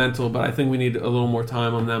something about Mental, but I think we need a little more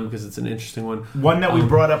time on them because it's an interesting one. One that we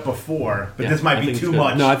brought up before, but this might be too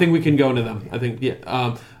much. No, I think we can go into them. I think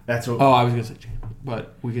that's what. Oh, I was going to say.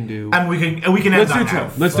 But we can do. And we can. Let's do two.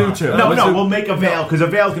 Let's do two. No, we'll make a veil because a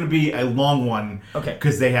veil is going to be a long one. Okay.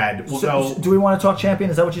 Because they had. Do we want to talk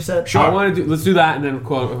Champion? Is that what you said? Sure. I want to do. Let's do that and then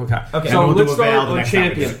quote. Okay. So let's start on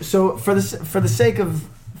Champion. So for the sake of,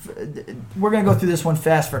 we're going to go through this one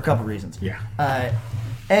fast for a couple reasons. Yeah.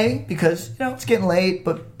 A, because it's getting late,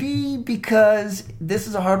 but B, because this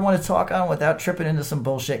is a hard one to talk on without tripping into some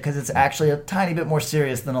bullshit, because it's actually a tiny bit more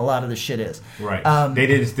serious than a lot of the shit is. Right. They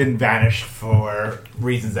just didn't vanish for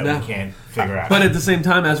reasons that we can't figure out. But at the same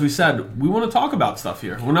time, as we said, we want to talk about stuff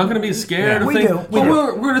here. We're not going to be scared of we things. do.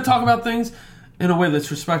 We're going to talk about things in a way that's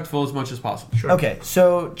respectful as much as possible. Sure. Okay,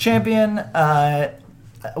 so Champion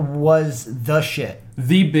was the shit.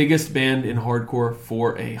 The biggest band in hardcore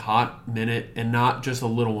for a hot minute, and not just a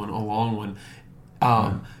little one, a long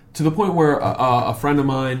one. To the point where a friend of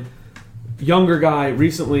mine, younger guy,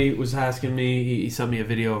 recently was asking me, he sent me a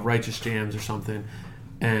video of Righteous Jams or something,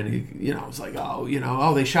 and he, was like,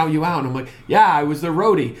 they shout you out, and I'm like, yeah, I was their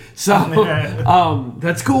roadie, so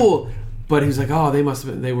that's cool. But he's like, they must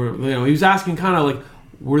have been, they were, he was asking kind of like,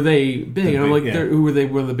 were they big? And I'm like, who were they?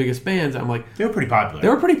 One of the biggest bands? I'm like, they were pretty popular. They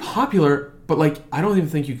were pretty popular, but like, I don't even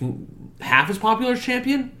think you can half as popular as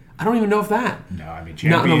Champion. I don't even know if that. No, I mean,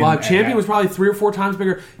 Champion. Not in the live. Champion was probably 3 or 4 times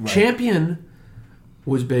bigger. Right. Champion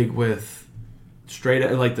was big with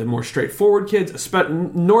the more straightforward kids,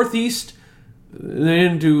 Northeast. They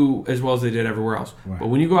didn't do as well as they did everywhere else. Right. But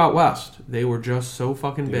when you go out west, they were just so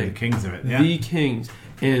fucking big. The kings of it. Yeah. The kings,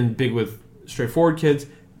 and big with straightforward kids.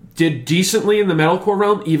 Did decently in the metalcore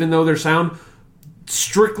realm, even though their sound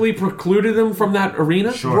strictly precluded them from that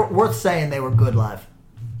arena. Sure. Worth saying they were good live.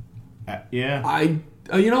 Yeah.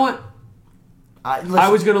 You know what? I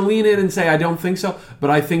was going to lean in and say I don't think so, but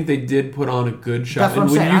I think they did put on a good show. That's what I'm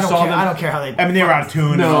saying. I don't care how they. I mean, they were out of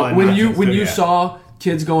tune. No, when you saw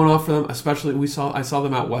kids going off for them, especially I saw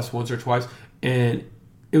them out west once or twice, and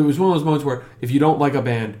it was one of those moments where if you don't like a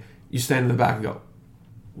band, you stand in the back and go,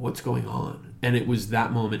 "What's going on?" And it was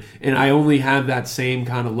that moment. And I only had that same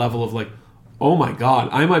kind of level of like, oh my God,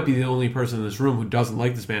 I might be the only person in this room who doesn't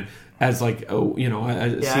like this band. As like,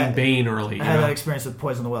 seeing Bane early. I had that experience with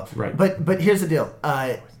Poison the Well. Right. But here's the deal.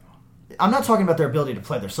 I'm not talking about their ability to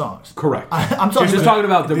play their songs. Correct. I'm talking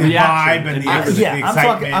about the reaction. Vibe and the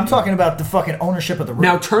excitement. I'm talking about the fucking ownership of the room.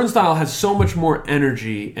 Now, Turnstile has so much more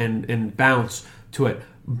energy and bounce to it.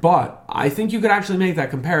 But I think you could actually make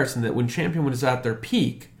that comparison that when Champion was at their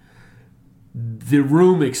peak, the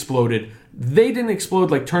room exploded. They didn't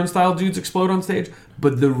explode like Turnstile dudes explode on stage,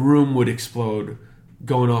 but the room would explode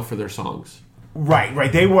going off for their songs.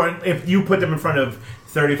 Right. They weren't. If you put them in front of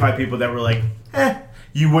 35 people that were like,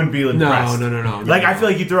 you wouldn't be impressed. No. Like, I feel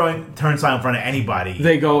like you throw in Turnstile in front of anybody.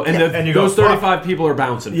 They go, and those 35 people are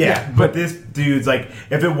bouncing. Yeah, but this dude's like,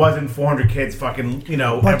 if it wasn't 400 kids fucking,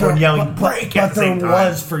 everyone yelling break at the same time. But there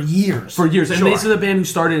was for years. And this is a band who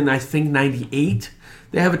started in, I think, 98.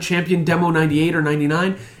 They have a Champion demo 98 or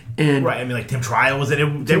 99. And right, I mean, like Tim Trial was in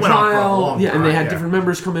it. They went on for a long time. And they had different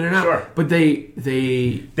members come in and out. Sure. But they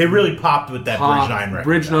really popped with that Bridge 9 record.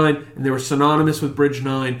 Bridge 9, and they were synonymous with Bridge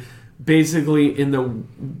 9. Basically, in the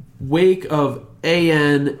wake of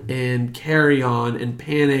AN and Carry On and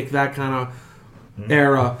Panic, that kind of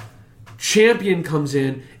era, Champion comes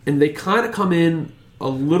in, and they kind of come in a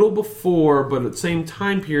little before, but at the same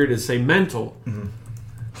time period as, say, Mental. Mm-hmm.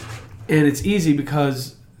 And it's easy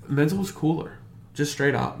because Mental was cooler. Just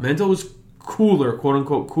straight up. Mental was cooler, quote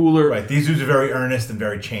unquote cooler. Right. These dudes are very earnest and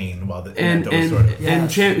very chain, while the Mental was sort of.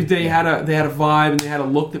 They had a vibe and they had a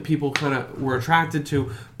look that people kind of were attracted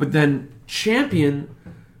to. But then Champion,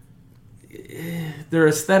 their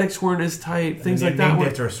aesthetics weren't as tight. Things like that. Named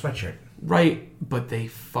after a sweatshirt. Right. But they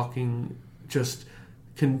fucking just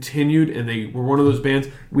continued, and they were one of those bands.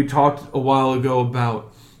 We talked a while ago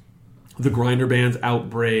about the grinder bands,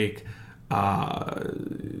 Outbreak,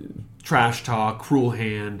 Trash Talk, Cruel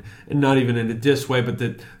Hand, and not even in a diss way, but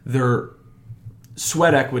that their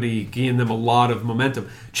sweat equity gained them a lot of momentum.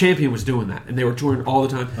 Champion was doing that, and they were touring all the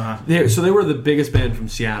time. Uh-huh. So they were the biggest band from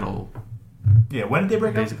Seattle. Yeah, when did they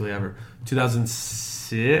break up? Basically ever.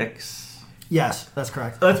 2006? Yes, that's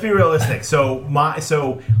correct. Let's be realistic. So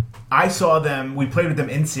I saw them, we played with them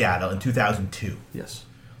in Seattle in 2002. Yes.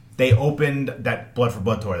 They opened that Blood for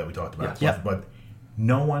Blood tour that we talked about. Yes. Blood for Blood.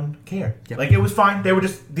 No one cared. Yep. Like, it was fine. They were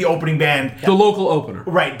just the opening band. The local opener.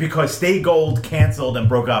 Right, because Stay Gold canceled and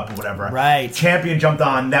broke up or whatever. Right. Champion jumped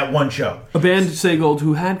on that one show. A band, Stay Gold,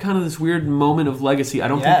 who had kind of this weird moment of legacy. I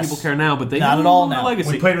don't think people care now, but they not at all now.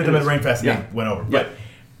 Legacy. We played with them at Rainfest and they went over. Yeah.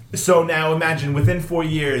 But, so now imagine, within 4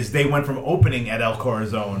 years, they went from opening at El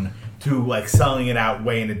Corazon to, like, selling it out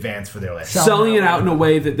way in advance for their last show. Selling it out in a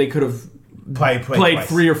way that they could have played twice.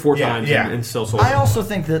 3 or 4 times and still sold. I also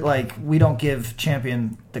think that like we don't give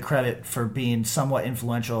Champion the credit for being somewhat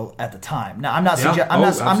influential at the time. Now I'm not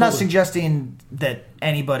I'm not suggesting that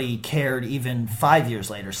anybody cared even 5 years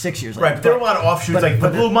later, 6 years later. Right, but there were a lot of offshoots like the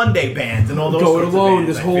Blue Monday bands and all those. Go It sorts Alone, of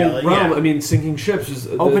bands, this whole like, realm. I mean, Sinking Ships is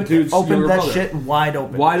opened that shit wide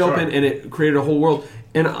open, and it created a whole world.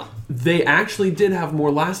 And they actually did have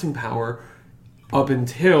more lasting power up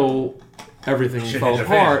until everything fell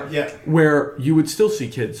apart, where you would still see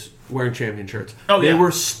kids wearing Champion shirts. They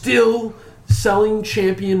were still selling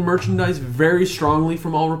Champion merchandise very strongly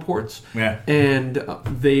from all reports. Yeah. And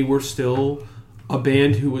they were still a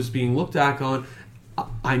band who was being looked back on.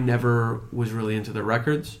 I never was really into their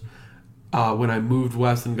records. When I moved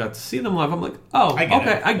west and got to see them live, I'm like,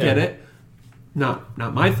 I get it. Not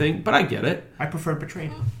my thing, but I get it. I prefer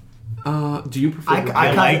Betrayed. Do you prefer Betrayed?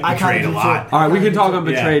 I like Betrayed a lot. All right, we can talk on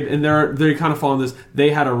Betrayed, and they kind of fall in this.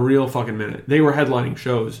 They had a real fucking minute. They were headlining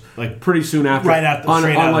shows like pretty soon after, right out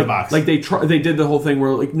of the box. Like they did the whole thing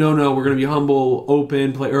where like, no, we're going to be humble,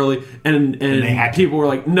 open, play early, and people were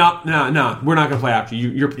like, no, we're not going to play after you.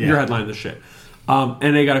 You're headlining this shit.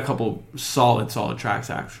 And they got a couple solid tracks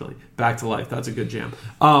actually. Back to Life, that's a good jam.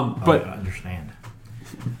 But I understand.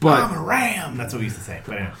 But I'm a ram. That's what we used to say.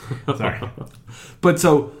 But anyway, sorry. But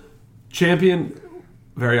so Champion,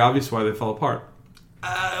 very obvious why they fell apart.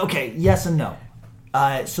 Okay, yes and no.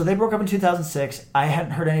 So they broke up in 2006. I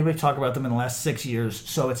hadn't heard anybody talk about them in the last 6 years,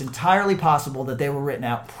 so it's entirely possible that they were written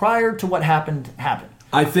out prior to what happened.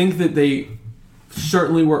 I think that they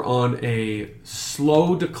certainly were on a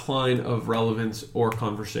slow decline of relevance or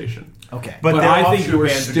conversation. Okay. But I think you were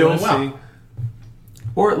bands still doing well. seeing...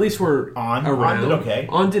 Or at least we're around.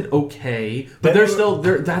 On did okay. But they're still...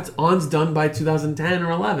 That's On's done by 2010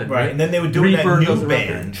 or 11. Right, and then they would do that new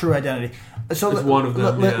band. True Identity. So it's one of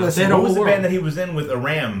them. Listen, what was the band that he was in with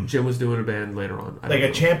Aram? Jim was doing a band later on. Like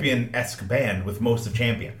a Champion-esque band with most of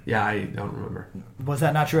Champion. Yeah, I don't remember. Was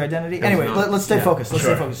that not True Identity? Anyway, let's stay focused.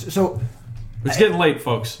 Stay focused. So... It's getting late,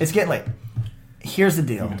 folks. It's getting late. Here's the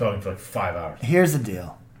deal. We've been talking for like 5 hours. Here's the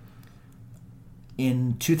deal.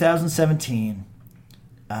 In 2017,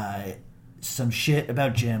 some shit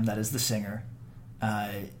about Jim, that is the singer,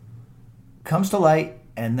 comes to light,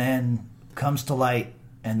 and then comes to light,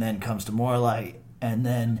 and then comes to more light, and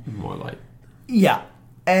then... More light. Yeah.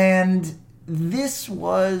 And this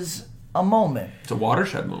was a moment. It's a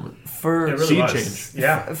watershed moment. For it really was. Change.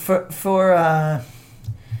 Yeah. For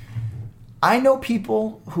I know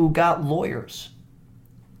people who got lawyers.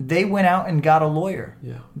 They went out and got a lawyer.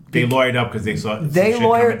 Yeah, they lawyered up because they saw they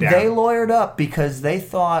lawyered up because they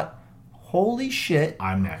thought, "Holy shit,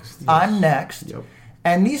 I'm next. Yes. I'm next." Yep.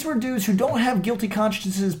 And these were dudes who don't have guilty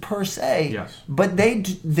consciences per se. Yes. But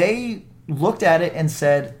they looked at it and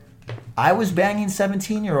said, "I was banging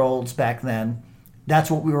 17-year-olds back then. That's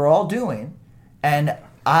what we were all doing, and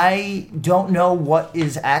I don't know what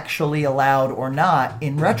is actually allowed or not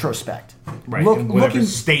in retrospect." Right, whatever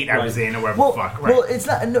state I was in or whatever the fuck. Right. Well, it's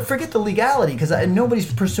not. Forget the legality because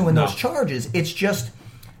nobody's pursuing those charges. It's just,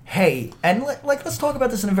 hey, and let's talk about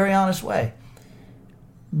this in a very honest way.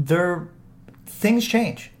 Things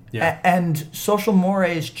change. Yeah. And social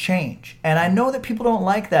mores change. And I know that people don't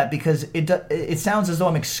like that because it sounds as though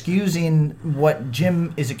I'm excusing what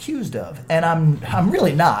Jim is accused of. And I'm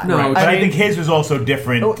really not. No, right? I think his was also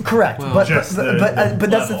different. Oh, correct. Well, but that's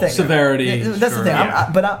the thing. Severity. That's the thing.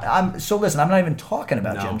 Yeah. So listen, I'm not even talking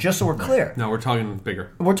about Jim, just so we're clear. No, we're talking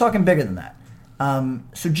bigger. We're talking bigger than that.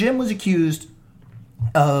 So Jim was accused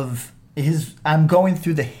of I'm going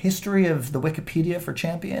through the history of the Wikipedia for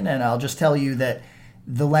Champion, and I'll just tell you that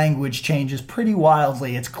the language changes pretty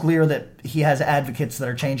wildly. It's clear that he has advocates that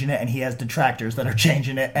are changing it, and he has detractors that are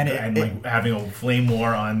changing it, and having a flame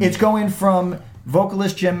war on. It's going from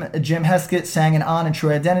vocalist Jim Heskett sang in On and True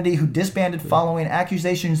Identity, who disbanded following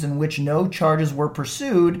accusations in which no charges were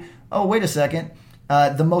pursued. Oh, wait a second.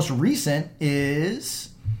 The most recent is.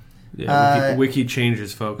 Yeah, wiki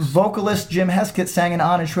changes, folks. Vocalist Jim Heskett sang in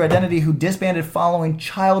On and True Identity, who disbanded following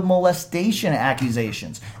child molestation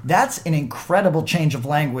accusations. That's an incredible change of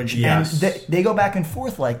language. Yes. And they go back and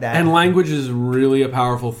forth like that. And language is really a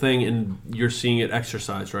powerful thing, and you're seeing it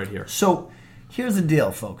exercised right here. So here's the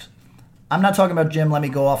deal, folks. I'm not talking about Jim. Let me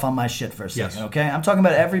go off on my shit for a second, okay? I'm talking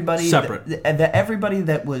about everybody. Separate. Everybody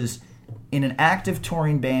that was in an active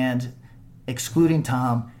touring band, excluding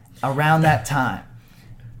Tom, around that time.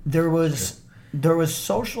 There was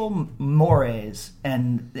social mores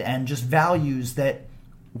and just values that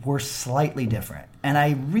were slightly different, and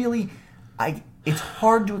it's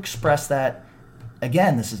hard to express that.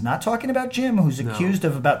 Again, this is not talking about Jim, who's accused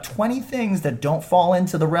of about 20 things that don't fall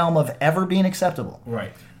into the realm of ever being acceptable.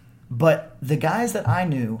 Right. But the guys that I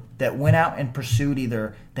knew that went out and pursued,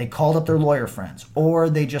 either they called up their lawyer friends or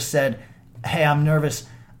they just said, hey, I'm nervous.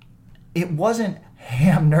 It wasn't, hey,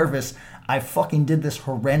 I'm nervous, I fucking did this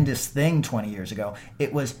horrendous thing 20 years ago.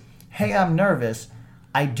 It was, hey, I'm nervous,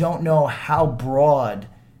 I don't know how broad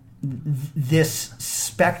this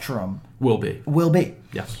spectrum will be.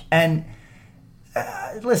 Yes. And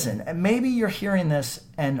listen, maybe you're hearing this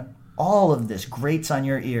and all of this grates on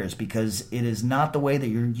your ears because it is not the way that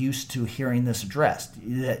you're used to hearing this addressed.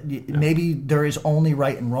 Maybe there is only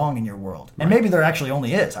right and wrong in your world. And maybe there actually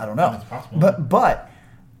only is. I don't know. That's possible. But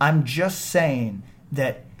I'm just saying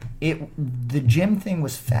that the Jim thing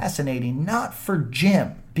was fascinating, not for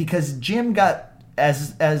Jim, because Jim got,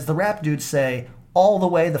 as the rap dudes say, all the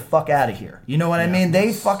way the fuck out of here. You know what I mean?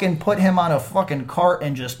 They fucking put him on a fucking cart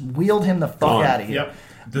and just wheeled him the fuck out of here. Yep.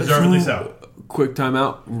 Deservedly so. Quick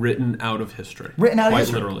timeout. Written out of history. Written out of Quite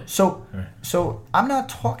history. literally. So I'm not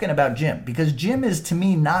talking about Jim because Jim is to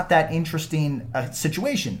me not that interesting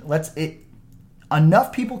situation.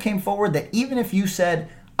 Enough people came forward that even if you said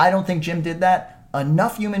I don't think Jim did that,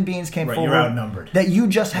 enough human beings came forward. You're outnumbered. That you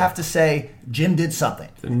just have to say Jim did something.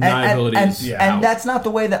 And that's not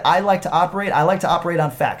the way that I like to operate. I like to operate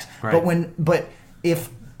on facts. Right. But if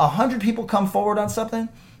 100 people come forward on something,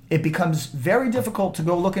 it becomes very difficult to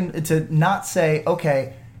go looking to not say,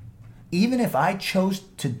 okay, even if I chose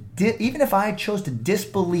to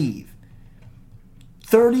disbelieve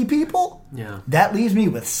 30 people, that leaves me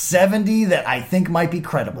with 70 that I think might be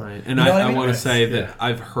credible. Right. And you know I mean? want to say that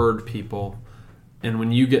I've heard people, and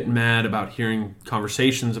when you get mad about hearing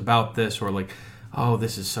conversations about this, or like, oh,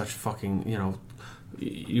 this is such fucking,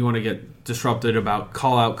 you want to get disrupted about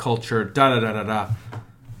call-out culture, da-da-da-da-da,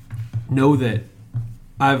 know that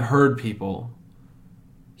I've heard people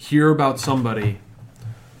hear about somebody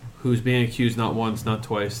who's being accused not once, not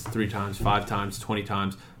twice, 3 times, 5 times, 20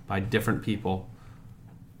 times by different people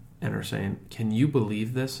and are saying, can you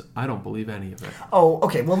believe this? I don't believe any of it. Oh,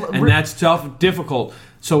 okay. Well, and that's tough, difficult.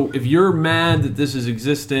 So if you're mad that this is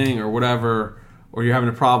existing or whatever, or you're having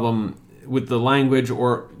a problem with the language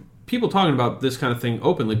or people talking about this kind of thing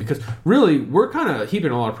openly, because really we're kind of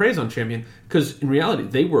heaping a lot of praise on Champion because in reality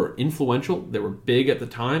they were influential, they were big at the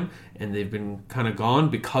time, and they've been kind of gone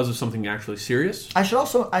because of something actually serious. I should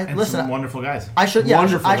also listen. Some wonderful guys. I should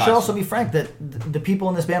also be frank that the people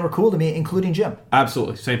in this band were cool to me, including Jim.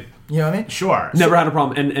 Absolutely, same. You know what I mean? Sure. Never had a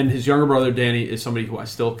problem. And his younger brother Danny is somebody who I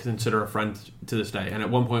still consider a friend to this day, and at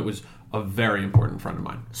one point was a very important friend of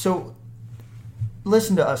mine. So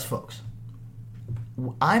listen to us, folks.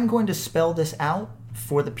 I'm going to spell this out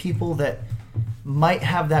for the people that might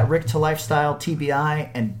have that Rick to lifestyle TBI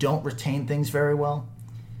and don't retain things very well.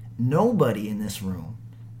 Nobody in this room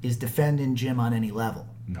is defending Jim on any level.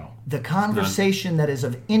 No. The conversation that is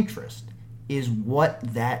of interest is what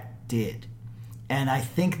that did. And I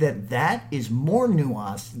think that is more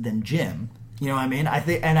nuanced than Jim. You know what I mean? I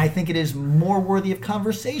think it is more worthy of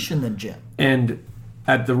conversation than Jim. And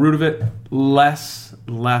at the root of it, less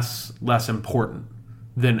important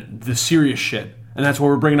than the serious shit. And that's why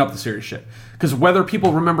we're bringing up the serious shit. Because whether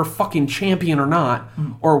people remember fucking Champion or not,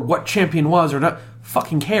 or what Champion was or not,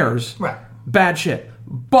 fucking cares. Right. Bad shit.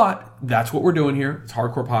 But that's what we're doing here. It's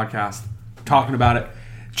Hardcore Podcast. Talking about it.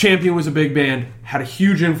 Champion was a big band. Had a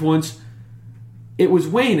huge influence. It was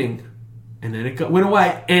waning. And then it went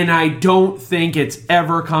away. And I don't think it's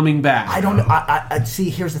ever coming back. I don't know. I see,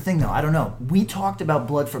 here's the thing, though. I don't know. We talked about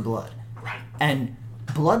Blood for Blood. Right. And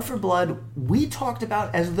Blood for Blood, we talked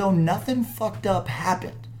about as though nothing fucked up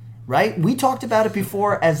happened, right? We talked about it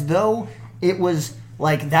before as though it was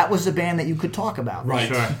like that was a band that you could talk about. Right.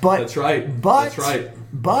 Sure. But, that's right. But, that's right.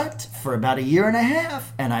 But for about a year and a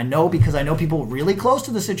half, and I know because I know people really close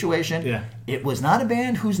to the situation, it was not a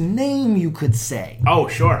band whose name you could say. Oh,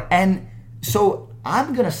 sure. And so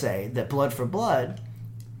I'm going to say that Blood for Blood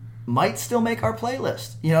might still make our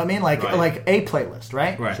playlist. You know what I mean? Like a playlist,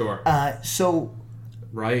 right? Right. Sure.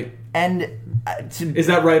 Right. And is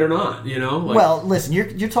that right or not? You know. Well, listen,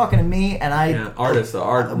 you're talking to me, and I the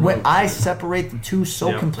art. When I separate the two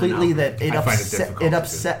so completely that it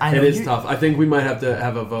upset. I know it is tough. I think we might have to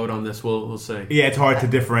have a vote on this. We'll say. Yeah, it's hard to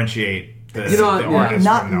differentiate. The artist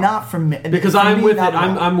not from me because I'm with it.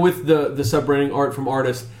 I'm with the separating art from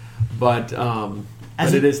artist, but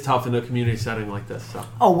it is tough in a community setting like this. So.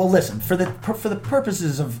 Oh well, listen for the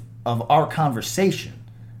purposes of our conversation.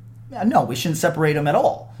 No, we shouldn't separate them at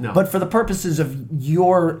all. No. But for the purposes of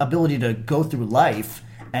your ability to go through life,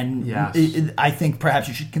 and I think perhaps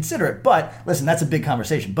you should consider it. But listen, that's a big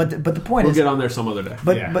conversation. But the point we'll is, get on there some other day.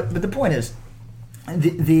 But the point is,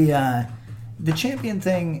 the Champion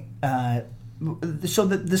thing. So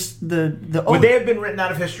the would they have been written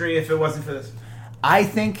out of history if it wasn't for this? I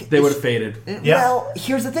think they would have faded. Well,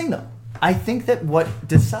 here's the thing, though. I think that what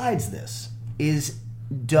decides this is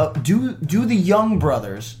do the Young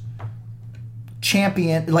Brothers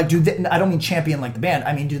champion, like I don't mean champion like the band.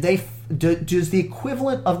 I mean, does the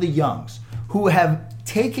equivalent of the Youngs, who have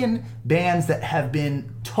taken bands that have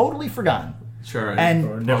been totally forgotten, sure, and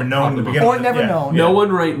or never known to begin, or never known. No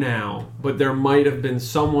one right now, but there might have been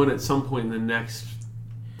someone at some point in the next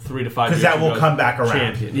 3 to 5 years. Because that will come back around.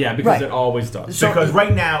 Champion. Yeah, because it always does. So, because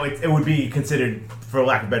right now it would be considered, for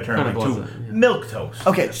lack of a better term, milquetoast.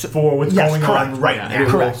 Okay, for what's going on right now.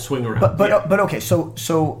 Correct. Swing around. But okay, so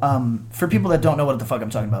for people that don't know what the fuck I'm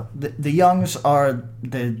talking about, the Youngs are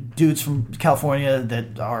the dudes from California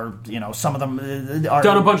that are, some of them are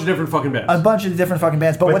done a bunch of different fucking bands. A bunch of different fucking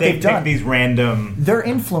bands, but what they've done, these random, their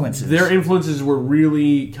influences. Their influences were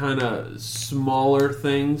really kind of smaller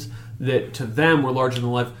things that to them were larger than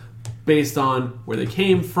life, based on where they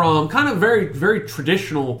came from, kind of very, very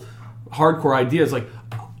traditional hardcore ideas like,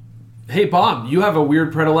 hey Bob, you have a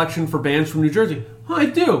weird predilection for bands from New Jersey. Oh, I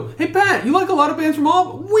do. Hey Pat, you like a lot of bands from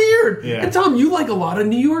all weird. Yeah. And Tom, you like a lot of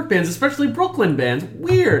New York bands, especially Brooklyn bands.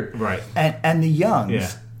 Weird. Right. And the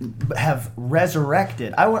Youngs have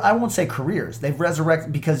resurrected, I won't say careers, they've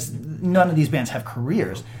resurrected, because none of these bands have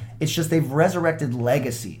careers. It's just they've resurrected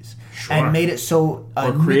legacies and made it so...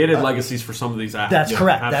 or created legacies for some of these acts. That's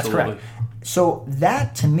correct. Absolutely. That's correct. So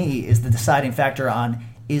that, to me, is the deciding factor on,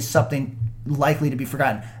 is something likely to be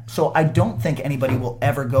forgotten. So I don't think anybody will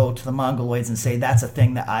ever go to the Mongoloids and say that's a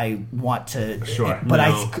thing that I want to... Sure. But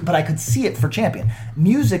I could see it for Champion.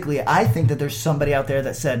 Musically, I think that there's somebody out there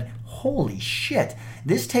that said, holy shit,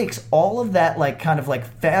 this takes all of that kind of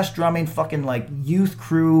fast drumming fucking youth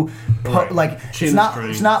crew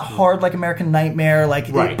it's not hard like American Nightmare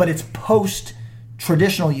but it's post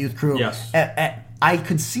traditional youth crew. Yes. I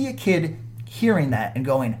could see a kid hearing that and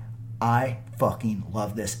going, I fucking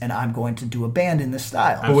love this and I'm going to do a band in this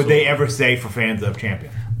style. But would they ever say for fans of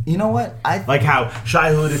Champion? You know what? Like how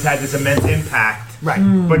Shai Hulud has had this immense impact, right?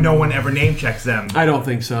 But no one ever name checks them. I don't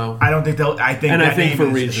think so. I don't think they'll. I think, and that I think name for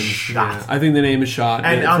is reasons. shot. Yeah. I think the name is shot,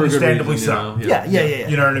 and understandably so. Yeah.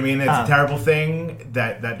 You know what I mean? It's a terrible thing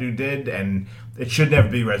that dude did, and it should never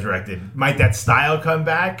be resurrected. Might that style come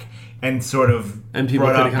back and sort of and people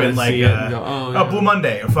brought up in go, Blue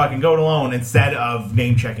Monday or fucking Go It Alone instead of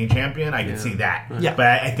name checking Champion? I can see that. Yeah.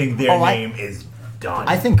 But I think their name is done.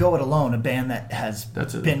 I think Go It Alone, a band that has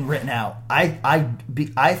been written out. I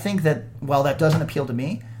think that while that doesn't appeal to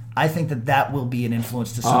me, I think that will be an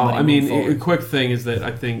influence to somebody. I mean, a quick thing is that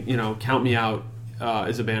I think Count Me Out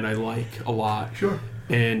is a band I like a lot. Sure.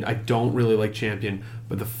 And I don't really like Champion,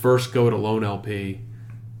 but the first Go It Alone LP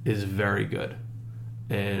is very good,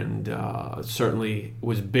 and certainly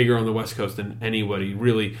was bigger on the West Coast than anybody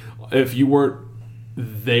really. If you weren't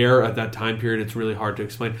there at that time period, it's really hard to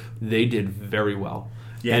explain. They did very well.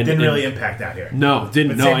 Yeah, it didn't really impact out here. No,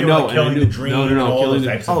 didn't. No, I know. Killing the Dream. No. All those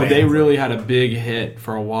types of bands. They really had a big hit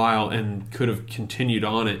for a while and could have continued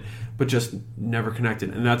on it, but just never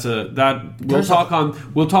connected. And we'll talk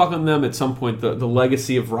on them at some point. The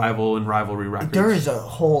legacy of Rival and Rivalry Records. There is a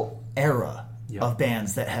whole era of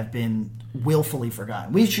bands that have been willfully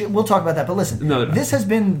forgotten. We'll talk about that, but listen, this has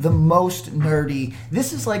been the most nerdy.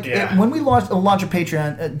 This is when we launch a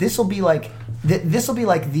Patreon, this will be like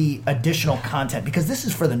the additional content, because this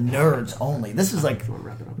is for the nerds only. This is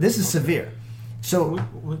severe. So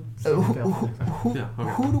who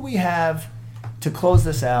do we have to close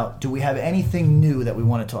this out? Do we have anything new that we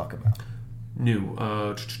want to talk about? New.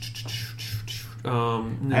 I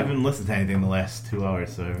haven't listened to anything in the last 2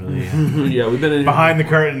 hours, so I really we've been behind the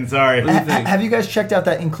curtain. Sorry. Have you guys checked out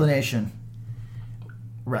that Inclination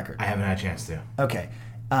record? I haven't had a chance to. Okay,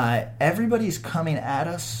 everybody's coming at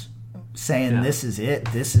us saying this is it.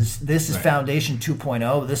 This is Foundation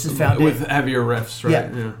 2.0. This is Foundation with heavier riffs,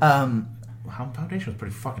 right? Yeah. Foundation was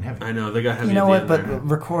pretty fucking heavy. I know they got heavy. You know what? But there.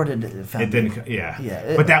 recorded Foundation. It didn't.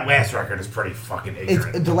 Yeah. But that last record is pretty fucking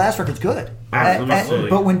ignorant. The last record's good. Absolutely.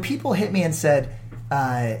 But when people hit me and said,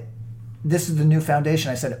 "This is the new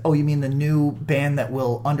Foundation," I said, "Oh, you mean the new band that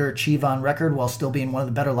will underachieve on record while still being one of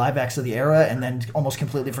the better live acts of the era, and then almost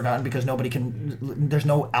completely forgotten because there's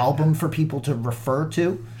no album for people to refer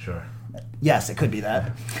to?" Sure. Yes, it could be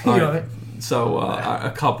that. Right. So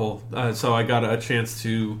a couple. So I got a chance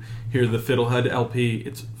to hear the Fiddlehead LP.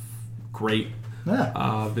 It's great. Yeah.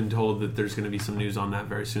 I've been told that there's going to be some news on that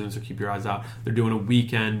very soon, so keep your eyes out. They're doing a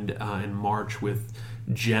weekend in March with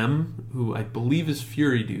Gem, who I believe is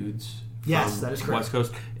Fury Dudes. Yes, that is correct. West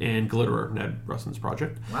Coast, and Glitterer, Ned Russin's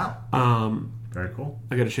project. Wow. Very cool.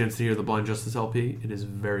 I got a chance to hear the Blind Justice LP. It is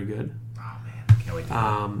very good. Oh man.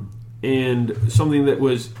 And something that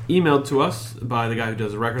was emailed to us by the guy who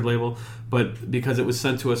does the record label, but because it was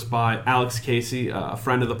sent to us by Alex Casey, a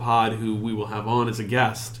friend of the pod who we will have on as a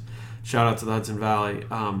guest. Shout out to the Hudson Valley.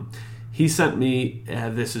 He sent me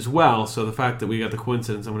this as well, so the fact that we got the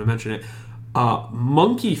coincidence, I'm going to mention it.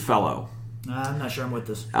 Monkey Fellow. I'm not sure I'm with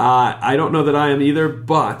this. I don't know that I am either,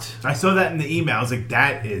 but... I saw that in the email. I was like,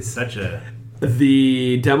 that is such a...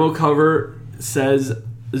 The demo cover says,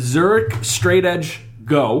 Zurich Straight Edge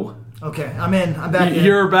Go. Okay, I'm in. I'm back in.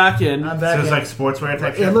 You're back in. I'm back so it's in. like sportswear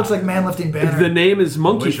type shit? It looks like manlifting banner. The name is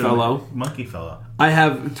Monkey Fellow. Monkey Fellow. I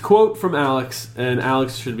have a quote from Alex, and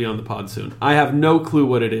Alex should be on the pod soon. I have no clue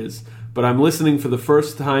what it is, but I'm listening for the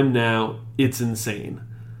first time now. It's insane.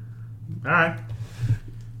 All right.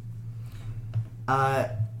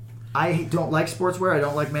 I don't like sportswear. I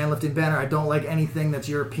don't like manlifting banner. I don't like anything that's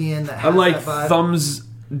European that has I like that vibe. Thumbs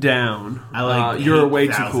Down. I like You're way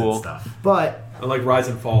too cool. Stuff. But I like Rise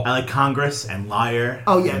and Fall. I like Congress and Liar.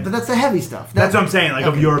 Oh yeah, but that's the heavy stuff. That's what I'm saying, like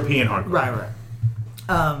of European hardcore.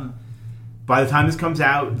 Right. By the time this comes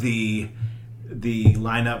out, the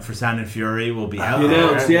lineup for Sound and Fury will be out.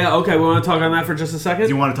 Announced, yeah. Okay, we want to talk on that for just a second. Do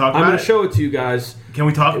you want to talk about it? I'm going to show it to you guys. Can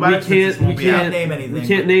we talk about it? We can't name anything. We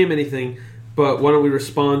can't name anything. But why don't we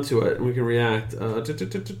respond to it and we can react? Well, by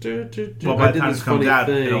the time this comes out,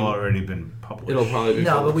 it'll already been published. It'll probably be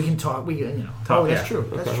published. But we can talk. We talk. That's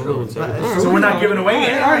true. That's okay, true. So we're not giving away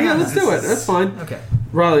yet. All right, yeah, let's do it. That's fine. Okay.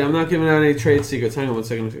 Riley, I'm not giving out any trade secrets. Hang on one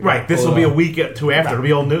second. Right, this will be a week or two after. It'll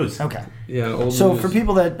be old news. Okay. Yeah, old news. So for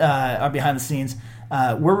people that are behind the scenes,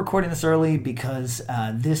 we're recording this early because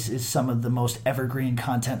this is some of the most evergreen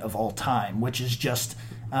content of all time, which is just...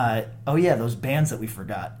 those bands that we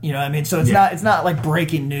forgot. You know what I mean? So it's not like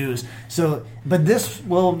breaking news. So, but this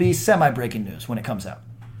will be semi-breaking news when it comes out.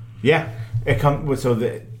 Yeah, it comes. So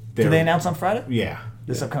do they announce on Friday? Yeah,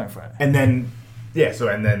 this upcoming Friday. And then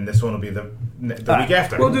this one will be the week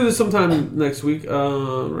after. We'll do this sometime next week.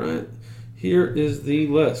 Right here is the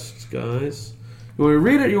list, guys. You want me to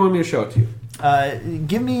read it? Or you want me to show it to you?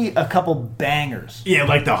 Give me a couple bangers. Yeah,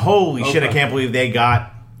 like the holy shit! I can't believe they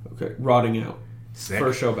got Rotting Out. Sick.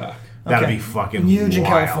 First show back. That'd be fucking huge in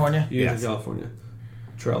wild. California. Huge in California.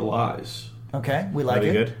 Trail Lies. Okay, we like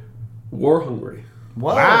That'd it. Be good. War Hungry.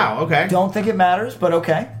 Whoa. Wow. Okay. Don't think it matters, but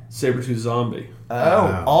okay. Sabretooth Zombie.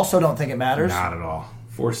 Also don't think it matters. Not at all.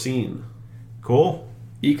 Foreseen. Cool.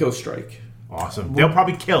 Eco Strike. Awesome. They'll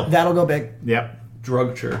probably kill. That'll go big. Yep.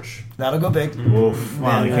 Drug Church. That'll go big. Oof.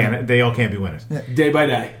 Well, they all can't be winners. Day by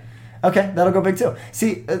Day. Okay, that'll go big too.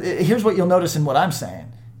 See, here's what you'll notice in what I'm saying.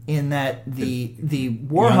 In that the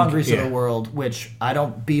War Hungries of the world, which I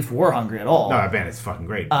don't beef War Hungry at all. No, I bet it's fucking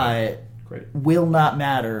great. Great. Will not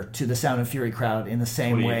matter to the Sound and Fury crowd in the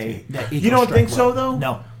same way that you don't think so, though?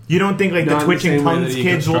 No. You don't think like the Twitching Tongues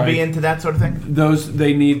kids will be into that sort of thing?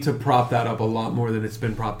 They need to prop that up a lot more than it's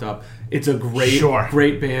been propped up. It's a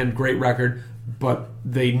great band, great record, but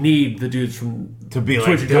they need the dudes from to be like,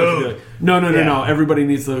 Twitching Tongues to be like, no. Everybody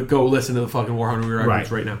needs to go listen to the fucking War Hungry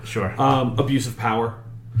records right now. Sure. Abuse of Power.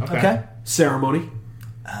 Okay. Ceremony.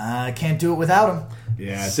 Can't do it without them.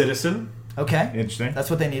 Yeah. Citizen. Okay. Interesting. That's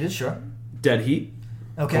what they needed, sure. Dead Heat.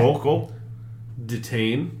 Okay. Cool.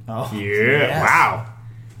 Detain. Oh. Yeah. Yes.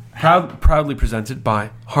 Wow. Proudly presented by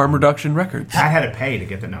Harm Reduction Records. I had to pay to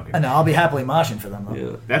get the no. No, I'll be happily moshing for them, though.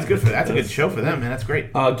 Yeah. That's good that's a good show for them, man. That's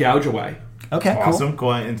great. Gouge Away. Okay, awesome.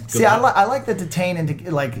 Cool. See, I like the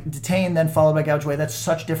Detain then followed by Gouge Away. That's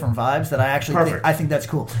such different vibes that I actually think that's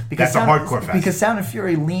cool. Because that's a hardcore fest. Because Sound and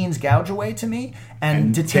Fury leans Gouge Away to me,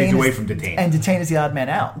 and Detain takes away from Detain. And Detain is the odd man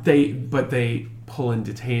out. They pull in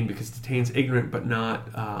Detain because Detain's ignorant, but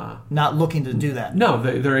not looking to do that. No,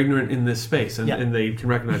 they're ignorant in this space, and they can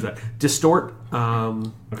recognize that. Distort.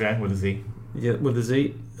 Okay, with a Z. Yeah, with a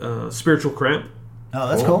Z. Spiritual Cramp. Oh,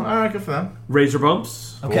 that's cool. All right, good for them. Razor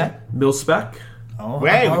Bumps. Okay. Mil Spec. Oh,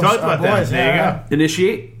 hey, we talked about that. There you go.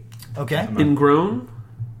 Initiate. Okay. Ingrown.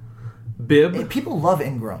 Bib. Hey, people love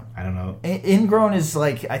Ingrown. I don't know. Ingrown is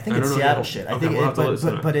like I think it's Seattle shit. I think,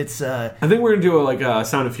 but it's. I think we're gonna do a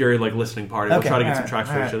Sound of Fury listening party. We'll try to get some tracks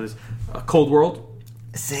for each other's. Cold World.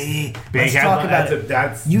 See, big. Let's talk about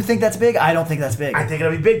it. You think that's big? I don't think that's big. I think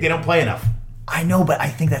it'll be big. They don't play enough. I know, but I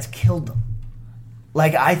think that's killed them.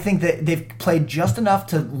 Like I think that they've played just enough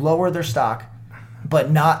to lower their stock, but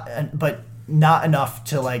not enough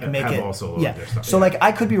to like make it. Also lowered their stock. So like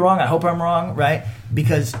I could be wrong. I hope I'm wrong, right?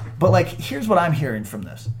 But like here's what I'm hearing from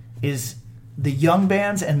this is the young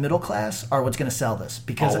bands and middle class are what's going to sell this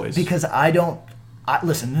because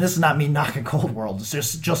listen. This is not me knocking Cold World. It's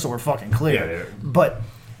just so we're fucking clear. Yeah, but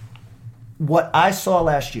what I saw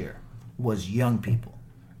last year was young people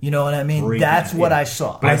You know what I mean? That's what I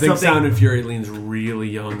saw. But I think Sound and Fury leans really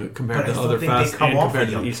young compared to other fast and compared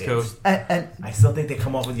to the East Coast. And I still think they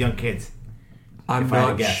come off with young kids. I'm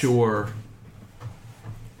not sure.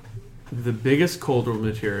 The biggest colder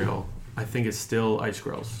material, I think, is still Ice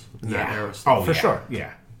Grills in that era. Oh, for sure.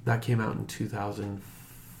 Yeah. That came out in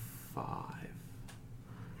 2005,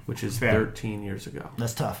 which is 13 years ago.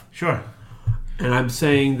 That's tough. Sure. And I'm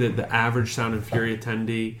saying that the average Sound and Fury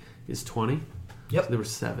attendee is 20. Yep. So there were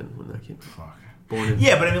 7 when that came out. Fuck.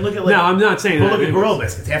 Yeah, but I mean, look at no, I'm not saying that. Look at Gorilla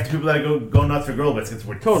Biscuits. Half the people that go nuts for Gorilla Biscuits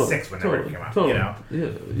were 6 when they came out. You know?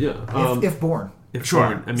 Yeah. If born.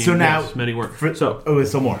 Sure. I mean, so now, yes, many were. There's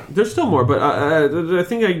still more. There's still more, but I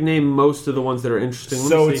think I named most of the ones that are interesting.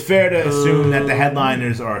 So it's fair to assume that the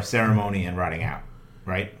headliners are Ceremony and Rotting Out,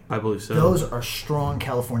 right? I believe so. Those are strong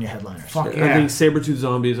California headliners. Fuck yeah. I think Sabretooth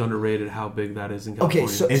Zombie is underrated. How big that is in California?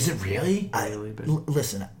 Okay, so is it really? Really big.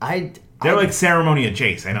 Listen, they're like Ceremony and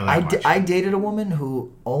Chase. I know that much. I dated a woman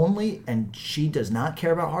who and she does not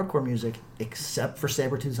care about hardcore music except for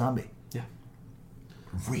Sabretooth Zombie. Yeah.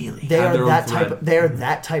 Really? They are that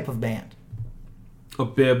type of band. A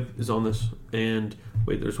Bib is on this, and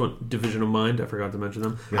there's one, Division of Mind. I forgot to mention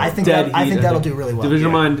them. Yeah. I think that'll do really well.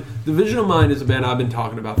 Division of Mind is a band I've been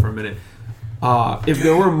talking about for a minute. If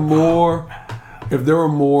there were more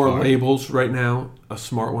labels right now, a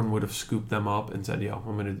smart one would have scooped them up and said, "Yo,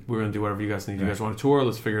 we're gonna do whatever you guys need. You guys want to tour?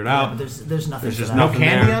 Let's figure it out." But there's nothing. There's for just that. No nothing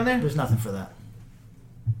Candy there. on there. There's nothing for that.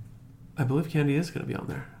 I believe Candy is going to be on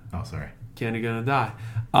there. Oh, sorry. Candy Gonna Die.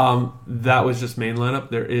 That was just main lineup.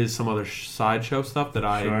 There is some other sideshow stuff that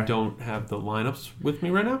I don't have the lineups with me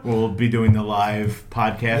right now. We'll be doing the live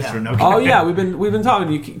podcast for no. Oh yeah, we've been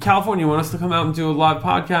talking. California, you want us to come out and do a live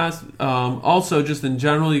podcast? Also, just in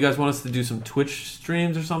general, you guys want us to do some Twitch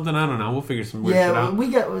streams or something? I don't know. We'll figure some weird shit out.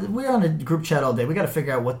 We're on a group chat all day. We got to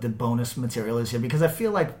figure out what the bonus material is here because I feel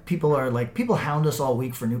like people hound us all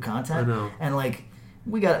week for new content. I know. And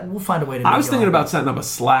we'll find a way to. I was thinking about setting up a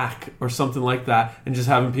Slack or something like that and just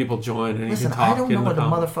having people join and Listen, you can talk. I don't know what a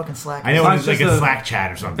motherfucking Slack is. I know it's like a Slack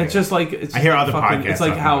chat or something. It's just like I hear other podcasts. It's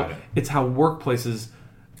like how workplaces.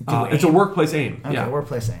 It's a workplace aim. Okay, yeah,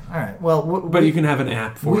 workplace aim. All right. Well, but you can have an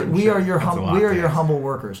app for it. We are your humble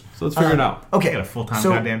workers. So let's figure it out. Okay, I got a full-time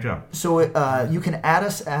goddamn job. So you can add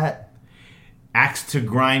us at Axe to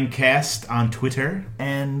Grind Cast on Twitter.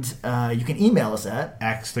 And you can email us at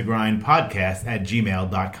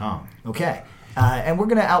axetogrindpodcast@gmail.com. Okay. And we're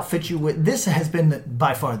going to outfit you with... This has been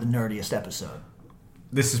by far the nerdiest episode.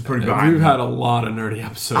 This is pretty behind. We've had a lot of nerdy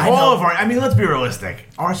episodes. All of our... I mean, let's be realistic.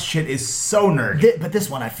 Our shit is so nerdy. But this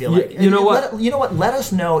one, I feel like... You know what? Let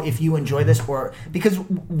us know if you enjoy this or... Because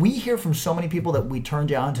we hear from so many people that we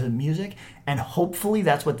turned you on to music, and hopefully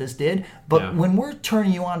that's what this did. But when we're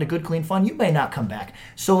turning you on to good, clean fun, you may not come back.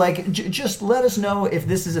 So, just let us know if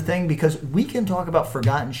this is a thing, because we can talk about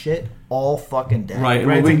forgotten shit all fucking day. Right.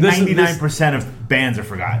 Right. Like 99% of bands are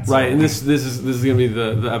forgotten. So. Right. And this is going to be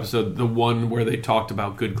the episode, the one where they talked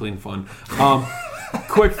about good, clean fun.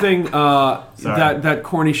 Quick thing, that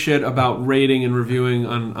corny shit about rating and reviewing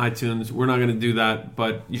on iTunes. We're not going to do that,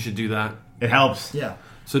 but you should do that. It helps. Yeah.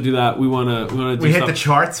 So do that. We want to do. We hit the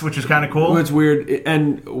charts, which is kind of cool. It's weird,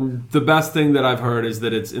 and the best thing that I've heard is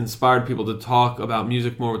that it's inspired people to talk about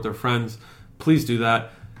music more with their friends. Please do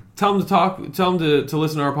that. Tell them to talk. Tell them to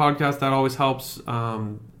listen to our podcast. That always helps.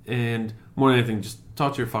 And more than anything, just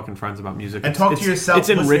talk to your fucking friends about music. And talk to yourself. It's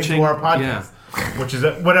enriching to our podcast. Yeah. Which is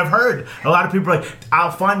what I've heard. A lot of people are like, I'll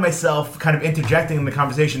find myself kind of interjecting in the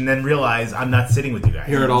conversation and then realize I'm not sitting with you guys.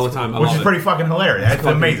 Hear it all the time. Which is pretty fucking hilarious. It's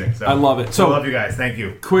amazing. So. I love it. So I love you guys. Thank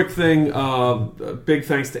you. Quick thing, big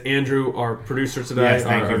thanks to Andrew, our producer today. Yes,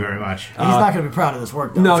 thank you very much. He's not going to be proud of this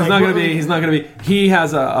work, though. No, he's not going to be. He's not going to be. He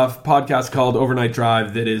has a podcast called Overnight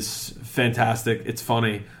Drive that is fantastic. It's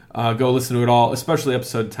funny. Go listen to it all, especially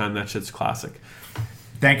episode 10. That shit's classic.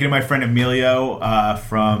 Thank you to my friend Emilio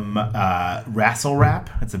from Wrestle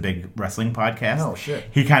Rap. It's a big wrestling podcast. Oh, shit.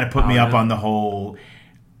 He kind of put me up on the whole...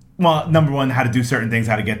 Well, number one, how to do certain things,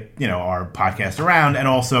 how to get our podcast around, and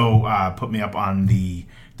also put me up on the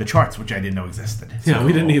charts, which I didn't know existed. Yeah,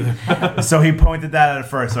 we didn't either. So he pointed that out at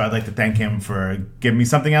first, so I'd like to thank him for giving me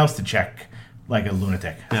something else to check like a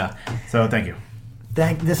lunatic. Yeah. So thank you.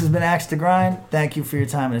 This has been Axe to Grind. Thank you for your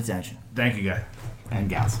time and attention. Thank you, guys. And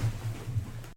gals.